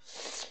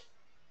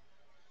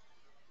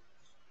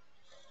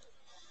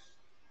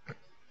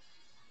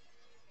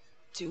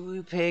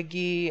 Doo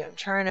Piggy, I'm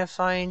trying to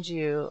find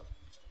you.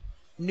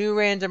 New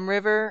Random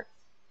River.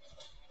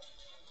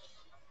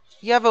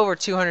 You have over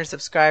 200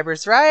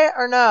 subscribers, right?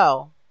 Or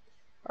no?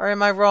 Or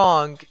am I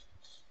wrong?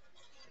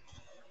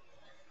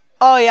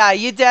 Oh yeah,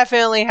 you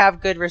definitely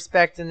have good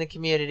respect in the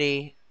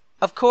community.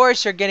 Of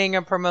course you're getting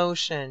a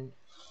promotion.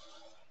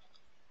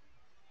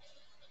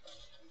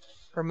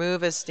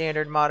 Remove as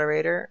standard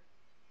moderator.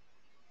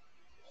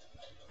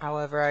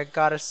 However, I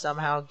gotta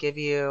somehow give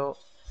you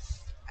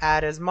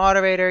add as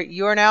moderator.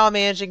 You are now a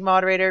managing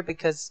moderator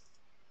because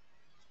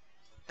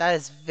that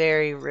is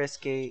very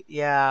risky.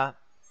 Yeah.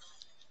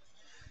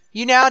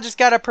 You now just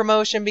got a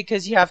promotion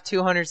because you have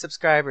 200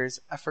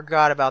 subscribers. I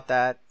forgot about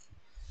that.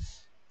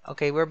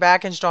 Okay, we're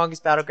back in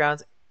Strongest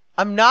Battlegrounds.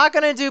 I'm not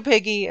gonna do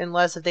Piggy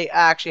unless if they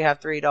actually have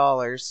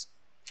 $3.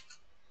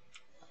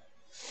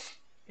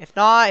 If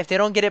not, if they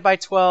don't get it by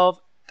 12,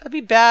 that'd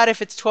be bad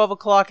if it's 12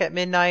 o'clock at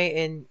midnight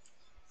and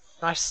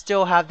I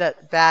still have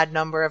that bad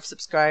number of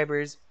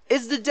subscribers.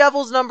 It's the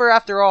devil's number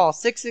after all.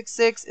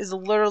 666 is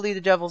literally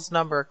the devil's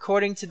number,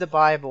 according to the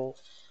Bible.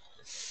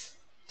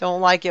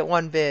 Don't like it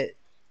one bit.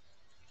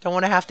 Don't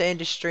want to have to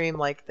end a stream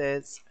like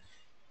this.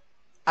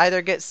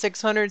 Either get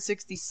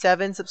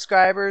 667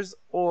 subscribers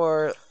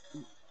or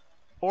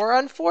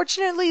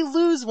unfortunately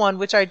lose one,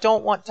 which I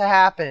don't want to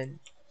happen.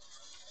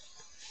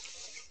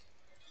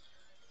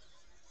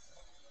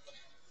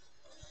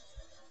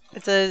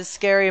 It's a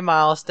scary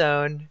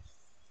milestone.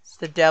 It's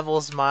the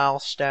devil's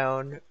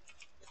milestone.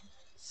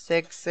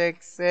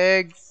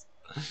 666.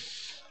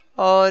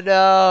 Oh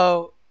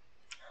no.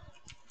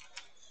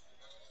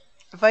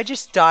 If I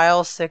just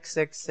dial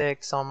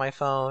 666 on my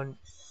phone.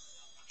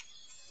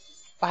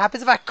 What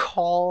happens if I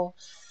call?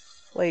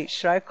 Wait,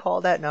 should I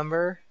call that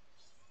number?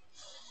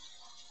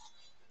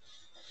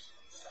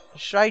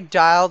 Should I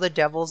dial the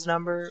devil's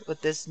number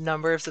with this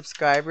number of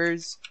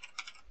subscribers?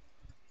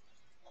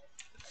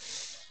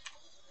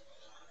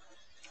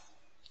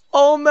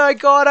 Oh my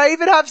god, I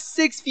even have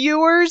 6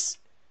 viewers?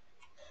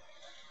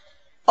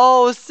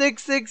 Oh,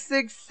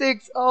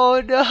 6666. Oh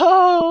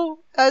no.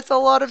 That's a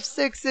lot of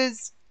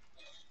sixes.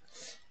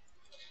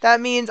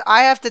 That means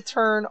I have to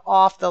turn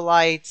off the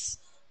lights.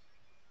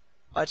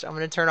 Watch, I'm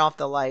going to turn off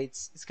the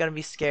lights. It's going to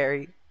be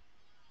scary.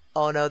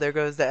 Oh no, there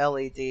goes the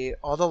LED.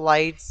 All the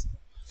lights.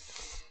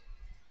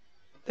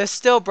 There's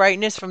still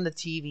brightness from the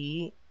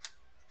TV.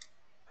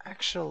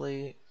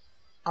 Actually,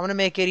 I'm going to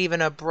make it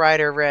even a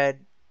brighter red.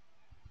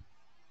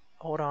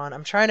 Hold on,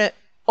 I'm trying to...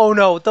 Oh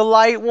no, the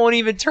light won't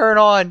even turn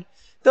on.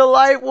 The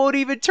light won't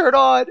even turn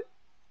on.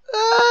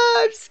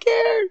 Ah, I'm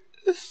scared.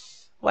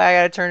 Well, I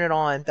gotta turn it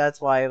on.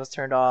 That's why it was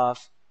turned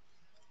off.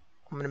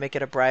 I'm gonna make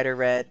it a brighter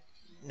red.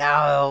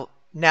 Now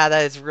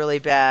that is really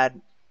bad.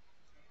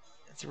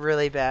 It's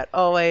really bad.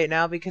 Oh wait,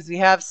 now because we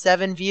have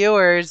 7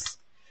 viewers.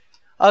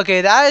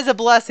 Okay, that is a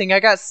blessing. I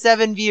got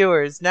 7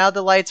 viewers. Now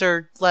the lights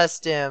are less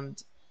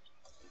dimmed.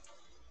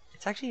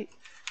 It's actually...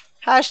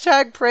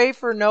 Hashtag pray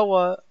for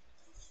Noah.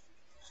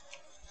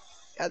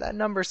 Yeah, that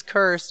number's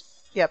cursed.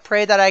 Yeah,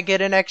 pray that I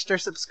get an extra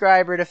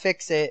subscriber to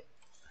fix it.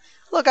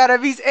 Look at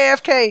him, he's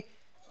AFK.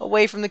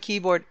 Away from the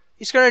keyboard.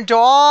 He's gonna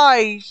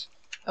die.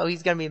 Oh,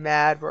 he's gonna be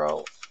mad,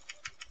 bro.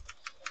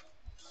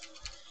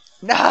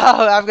 No,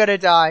 I'm gonna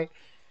die.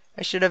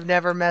 I should have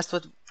never messed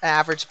with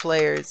average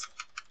players.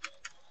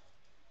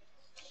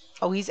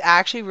 Oh, he's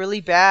actually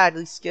really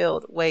badly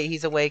skilled. Wait,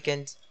 he's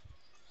awakened.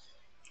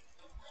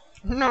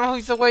 No,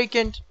 he's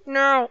awakened.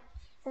 No,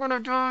 I'm gonna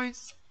die.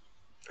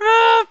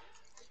 Ah!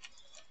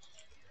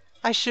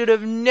 I should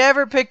have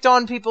never picked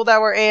on people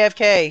that were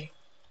AFK.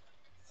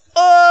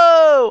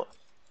 Oh!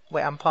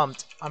 Wait, I'm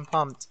pumped. I'm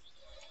pumped.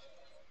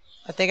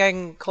 I think I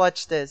can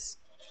clutch this.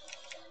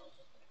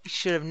 You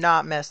should have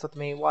not messed with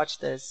me. Watch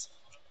this.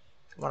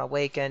 I want to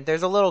awaken.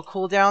 There's a little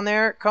cooldown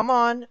there. Come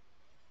on.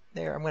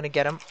 There, I'm gonna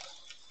get him.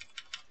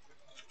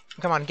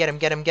 Come on, get him,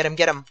 get him, get him,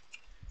 get him.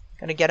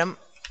 Gonna get him.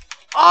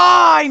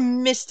 Oh, I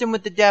missed him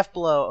with the death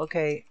blow.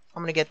 Okay,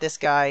 I'm gonna get this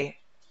guy.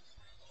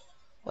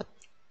 What?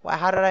 Wow,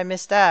 how did I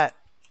miss that?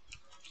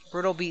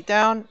 Brutal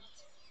beatdown.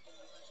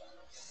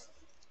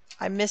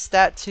 I missed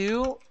that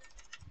too.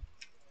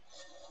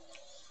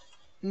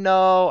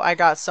 No, I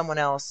got someone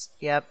else.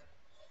 Yep.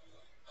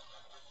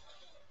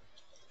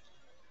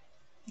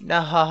 No,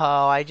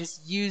 I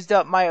just used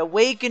up my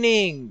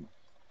awakening.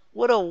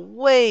 What a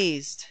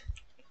waste.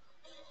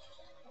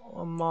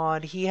 Oh,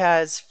 mod, he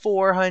has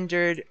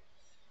 400.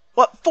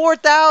 What?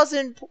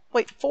 4,000?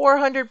 Wait,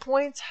 400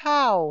 points?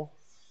 How?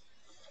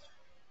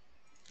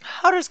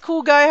 How does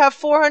Cool Guy have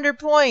 400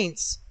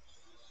 points?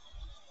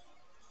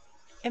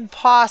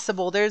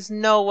 Impossible. There's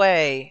no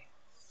way.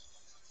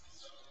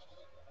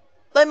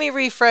 Let me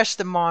refresh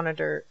the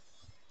monitor.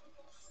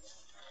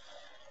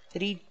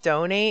 Did he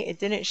donate? It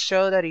didn't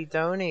show that he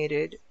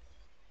donated.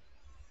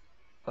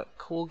 But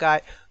Cool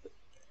Guy.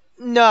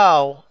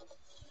 No.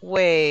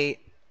 Wait.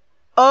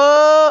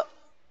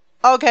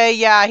 Okay,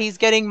 yeah, he's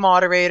getting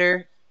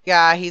moderator.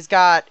 Yeah, he's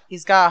got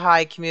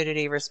high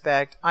community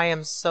respect. I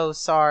am so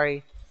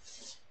sorry.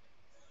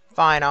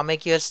 Fine, I'll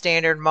make you a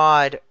standard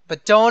mod.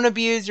 But don't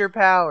abuse your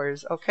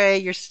powers, okay?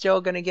 You're still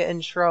gonna get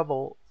in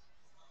trouble.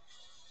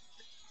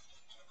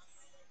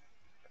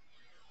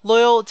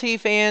 Loyalty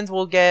fans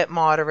will get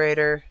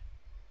moderator.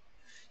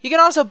 You can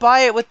also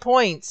buy it with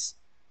points.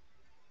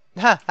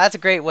 Huh, that's a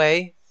great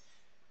way.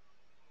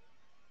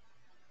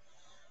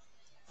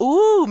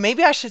 Ooh,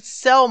 maybe I should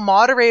sell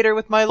moderator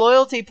with my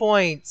loyalty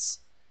points.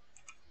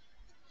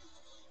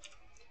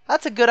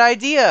 That's a good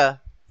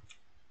idea.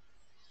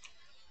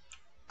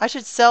 I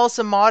should sell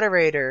some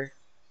moderator.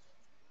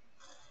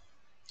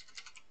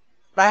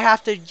 But I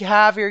have to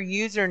have your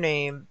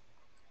username.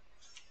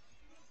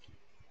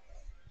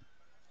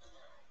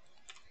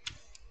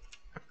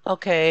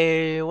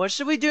 Okay, what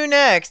should we do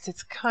next?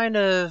 It's kind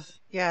of...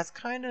 Yeah, it's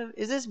kind of...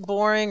 Is this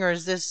boring or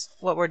is this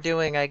what we're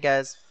doing, I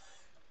guess?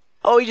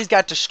 Oh, he just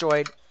got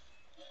destroyed.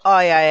 Oh,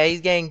 yeah,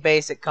 he's getting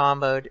basic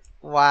comboed.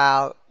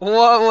 Wow.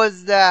 What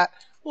was that?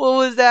 What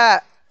was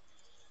that?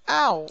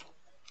 Ow.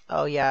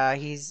 Oh, yeah,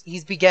 he's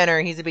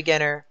beginner. He's a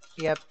beginner.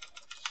 Yep.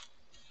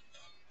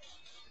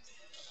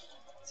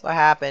 That's what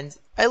happens.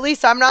 At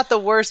least I'm not the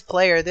worst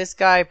player. This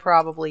guy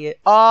probably is.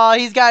 Oh,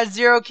 he's got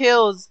 0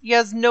 kills. He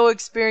has no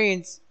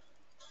experience.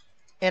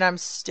 And I'm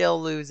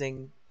still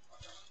losing.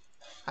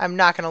 I'm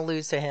not going to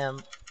lose to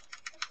him.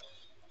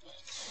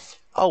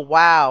 Oh,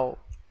 wow.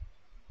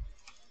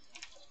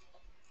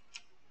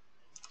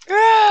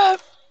 Oh,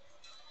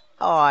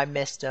 I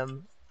missed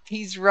him.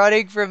 He's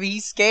running from me.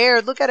 He's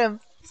scared. Look at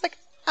him. He's like,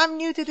 I'm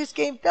new to this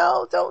game.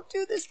 No, don't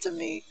do this to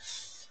me.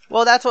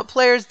 Well, that's what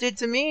players did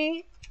to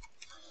me.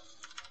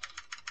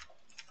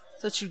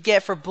 That's what you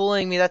get for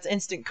bullying me. That's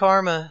instant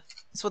karma.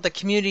 That's what the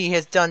community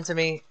has done to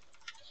me.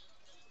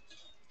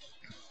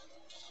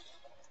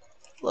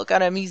 Look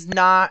at him. He's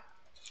not.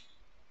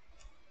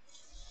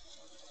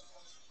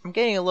 I'm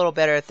getting a little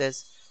better at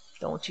this.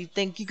 Don't you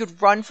think you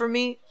could run from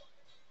me?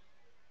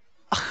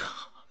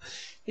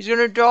 He's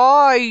gonna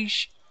die.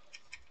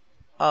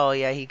 Oh,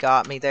 yeah, he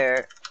got me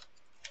there.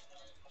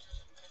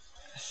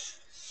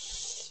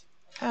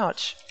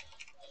 Ouch.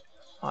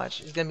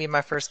 Watch, it's gonna be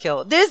my first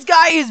kill. This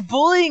guy is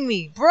bullying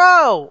me,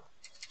 bro!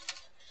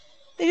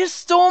 They just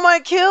stole my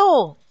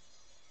kill!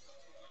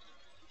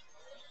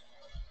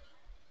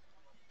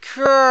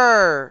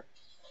 Grr!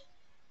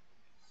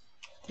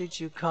 Did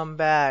you come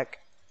back?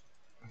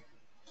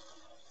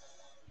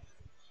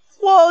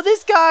 Whoa,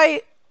 this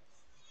guy...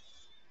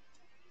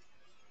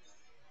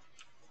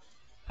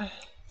 This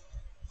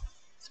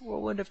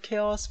whirlwind of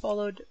chaos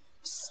followed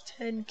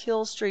 10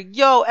 kill streak.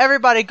 Yo,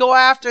 everybody, go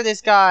after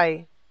this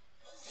guy!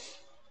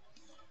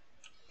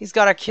 He's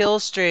got a kill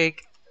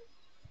streak.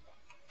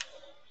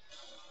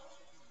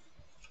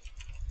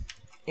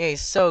 Yeah,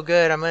 he's so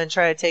good. I'm gonna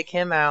try to take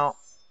him out.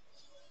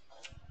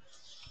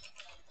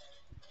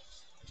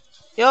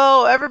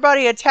 Yo,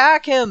 everybody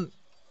attack him!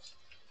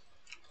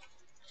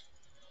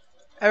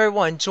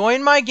 Everyone,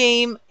 join my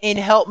game and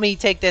help me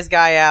take this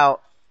guy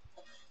out.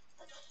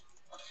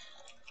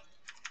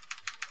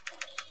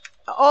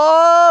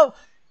 Oh!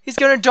 He's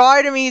gonna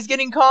die to me. He's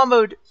getting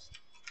comboed.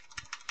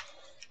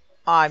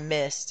 Oh, I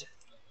missed.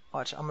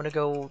 Watch, I'm gonna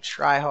go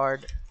try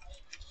hard.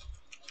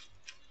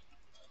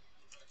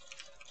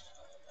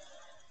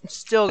 I'm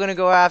still gonna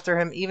go after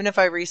him, even if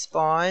I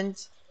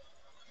respawned.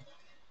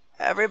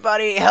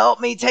 Everybody, help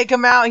me take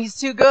him out. He's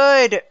too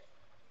good.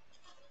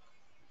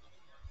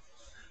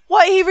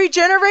 What? He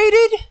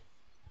regenerated?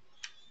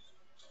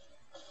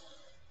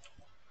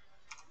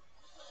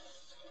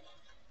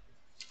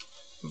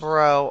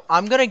 Bro,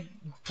 I'm gonna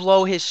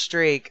blow his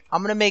streak.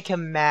 I'm gonna make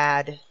him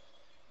mad.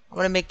 I'm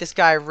gonna make this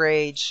guy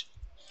rage.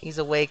 He's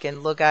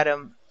awakened. Look at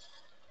him.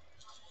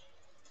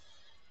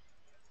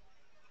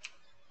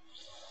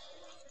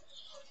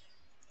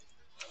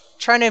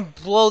 Trying to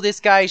blow this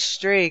guy's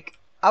streak.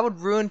 I would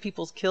ruin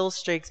people's kill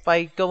streaks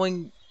by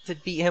going to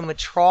beat him with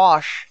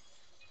Trosh.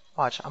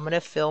 Watch, I'm gonna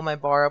fill my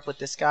bar up with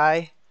this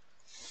guy.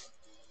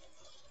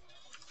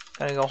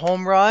 Gonna go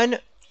home run.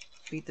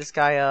 Beat this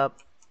guy up.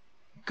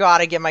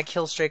 Gotta get my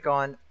kill streak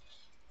on.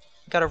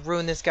 Gotta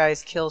ruin this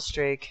guy's kill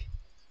streak.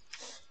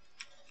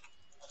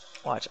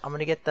 Watch, I'm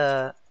gonna get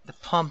the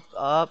pump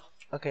up.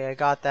 Okay, I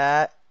got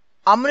that.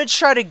 I'm gonna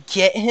try to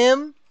get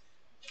him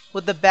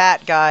with the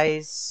bat,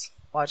 guys.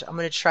 Watch, I'm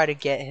gonna try to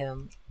get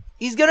him.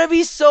 He's gonna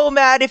be so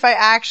mad if I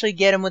actually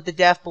get him with the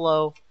death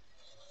blow.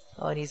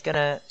 Oh, and he's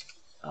gonna...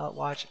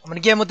 watch. I'm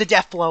gonna get him with the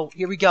death blow.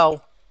 Here we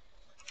go.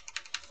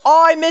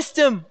 Oh, I missed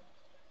him!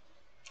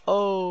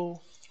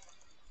 Oh.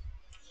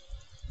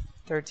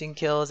 13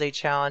 kills, a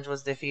challenge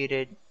was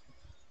defeated.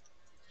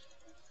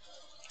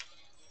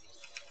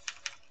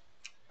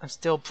 I'm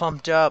still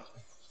pumped up.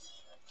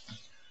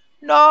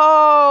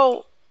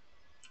 No!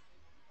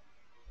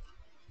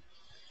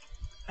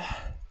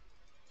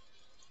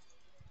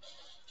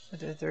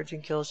 The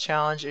 13 kills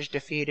challenge is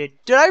defeated.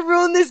 Did I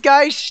ruin this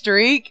guy's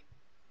streak?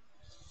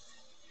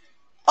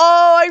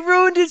 Oh, I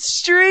ruined his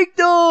streak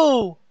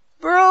though!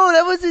 Bro,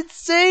 that was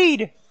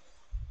insane!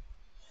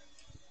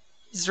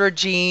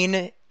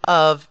 Regine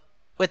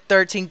with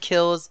 13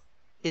 kills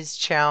is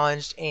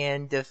challenged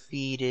and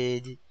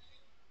defeated.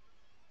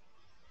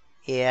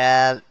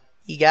 Yeah,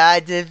 he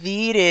got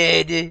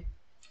defeated.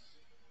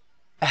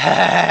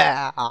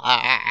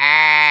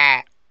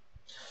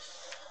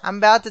 I'm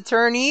about to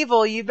turn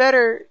evil. You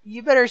better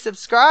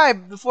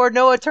subscribe before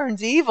Noah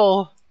turns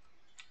evil.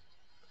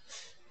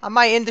 I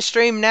might end the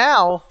stream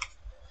now.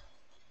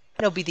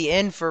 It'll be the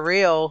end for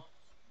real.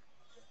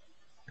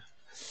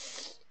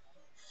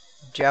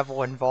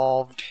 Devil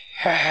involved.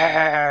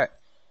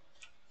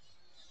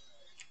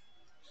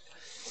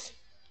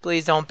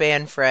 Please don't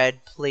ban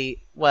Fred, please.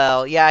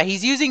 Well, yeah,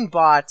 he's using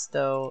bots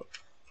though.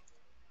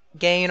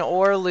 Gain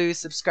or lose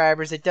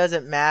subscribers, it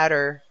doesn't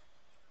matter.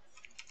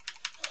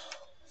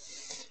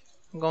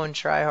 I'm going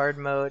try hard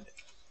mode.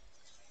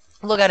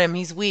 Look at him,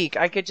 he's weak.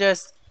 I could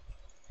just...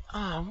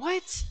 Oh,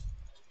 what?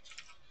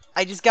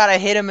 I just gotta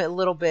hit him a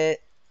little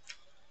bit.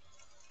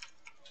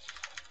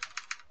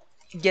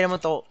 Get him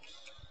with the...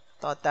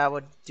 Thought that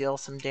would deal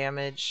some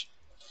damage.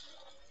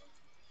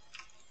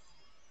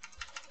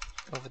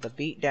 Over the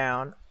beat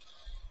down.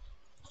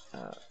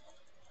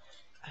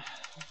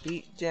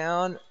 Beat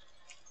down.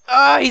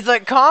 Ah, he's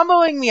like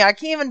comboing me. I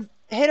can't even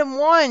hit him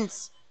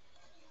once.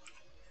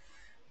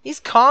 These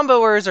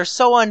comboers are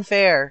so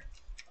unfair.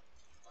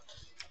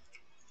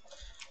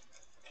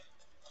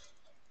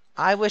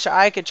 I wish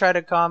I could try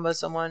to combo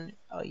someone.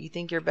 Oh, you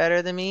think you're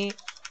better than me?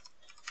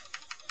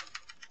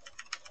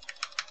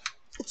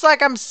 It's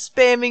like I'm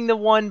spamming the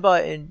one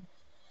button.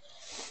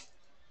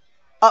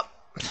 Up.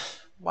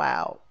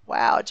 Wow.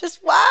 Wow.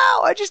 Just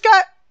wow. I just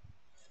got...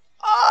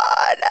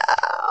 Oh,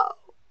 no.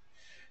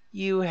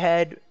 You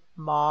head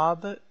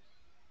mob.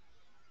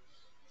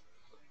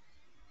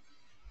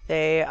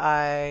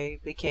 I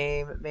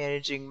became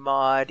managing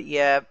mod.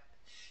 Yep.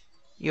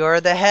 You're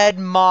the head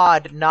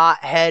mod,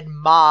 not head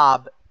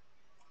mob.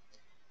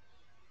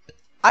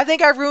 I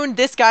think I ruined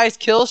this guy's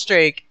kill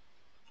streak.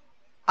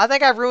 I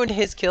think I ruined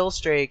his kill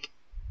streak.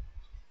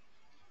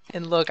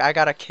 And look, I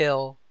got a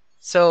kill.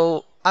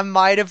 So, I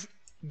might have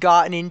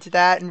gotten into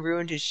that and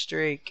ruined his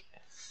streak.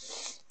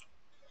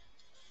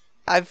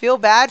 I feel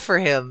bad for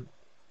him.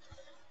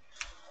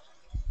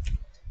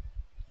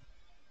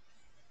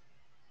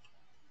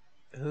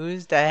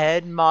 Who's the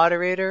head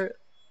moderator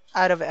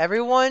out of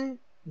everyone?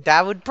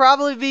 That would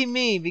probably be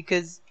me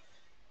because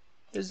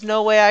there's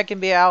no way I can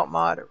be out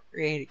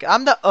moderated.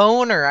 I'm the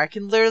owner. I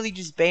can literally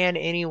just ban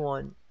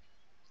anyone.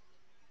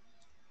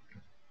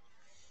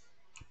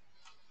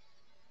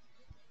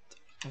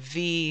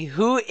 V.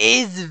 Who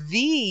is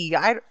V?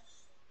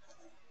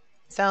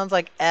 Sounds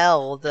like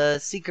L, the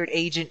secret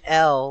agent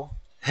L.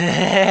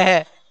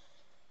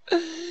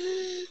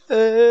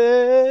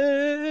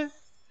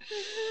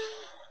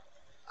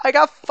 I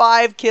got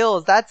 5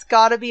 kills. That's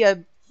gotta be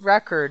a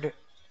record.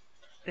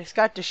 This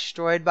got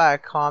destroyed by a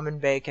common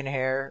bacon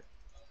hair.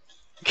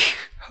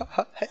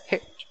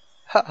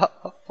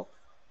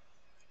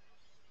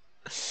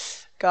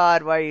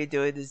 God, why are you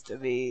doing this to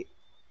me?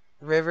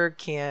 River,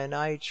 can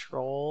I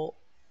troll?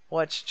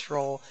 What's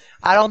troll?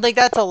 I don't think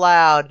that's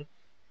allowed.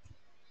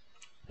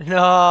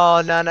 No.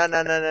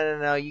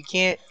 You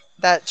can't.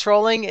 That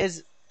trolling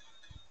is...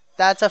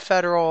 That's a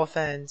federal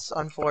offense,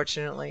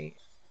 unfortunately.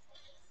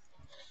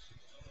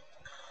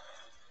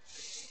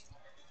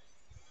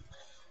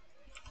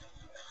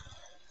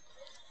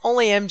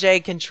 Only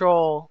MJ can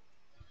troll.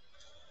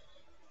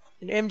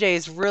 And MJ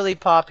is really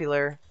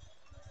popular.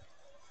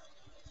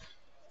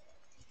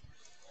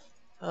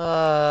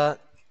 I'll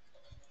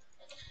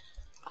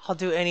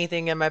do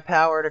anything in my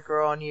power to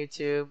grow on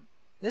YouTube.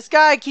 This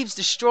guy keeps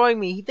destroying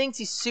me. He thinks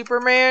he's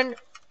Superman.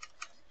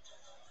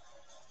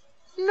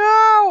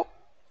 No!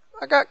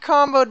 I got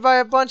comboed by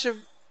a bunch of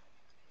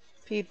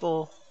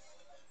people.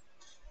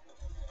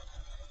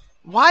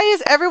 Why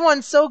is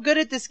everyone so good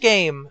at this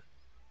game?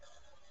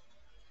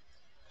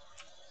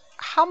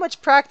 How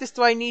much practice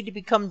do I need to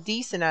become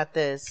decent at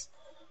this?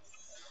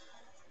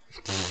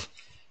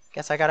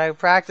 Guess I gotta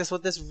practice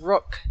with this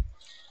rook.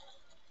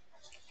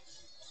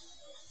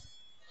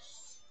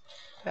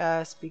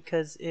 Pass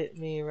because it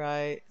me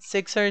right.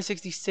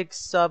 666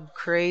 sub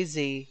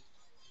crazy.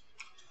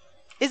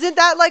 Isn't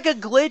that like a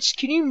glitch?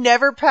 Can you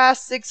never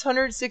pass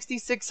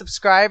 666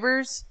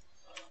 subscribers?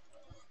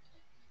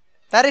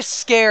 That is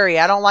scary.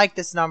 I don't like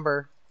this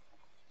number.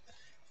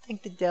 I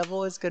think the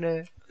devil is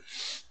gonna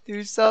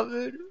do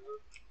something.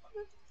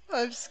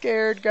 I'm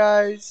scared,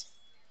 guys.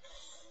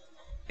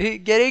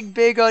 Getting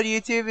big on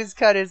YouTube is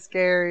kind of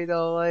scary,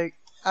 though. Like,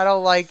 I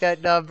don't like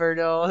that number,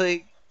 though.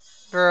 Like,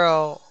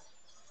 bro.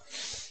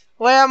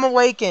 Wait, I'm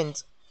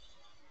awakened.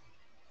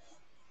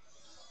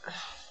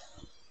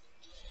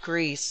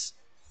 Grease.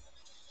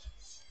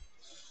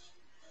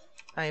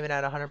 Not even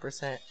at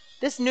 100%.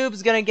 This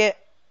noob's gonna get...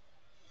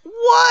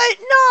 What?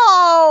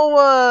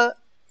 No!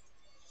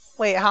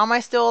 Wait, how am I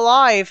still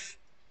alive?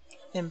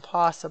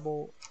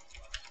 Impossible.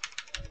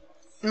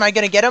 Am I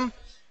gonna get him?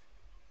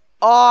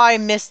 Oh, I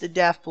missed the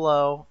death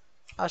blow.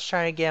 I was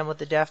trying to get him with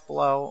the death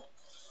blow.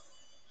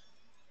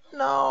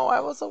 No, I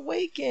was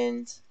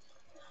awakened.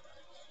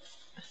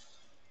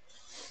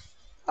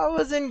 I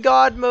was in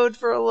God mode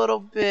for a little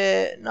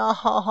bit.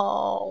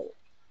 No.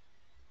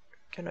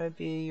 Can I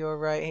be your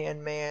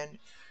right-hand man?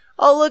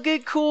 Oh, look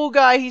at cool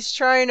guy. He's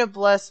trying to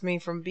bless me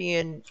from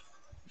being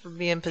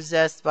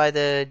possessed by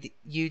the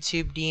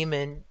YouTube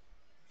demon.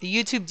 The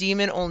YouTube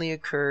demon only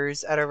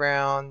occurs at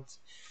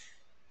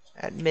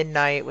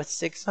midnight with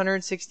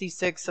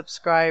 666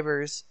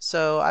 subscribers.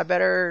 So I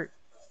better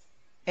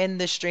end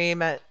the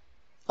stream at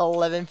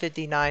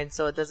 11:59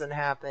 so it doesn't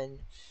happen.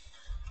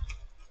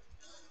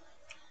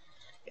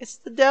 It's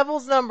the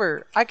devil's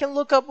number. I can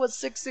look up what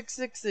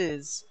 666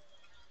 is.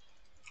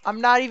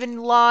 I'm not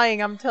even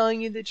lying. I'm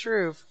telling you the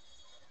truth.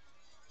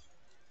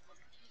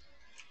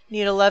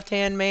 Need a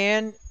left-hand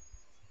man?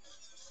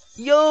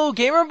 Yo,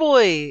 gamer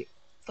boy!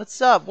 What's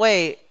up?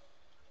 Wait.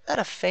 Is that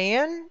a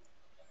fan?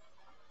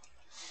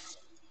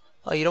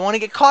 Oh, you don't want to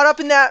get caught up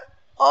in that.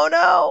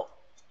 Oh,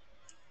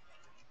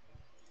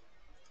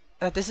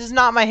 no. This is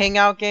not my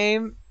hangout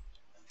game.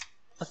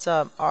 What's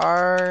up?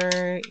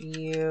 Are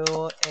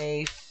you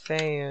a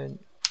fan?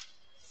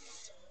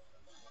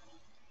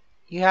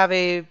 You have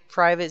a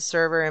private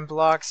server in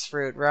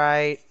Bloxfruit,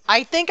 right?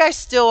 I think I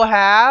still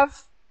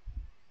have.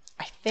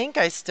 I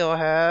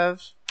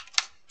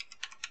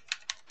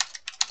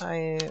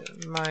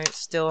might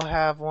still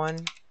have one.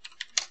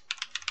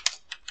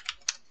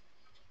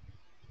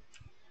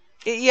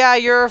 Yeah,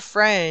 you're a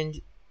friend.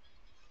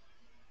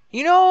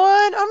 You know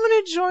what? I'm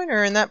gonna join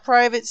her in that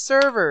private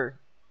server.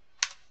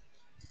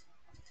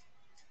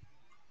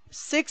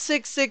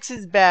 666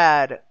 is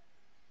bad.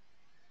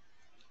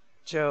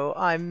 Joe,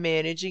 I'm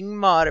managing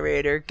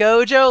moderator.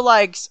 Gojo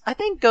likes... I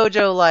think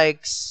Gojo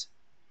likes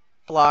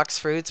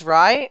Bloxfruits,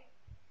 right?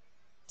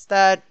 Is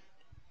that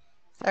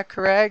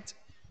correct?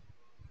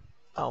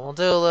 Oh, we'll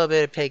do a little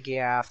bit of piggy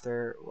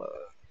after.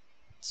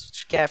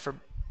 Get for...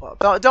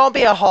 Well, don't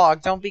be a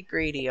hog. Don't be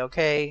greedy,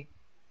 okay?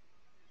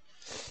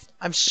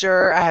 I'm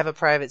sure I have a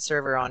private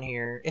server on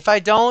here. If I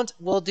don't,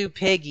 we'll do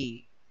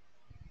piggy.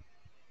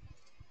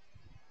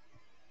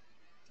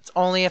 It's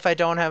only if I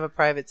don't have a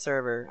private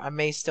server. I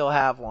may still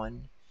have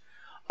one.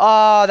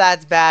 Oh,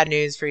 that's bad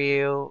news for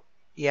you.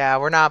 Yeah,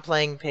 we're not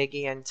playing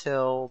piggy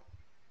until...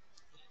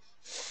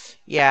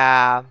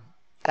 Yeah,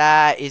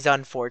 that is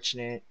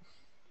unfortunate.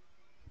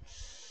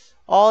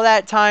 All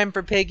that time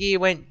for piggy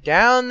went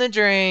down the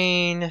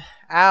drain.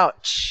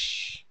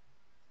 Ouch.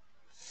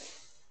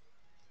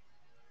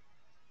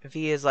 If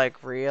he is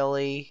like,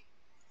 really?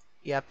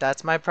 Yep,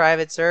 that's my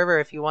private server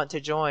if you want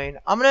to join.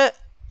 I'm gonna...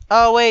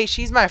 Oh, wait,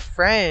 she's my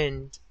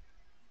friend.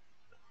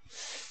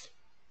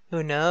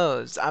 Who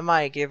knows? I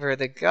might give her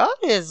the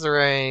goddess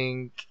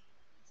rank.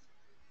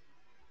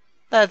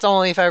 That's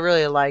only if I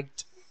really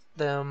liked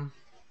them.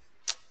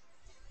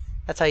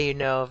 That's how you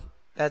know.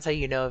 That's how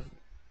you know.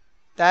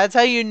 That's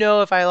how you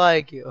know if I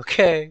like you,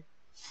 okay?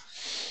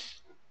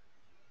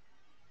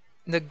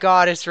 The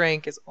goddess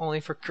rank is only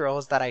for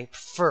girls that I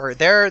prefer.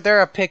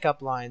 They're a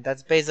pickup line.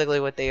 That's basically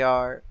what they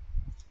are.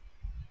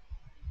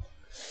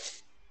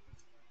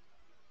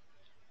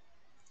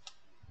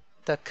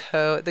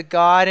 The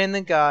god and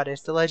the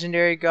goddess. The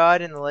legendary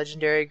god and the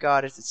legendary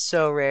goddess. It's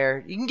so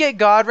rare. You can get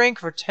god rank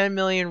for 10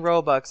 million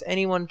Robux.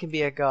 Anyone can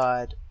be a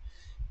god.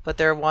 But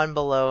they're one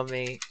below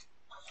me.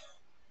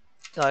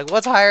 You're like,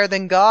 what's higher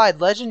than god?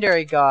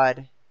 Legendary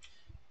god.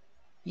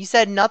 You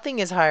said nothing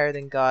is higher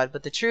than god,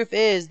 but the truth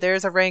is,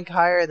 there's a rank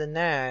higher than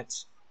that.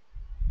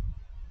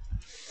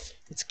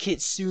 It's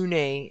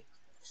Kitsune.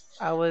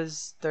 I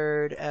was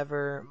 3rd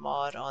ever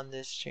mod on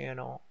this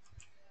channel.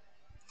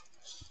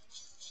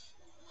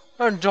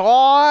 And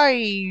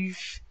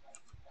dive!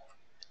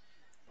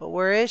 But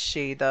where is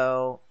she,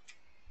 though?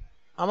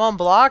 I'm on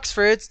blocks,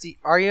 Fruits.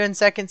 Are you in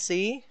 2nd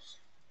C?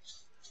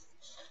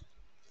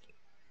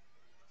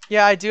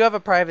 Yeah, I do have a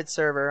private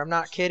server. I'm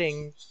not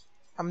kidding.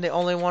 I'm the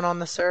only one on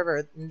the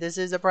server. This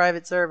is a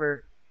private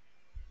server.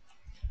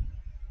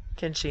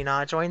 Can she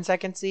not join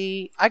 2nd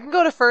C? I can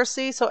go to 1st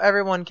C so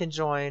everyone can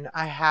join.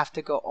 I have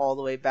to go all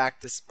the way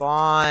back to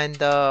spawn,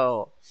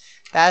 though.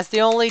 That's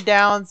the only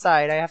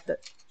downside. I have to...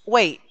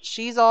 Wait,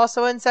 she's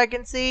also in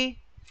 2nd C?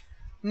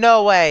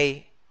 No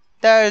way.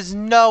 There's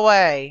no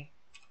way.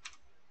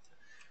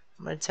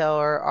 I'm gonna tell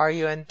her, are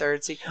you in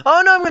 3rd C?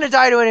 Oh no, I'm gonna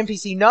die to an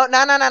NPC. No,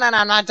 no, no, no, no, no,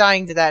 I'm not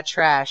dying to that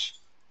trash.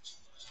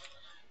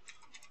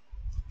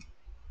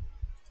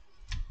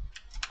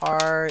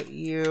 Are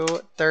you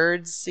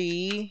 3rd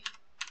C?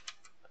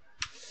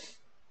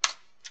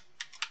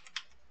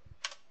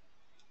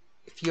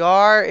 If you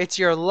are, it's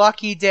your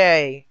lucky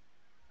day.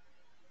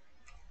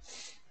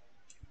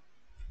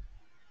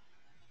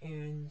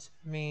 And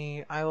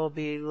me, I will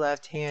be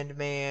left-hand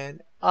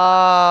man.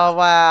 Oh,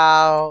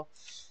 wow.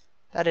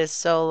 That is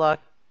so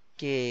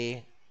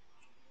lucky.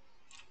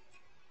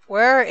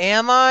 Where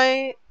am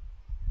I?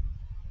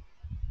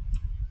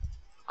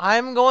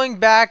 I'm going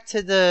back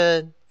to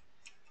the...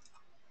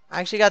 I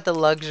actually got the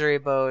luxury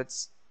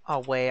boats. Oh,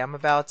 wait, I'm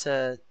about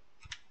to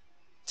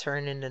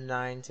turn into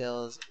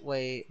Ninetales.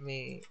 Wait,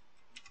 me.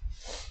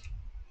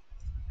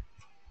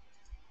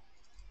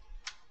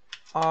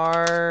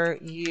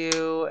 RULEVEL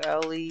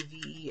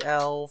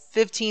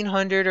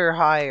 1500 or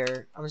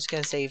higher. I'm just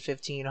gonna say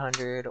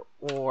 1500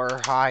 or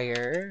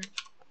higher.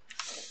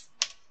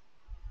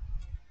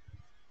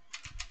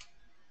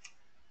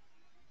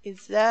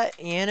 Is that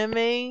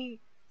anime?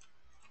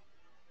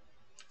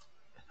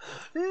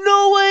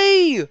 No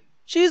way!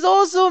 She's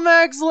also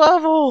max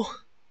level!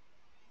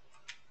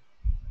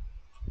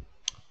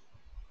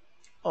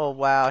 Oh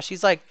wow,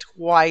 she's like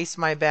twice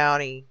my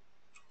bounty.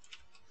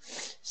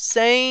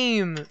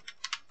 Same!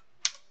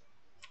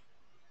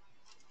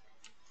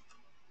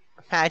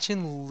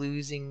 Imagine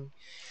losing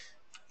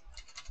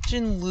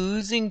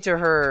to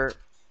her.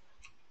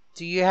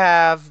 Do you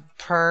have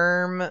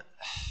perm?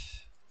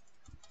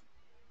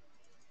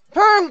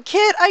 Perm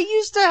kit! I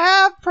used to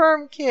have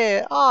perm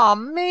kit! Aw,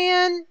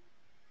 man!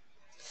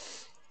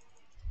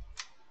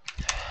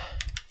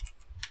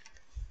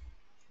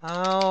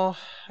 Oh,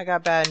 I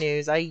got bad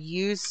news. I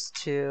used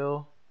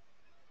to.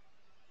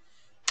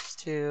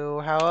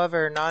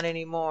 However, not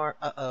anymore.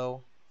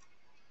 Uh-oh.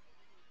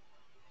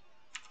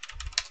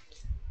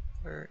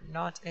 Or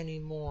not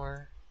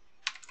anymore.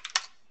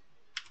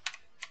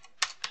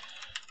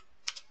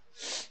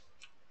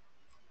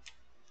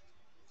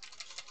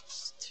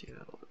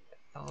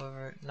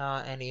 However,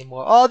 not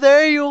anymore. Oh,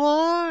 there you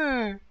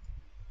are!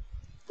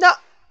 No!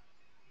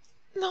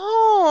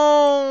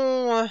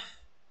 No!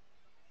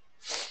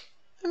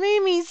 It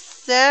made me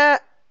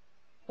sad.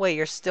 Wait,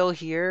 you're still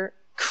here?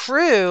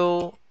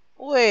 Crew?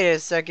 Wait a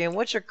second.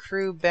 What's your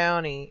crew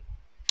bounty?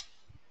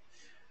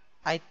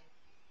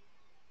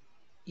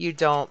 You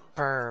don't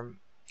perm.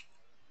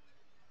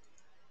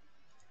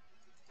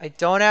 I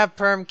don't have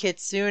perm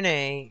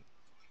Kitsune.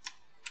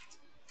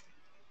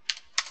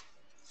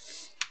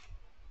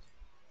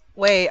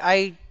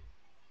 Wait,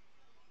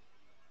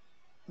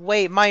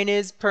 Wait, mine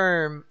is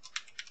perm.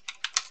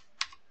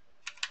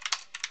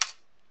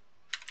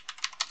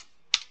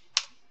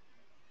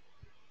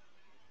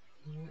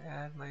 You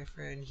add my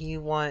friend. He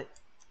want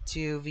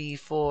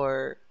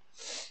 2v4.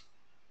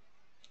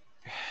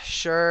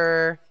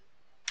 Sure.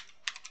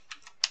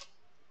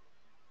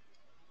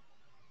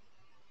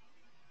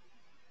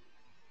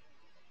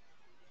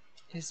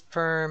 His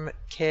perm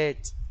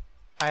kit.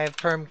 I have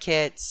perm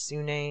kit.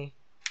 Sune.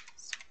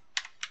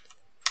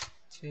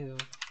 2.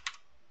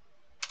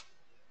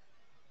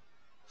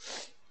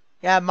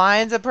 Yeah,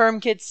 mine's a perm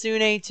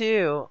kitsune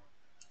too.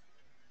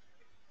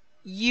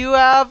 You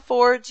have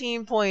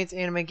 14 points,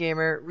 Anime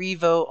Gamer.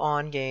 Revote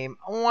on game.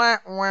 Wah,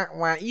 wah,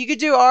 wah. You could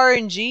do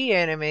RNG,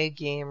 Anime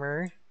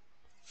Gamer.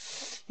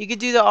 You could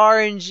do the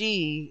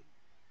RNG.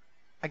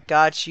 I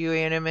got you,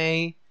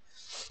 Anime.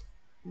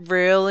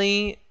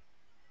 Really?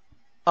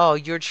 Oh,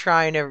 you're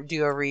trying to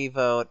do a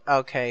revote.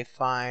 Okay,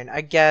 fine.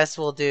 I guess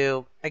we'll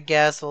do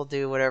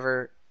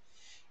whatever.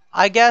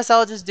 I guess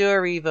I'll just do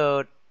a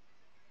revote.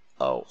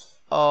 Oh.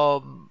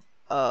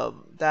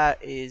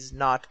 That is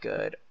not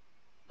good.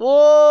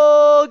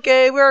 Whoa,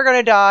 okay, we're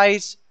gonna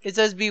die. It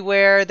says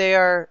beware, they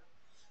are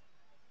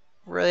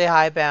really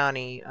high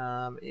bounty.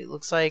 It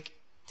looks like,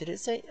 did it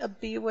say a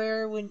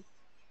beware when,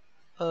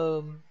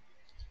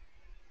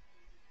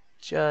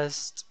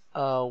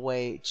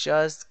 wait,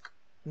 just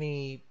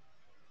me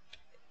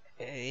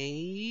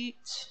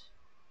 8?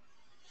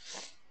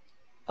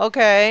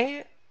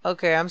 Okay,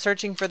 I'm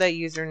searching for that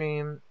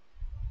username.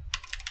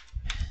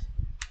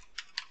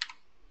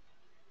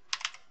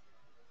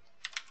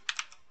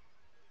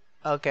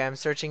 Okay, I'm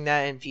searching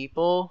that in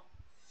people.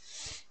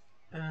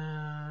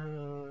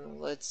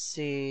 Let's let's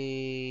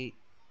see.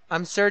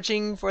 I'm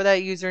searching for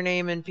that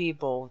username in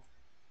people.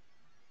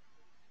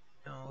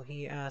 No,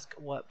 he asked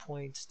what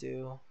points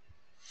do.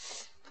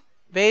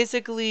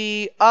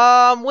 Basically,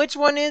 which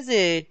one is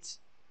it?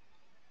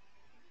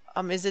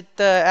 Is it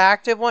the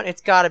active one?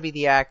 It's gotta be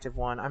the active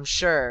one, I'm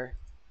sure.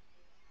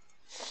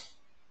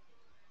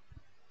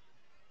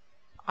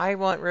 I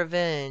want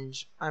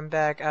revenge. I'm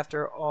back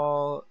after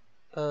all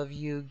of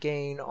you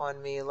gained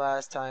on me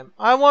last time.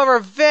 I want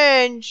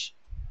revenge!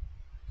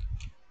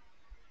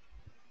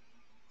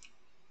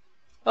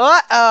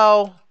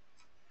 Uh-oh!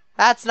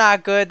 That's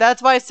not good.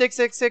 That's why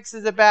 666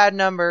 is a bad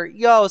number.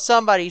 Yo,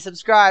 somebody,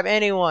 subscribe.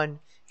 Anyone.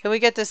 Can we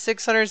get to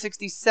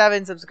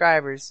 667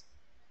 subscribers?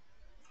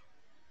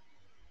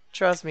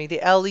 Trust me,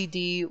 the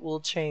LED will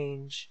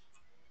change.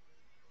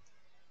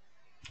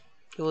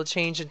 It will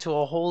change into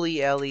a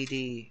holy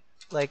LED.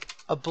 Like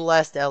a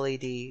blessed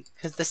LED.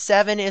 Because the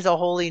 7 is a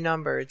holy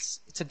number.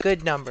 It's a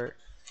good number.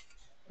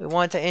 We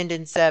want to end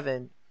in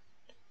 7.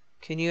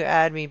 Can you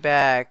add me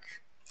back?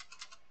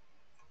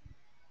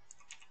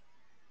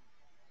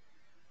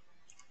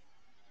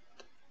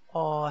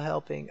 All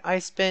helping. I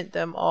spent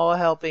them all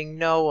helping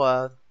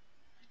Noah.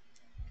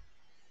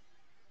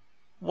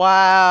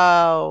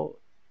 Wow.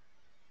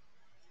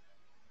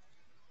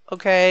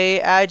 Okay,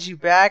 add you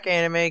back,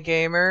 anime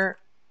gamer.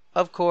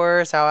 Of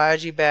course, I'll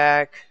add you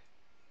back.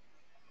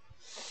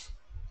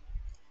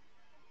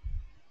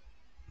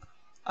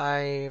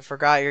 I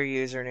forgot your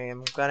username.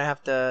 I'm gonna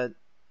have to...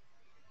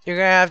 You're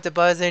gonna have to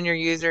buzz in your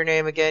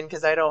username again,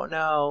 because I don't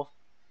know.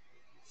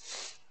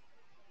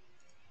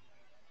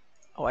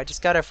 Oh, I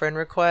just got a friend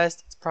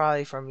request. It's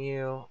probably from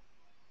you.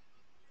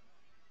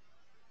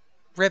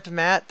 Rip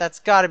Matt? That's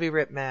gotta be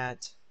Rip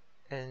Matt.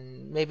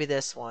 And maybe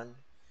this one.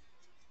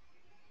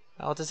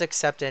 I'll just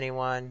accept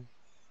anyone.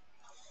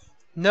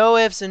 No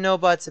ifs and no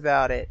buts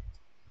about it.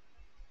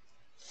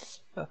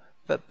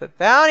 But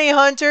bounty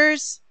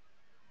hunters?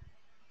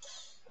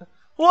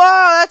 Whoa,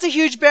 that's a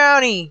huge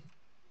bounty!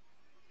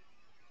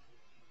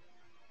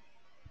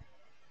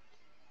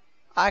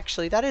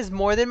 Actually, that is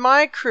more than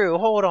my crew.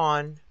 Hold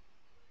on.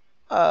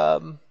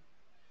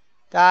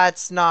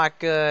 That's not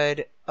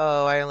good.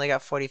 Oh, I only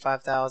got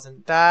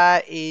 45,000.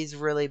 That is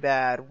really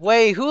bad.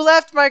 Wait, who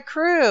left my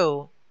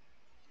crew?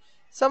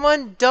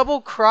 Someone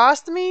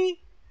double-crossed me?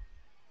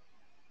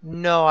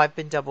 No, I've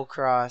been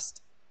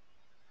double-crossed.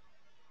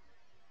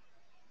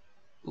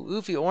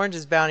 Oofy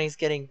Orange's bounty's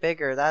getting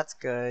bigger. That's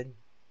good.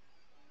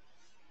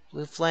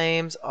 Blue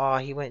Flames. Oh,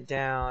 he went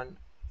down.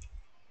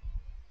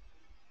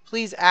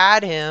 Please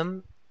add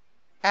him.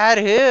 Add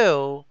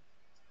who?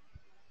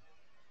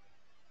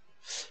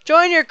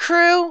 Join your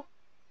crew?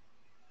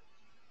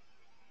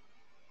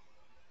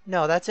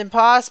 No, that's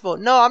impossible.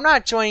 No, I'm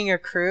not joining your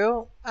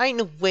crew. I ain't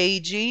no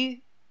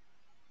wagey.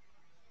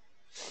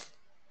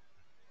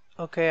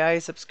 Okay, I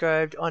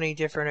subscribed on a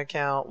different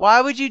account.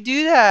 Why would you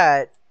do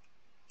that?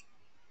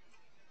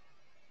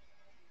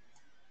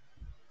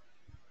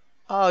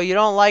 Oh, you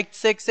don't like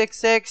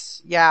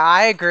 666? Yeah,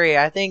 I agree.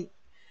 I think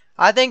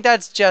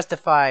that's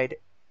justified.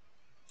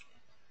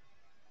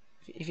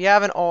 If you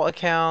have an alt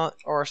account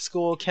or a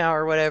school account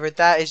or whatever,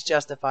 that is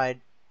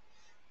justified.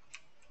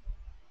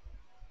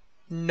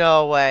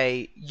 No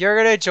way. You're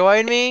gonna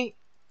join me?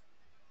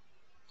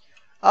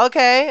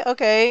 Okay,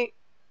 okay.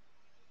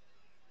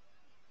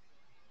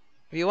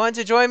 If you want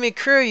to join me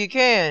crew, you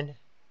can.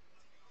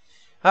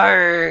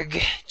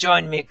 Arg,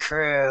 join me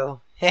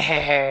crew.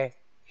 Hehehe.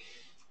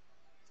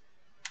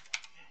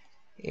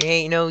 You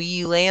ain't no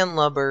ye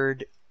landlubber.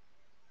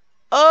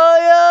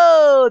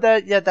 Oh,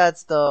 yo!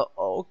 That's the...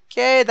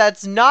 Okay,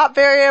 that's not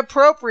very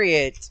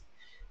appropriate.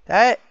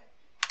 That...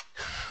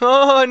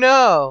 Oh,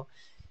 no.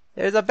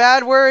 There's a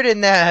bad word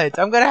in that.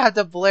 I'm gonna have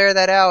to blare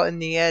that out in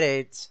the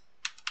edit.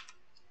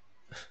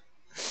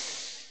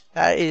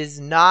 That is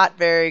not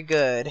very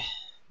good.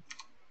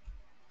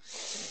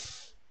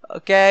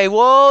 Okay,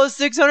 whoa,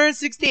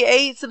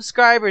 668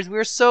 subscribers.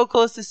 We're so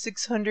close to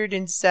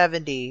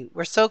 670.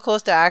 We're so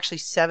close to actually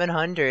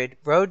 700.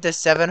 Road to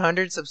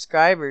 700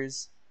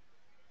 subscribers.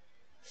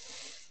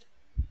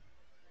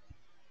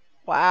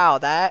 Wow,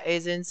 that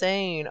is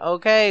insane.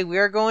 Okay, we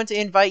are going to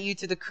invite you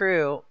to the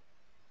crew.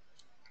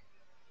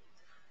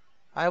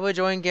 I would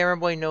join Gamer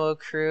Boy Noah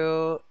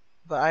crew,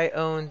 but I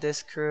own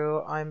this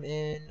crew I'm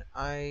in.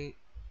 I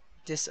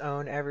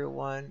disown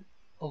everyone.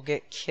 Will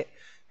get kicked.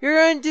 You're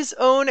gonna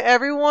disown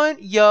everyone?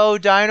 Yo,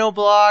 Dino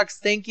Blocks,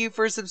 thank you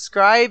for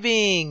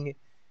subscribing.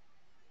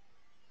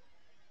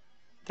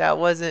 That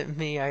wasn't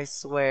me, I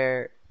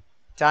swear.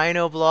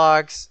 Dino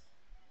Blocks,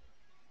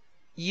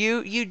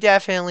 you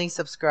definitely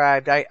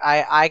subscribed.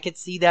 I could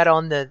see that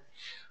on the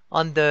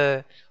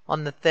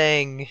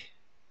thing.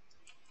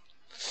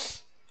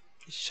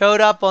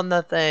 Showed up on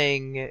the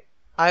thing.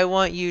 I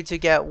want you to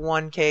get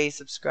 1K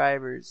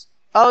subscribers.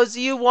 Oh, so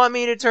you want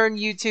me to turn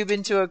YouTube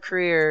into a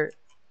career?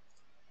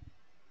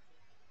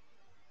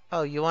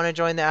 Oh, you want to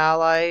join the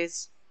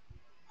allies?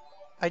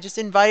 I just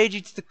invited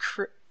you to the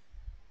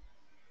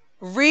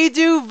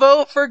Redo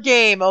vote for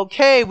game.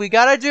 Okay, we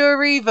gotta do a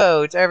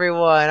revote,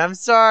 everyone. I'm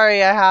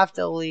sorry I have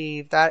to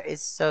leave. That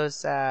is so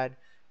sad.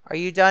 Are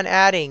you done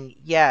adding?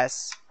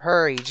 Yes.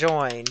 Hurry,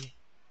 join.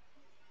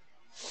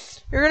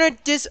 You're gonna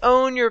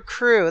disown your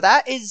crew.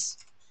 That is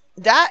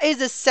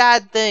a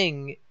sad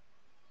thing.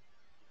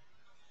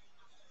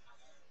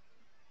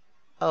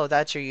 Oh,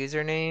 that's your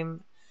username?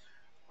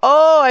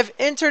 Oh, I've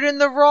entered in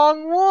the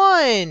wrong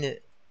one.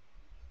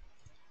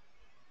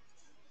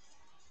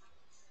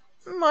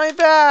 My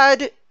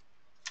bad.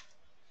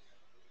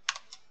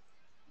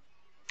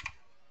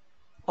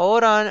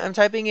 Hold on, I'm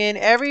typing in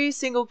every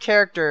single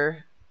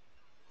character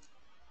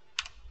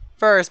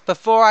first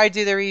before I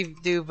do the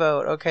redo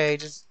vote. Okay,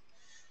 just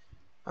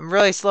I'm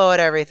really slow at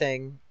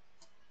everything.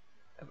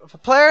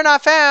 Player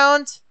not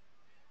found.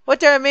 What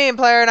do I mean,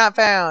 player not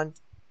found?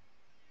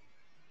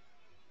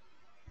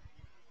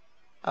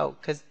 Oh,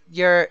 cause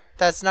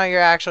that's not your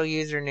actual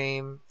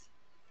username.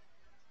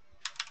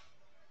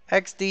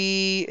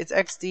 XD, it's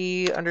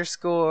XD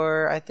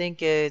underscore. I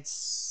think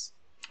it's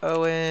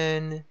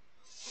Owen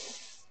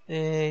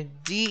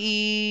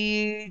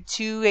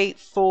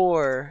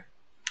DE284.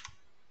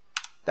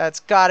 That's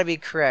gotta be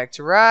correct,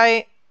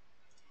 right?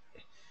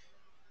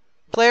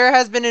 Player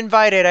has been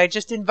invited. I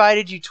just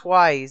invited you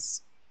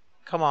twice.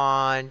 Come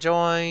on,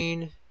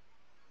 join.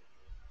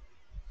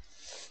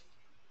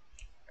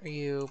 Are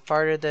you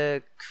part of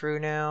the crew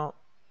now?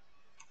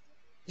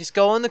 Just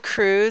go on the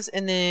cruise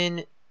and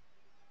then...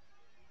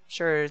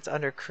 Sure, it's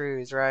under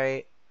cruise,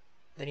 right?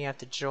 Then you have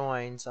to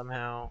join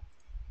somehow.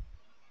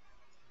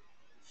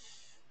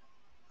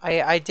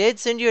 I did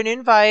send you an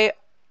invite.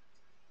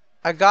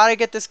 I gotta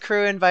get this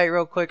crew invite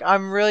real quick.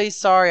 I'm really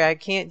sorry. I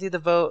can't do the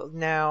vote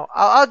now.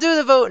 I'll do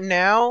the vote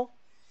now.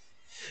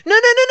 No,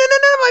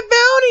 my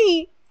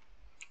bounty!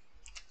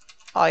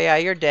 Oh yeah,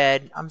 you're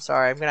dead. I'm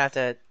sorry. I'm gonna have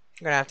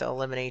to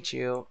eliminate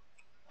you.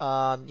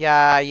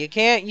 Yeah, you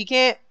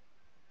can't.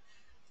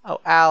 Oh,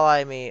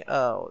 ally me.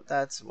 Oh,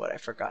 that's what I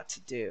forgot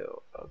to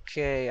do.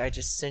 Okay, I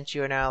just sent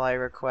you an ally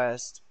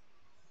request.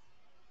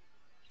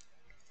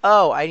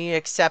 Oh, I need to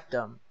accept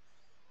them.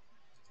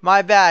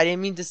 My bad. I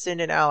didn't mean to send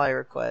an ally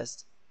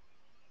request.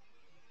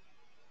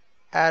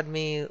 Add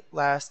me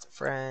last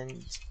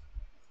friend.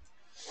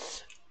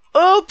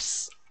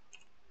 Oops!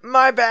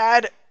 My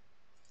bad.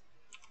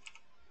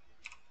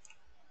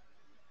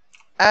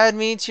 Add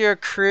me to your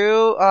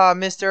crew,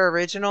 Mr.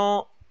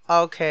 Original.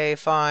 Okay,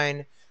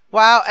 fine.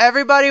 Wow,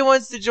 everybody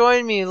wants to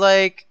join me.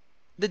 Like,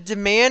 the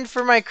demand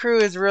for my crew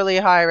is really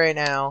high right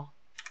now.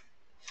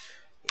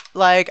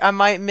 Like, I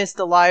might miss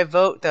the live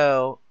vote,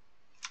 though.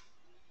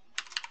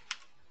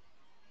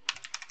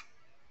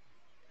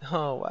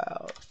 Oh,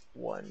 wow.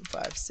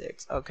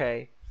 156.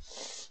 Okay.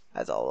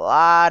 That's a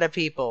lot of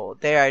people.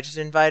 There, I just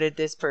invited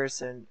this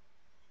person.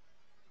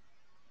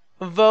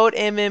 Vote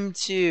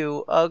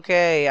MM2.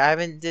 Okay, I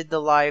haven't did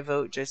the live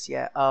vote just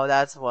yet. Oh,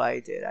 that's why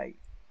I did. I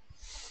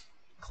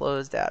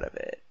closed out of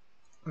it.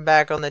 I'm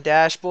back on the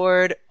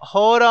dashboard.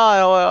 Hold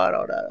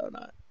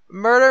on.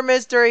 Murder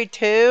Mystery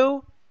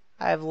 2?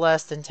 I have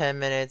less than 10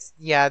 minutes.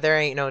 Yeah, there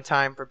ain't no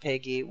time for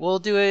Piggy. We'll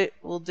do it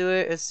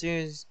as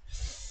soon as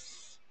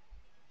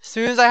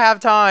I have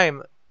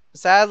time.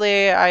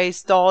 Sadly, I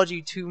stalled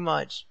you too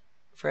much,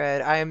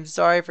 Fred. I am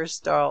sorry for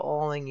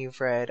stalling you,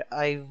 Fred.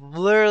 I'm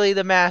literally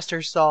the master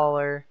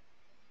staller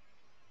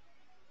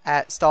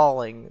at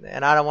stalling,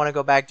 and I don't want to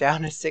go back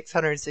down to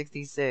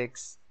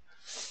 666.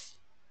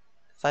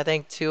 So I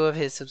think 2 of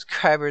his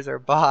subscribers are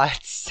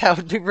bots. That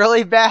would be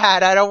really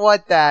bad. I don't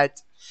want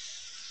that.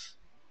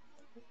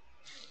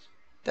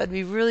 That'd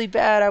be really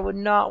bad. I would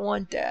not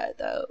want that,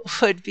 though.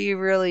 Would be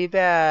really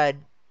bad.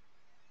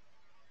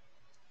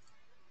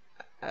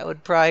 I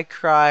would probably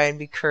cry and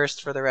be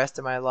cursed for the rest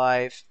of my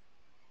life.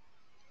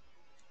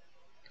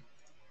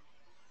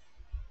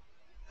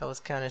 That was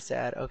kind of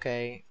sad.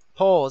 Okay.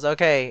 Polls.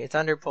 Okay, it's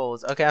under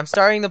polls. Okay, I'm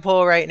starting the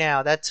poll right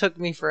now. That took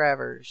me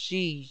forever.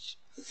 Sheesh.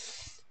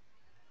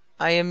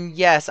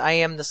 Yes, I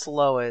am the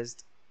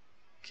slowest.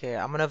 Okay,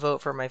 I'm gonna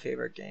vote for my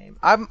favorite game.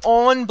 I'm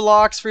on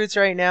Blox Fruits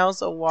right now,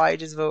 so why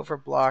just vote for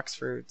Blox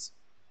Fruits?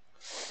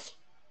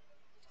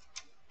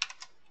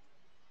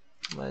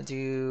 I'm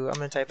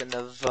gonna type in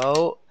the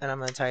vote, and I'm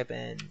gonna type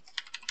in,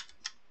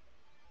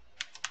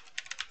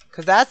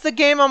 cause that's the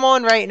game I'm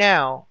on right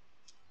now.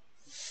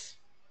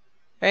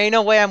 There ain't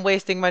no way I'm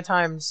wasting my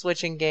time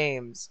switching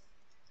games.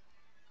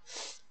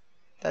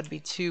 That'd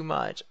be too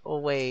much. Oh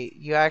wait,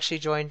 you actually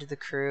joined the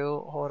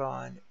crew? Hold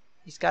on.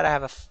 He's gotta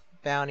have a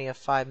bounty of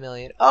 5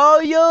 million. Oh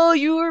yo,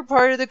 you are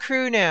part of the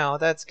crew now.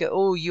 That's good.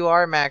 Oh, you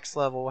are max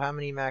level. How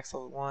many max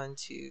level? 1,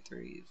 2,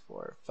 3,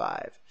 4,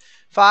 5.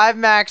 5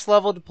 max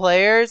leveled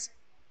players.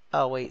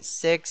 Oh wait,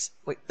 6.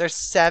 Wait, there's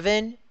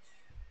 7.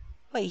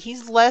 Wait,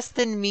 he's less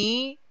than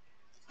me?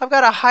 I've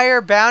got a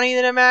higher bounty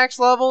than a max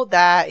level?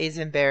 That is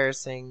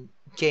embarrassing.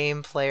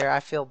 Game player,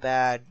 I feel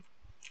bad.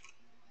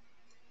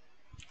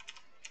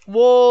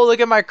 Whoa,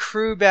 look at my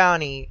crew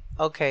bounty.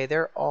 Okay, they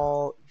are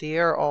all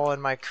in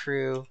my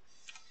crew.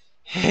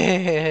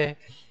 Come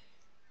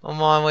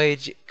on,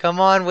 Wagey.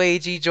 Come on,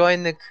 Wagey.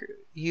 Join the crew.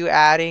 You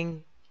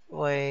adding?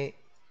 Wait.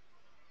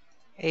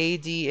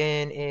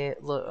 ADN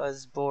it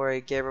was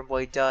boy gamer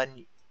boy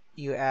done.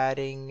 You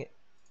adding?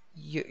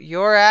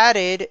 You're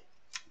added.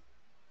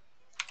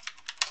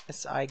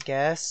 Yes, I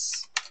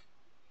guess.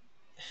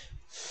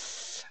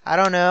 I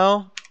don't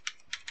know.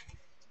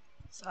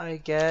 I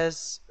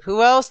guess.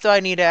 Who else do I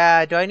need to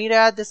add? Do I need to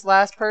add this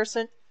last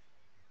person?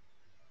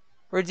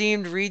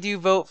 Redeemed redo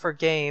vote for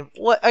game.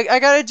 What? I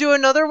gotta do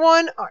another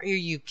one? Are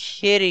you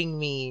kidding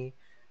me?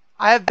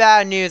 I have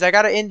bad news. I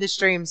gotta end the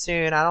stream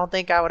soon. I don't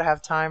think I would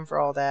have time for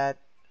all that.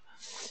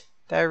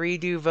 That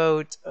redo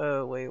vote.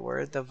 Oh, wait.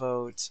 Where's the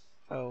vote?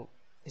 Oh,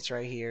 it's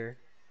right here.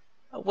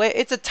 Oh, wait,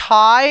 it's a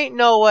tie?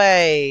 No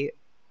way.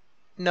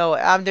 No,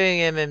 I'm doing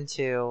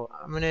MM2.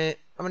 I'm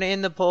gonna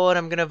end the poll and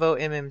I'm gonna vote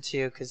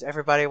MM2 because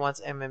everybody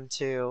wants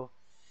MM2.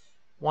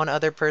 One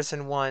other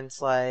person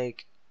wants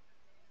like.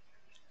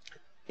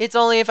 It's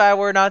only if I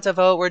were not to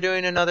vote. We're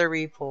doing another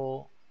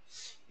repoll.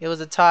 It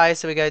was a tie,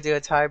 so we gotta do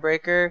a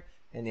tiebreaker.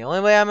 And the only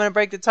way I'm gonna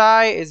break the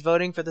tie is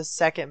voting for the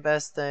second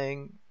best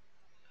thing.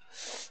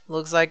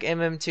 Looks like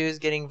MM2 is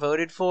getting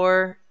voted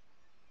for.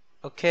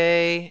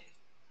 Okay.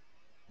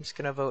 I'm just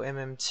gonna vote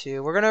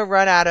MM2. We're gonna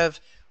run out of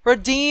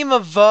redeem a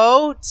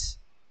vote.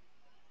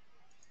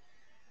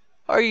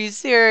 Are you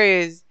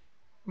serious?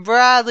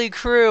 Bradley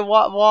Crew,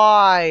 what?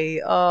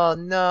 Why? Oh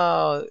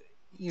no,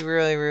 you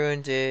really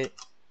ruined it.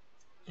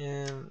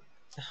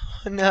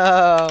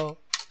 No.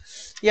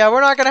 Yeah,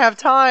 we're not gonna have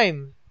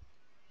time.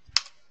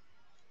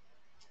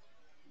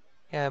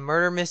 Yeah,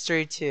 Murder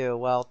Mystery 2.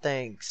 Well,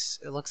 thanks.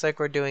 It looks like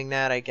we're doing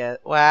that, I guess.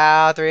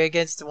 Wow, 3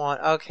 against 1.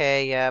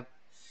 Okay, yeah.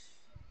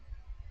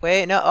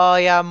 Wait, no. Oh,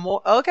 yeah,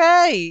 more.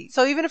 Okay.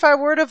 So even if I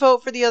were to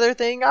vote for the other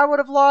thing, I would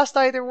have lost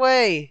either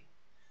way.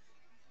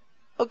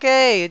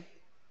 Okay.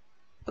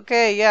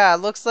 Okay, yeah.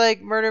 Looks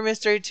like Murder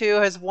Mystery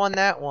 2 has won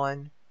that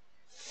one.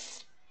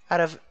 Out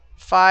of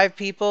 5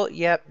 people.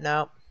 Yep,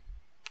 no.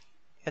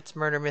 It's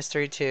Murder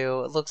Mystery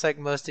 2. It looks like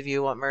most of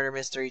you want Murder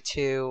Mystery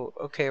 2.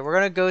 Okay, we're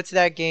going to go to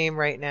that game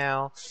right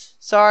now.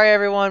 Sorry,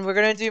 everyone. We're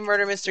going to do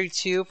Murder Mystery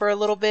 2 for a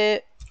little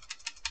bit.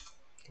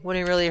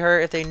 Wouldn't really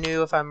hurt if they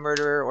knew if I'm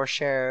murderer or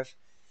sheriff.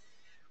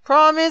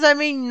 Problem is, I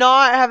may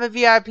not have a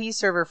VIP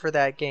server for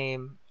that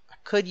game. I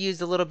could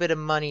use a little bit of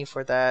money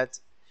for that.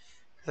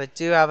 Because I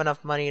do have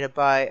enough money to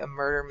buy a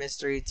Murder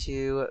Mystery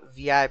 2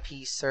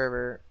 VIP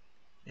server.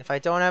 If I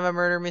don't have a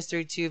Murder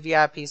Mystery 2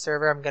 VIP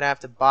server, I'm going to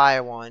have to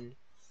buy one.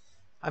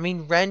 I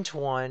mean, rent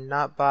one,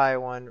 not buy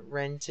one.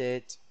 Rent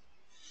it.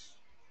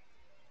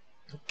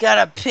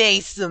 Gotta pay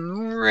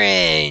some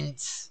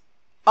rent.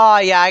 Oh,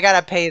 yeah, I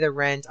gotta pay the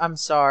rent. I'm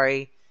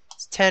sorry.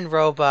 It's 10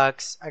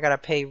 Robux. I gotta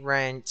pay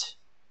rent.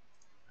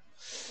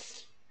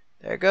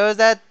 There goes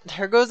that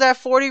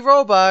 40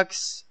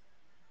 Robux.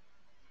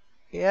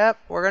 Yep,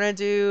 we're gonna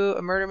do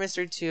a Murder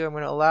Mystery 2. I'm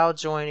gonna allow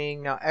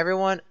joining. Now,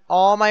 everyone,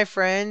 all my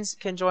friends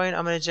can join.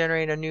 I'm gonna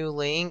generate a new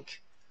link.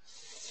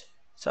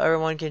 So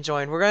everyone can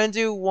join. We're going to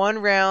do 1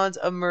 round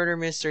of Murder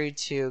Mystery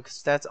 2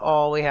 because that's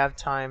all we have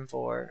time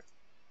for.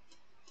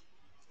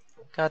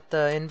 Got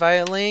the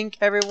invite link,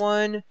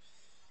 everyone.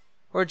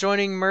 We're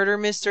joining Murder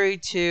Mystery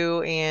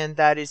 2 and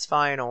that is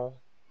final.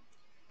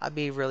 I'd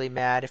be really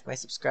mad if my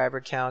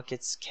subscriber count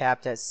gets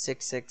capped at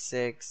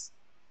 666.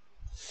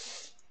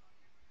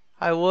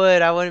 I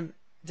wouldn't.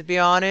 To be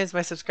honest,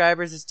 my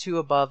subscribers is 2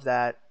 above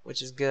that,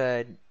 which is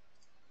good.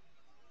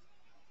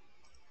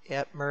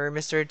 Yep, Murder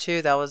Mystery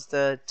 2, that was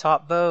the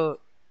top vote.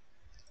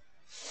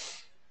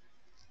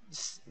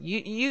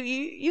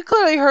 You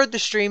clearly heard the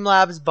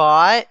Streamlabs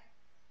bot.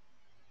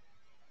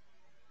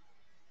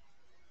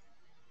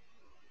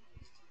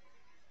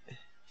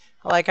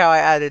 I like how I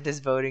added this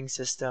voting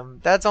system.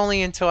 That's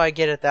only until I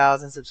get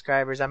 1,000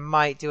 subscribers. I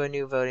might do a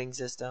new voting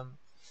system.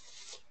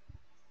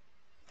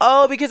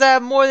 Oh, because I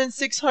have more than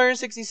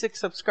 666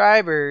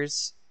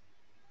 subscribers.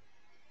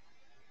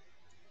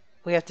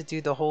 We have to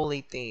do the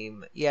holy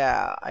theme.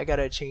 Yeah, I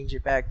gotta change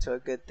it back to a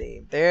good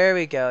theme. There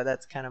we go.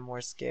 That's kind of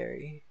more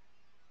scary.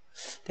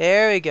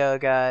 There we go,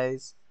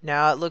 guys.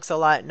 Now it looks a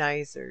lot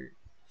nicer.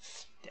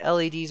 The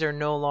LEDs are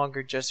no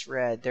longer just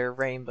red. They're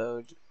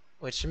rainbowed.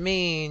 Which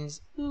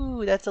means,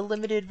 ooh, that's a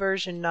limited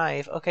version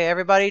knife. Okay,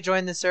 everybody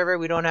join the server.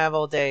 We don't have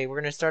all day.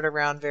 We're going to start a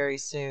round very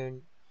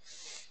soon.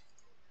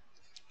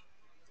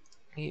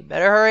 You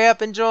better hurry up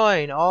and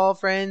join. All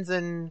friends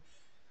and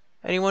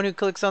anyone who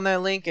clicks on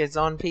that link is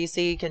on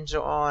PC can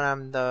join.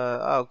 I'm the,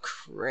 oh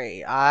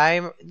great.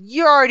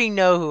 You already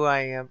know who I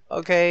am,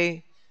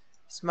 okay?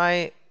 It's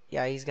my,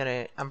 yeah,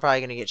 I'm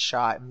probably going to get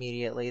shot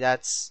immediately. That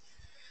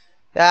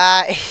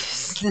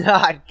is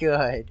not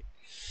good.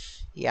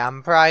 Yeah,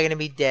 I'm probably gonna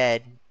be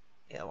dead.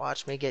 Yeah,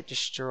 watch me get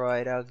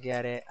destroyed. I'll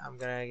get it. I'm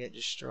gonna get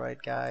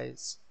destroyed,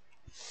 guys.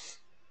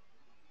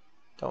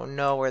 Don't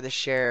know where the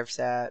sheriff's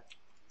at.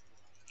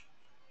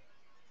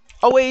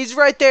 Oh, wait, he's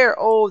right there.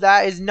 Oh,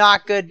 that is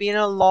not good. Being in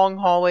a long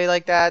hallway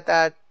like that,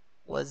 that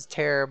was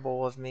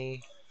terrible of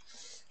me.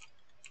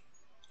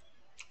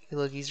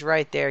 Look, he's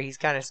right there. He's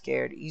kind of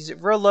scared. He's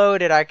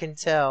reloaded, I can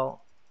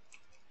tell.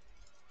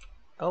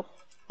 Oh,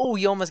 oh,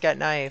 you almost got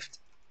knifed.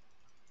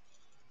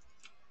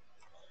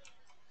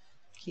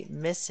 Keep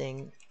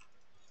missing.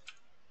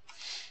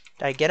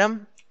 Did I get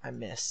him? I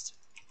missed.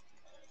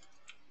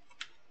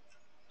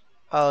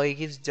 Oh, he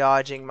keeps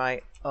dodging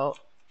my... Oh,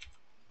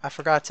 I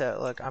forgot to...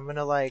 Look, I'm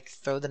gonna, like,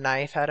 throw the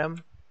knife at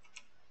him.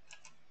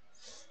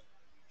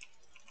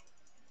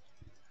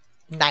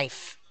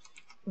 Knife.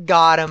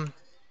 Got him.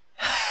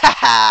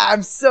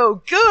 I'm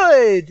so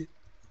good!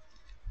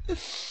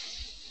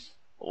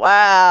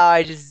 Wow,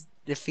 I just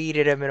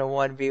defeated him in a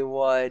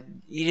 1v1.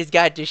 He just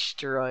got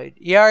destroyed.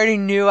 He already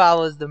knew I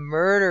was the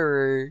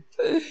murderer.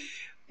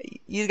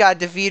 He got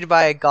defeated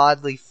by a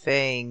godly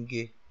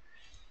thing.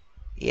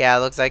 Yeah,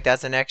 looks like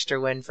that's an extra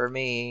win for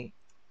me.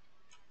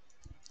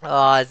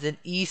 Oh, it's an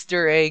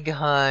Easter egg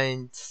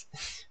hunt.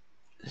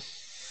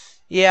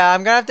 Yeah,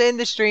 I'm gonna have to end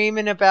the stream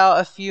in about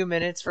a few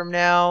minutes from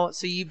now,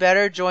 so you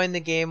better join the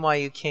game while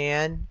you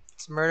can.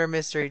 It's Murder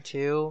Mystery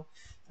 2.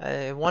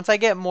 Once I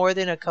get more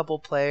than a couple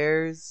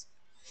players,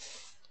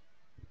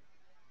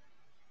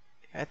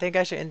 I think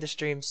I should end the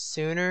stream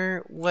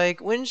sooner. Like,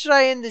 when should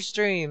I end the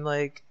stream?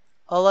 Like,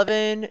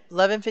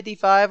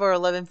 11:55 or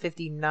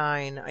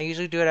 11:59? I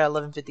usually do it at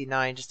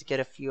 11:59 just to get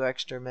a few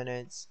extra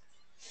minutes.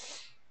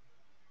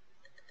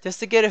 Just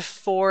to get a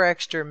 4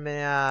 extra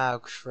minutes. Oh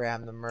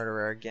crap, I'm the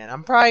murderer again.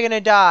 I'm probably gonna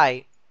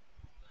die.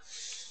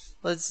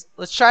 Let's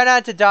try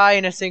not to die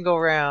in a single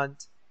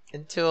round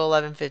until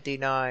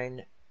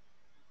 11:59.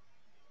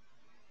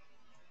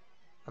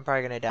 I'm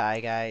probably gonna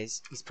die,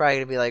 guys. He's probably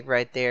gonna be like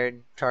right there,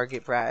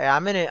 target practice.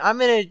 I'm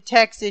gonna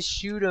Texas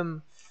shoot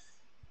him.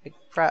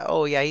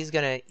 Oh yeah, he's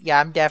gonna. Yeah,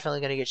 I'm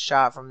definitely gonna get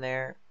shot from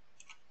there.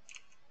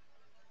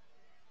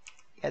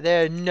 Yeah,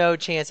 there's no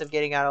chance of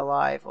getting out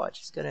alive. Watch,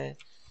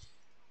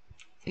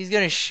 he's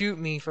gonna shoot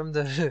me from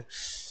the.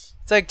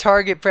 It's like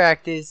target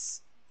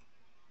practice.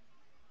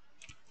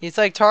 It's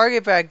like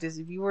target practice.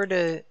 If you were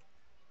to. Are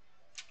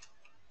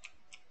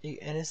you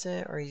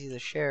innocent or is he the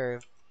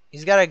sheriff?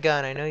 He's got a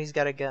gun. I know he's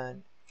got a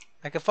gun.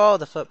 I can follow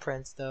the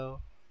footprints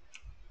though.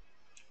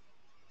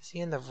 Is he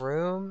in the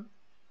room?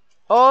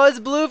 Oh, it's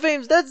Blue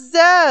Fames. That's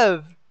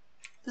Zev.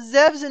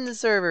 Zev's in the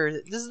server.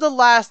 This is the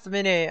last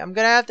minute. I'm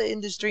gonna have to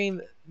end the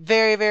stream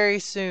very, very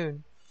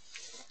soon.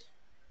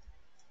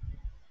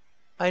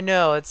 I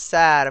know, it's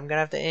sad. I'm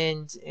gonna have to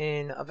end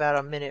in about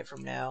a minute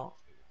from now.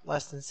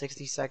 Less than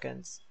 60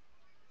 seconds.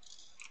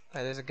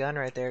 Oh, there's a gun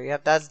right there.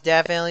 Yep, that's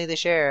definitely the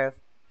sheriff.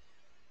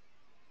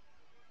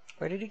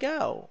 Where did he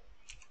go?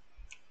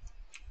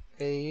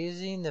 Okay, is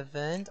he in the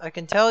vent? I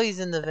can tell he's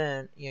in the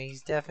vent. Yeah,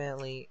 he's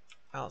definitely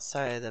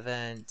outside of the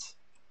vent.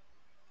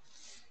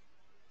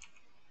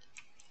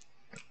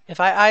 If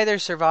I either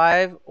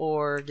survive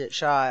or get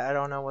shot, I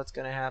don't know what's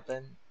gonna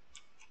happen.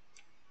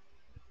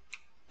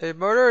 The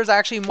murderer is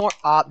actually more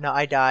op. No,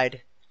 I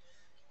died.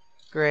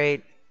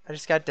 Great. I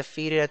just got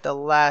defeated at the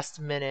last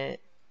minute.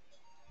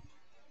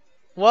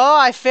 Well,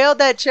 I failed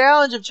that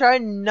challenge of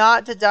trying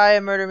not to die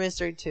in Murder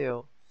Mystery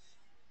 2.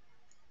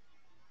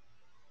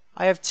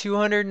 I have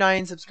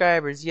 209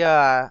 subscribers.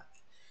 Yeah.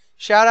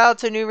 Shout out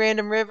to New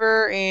Random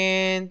River,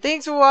 and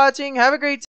thanks for watching. Have a great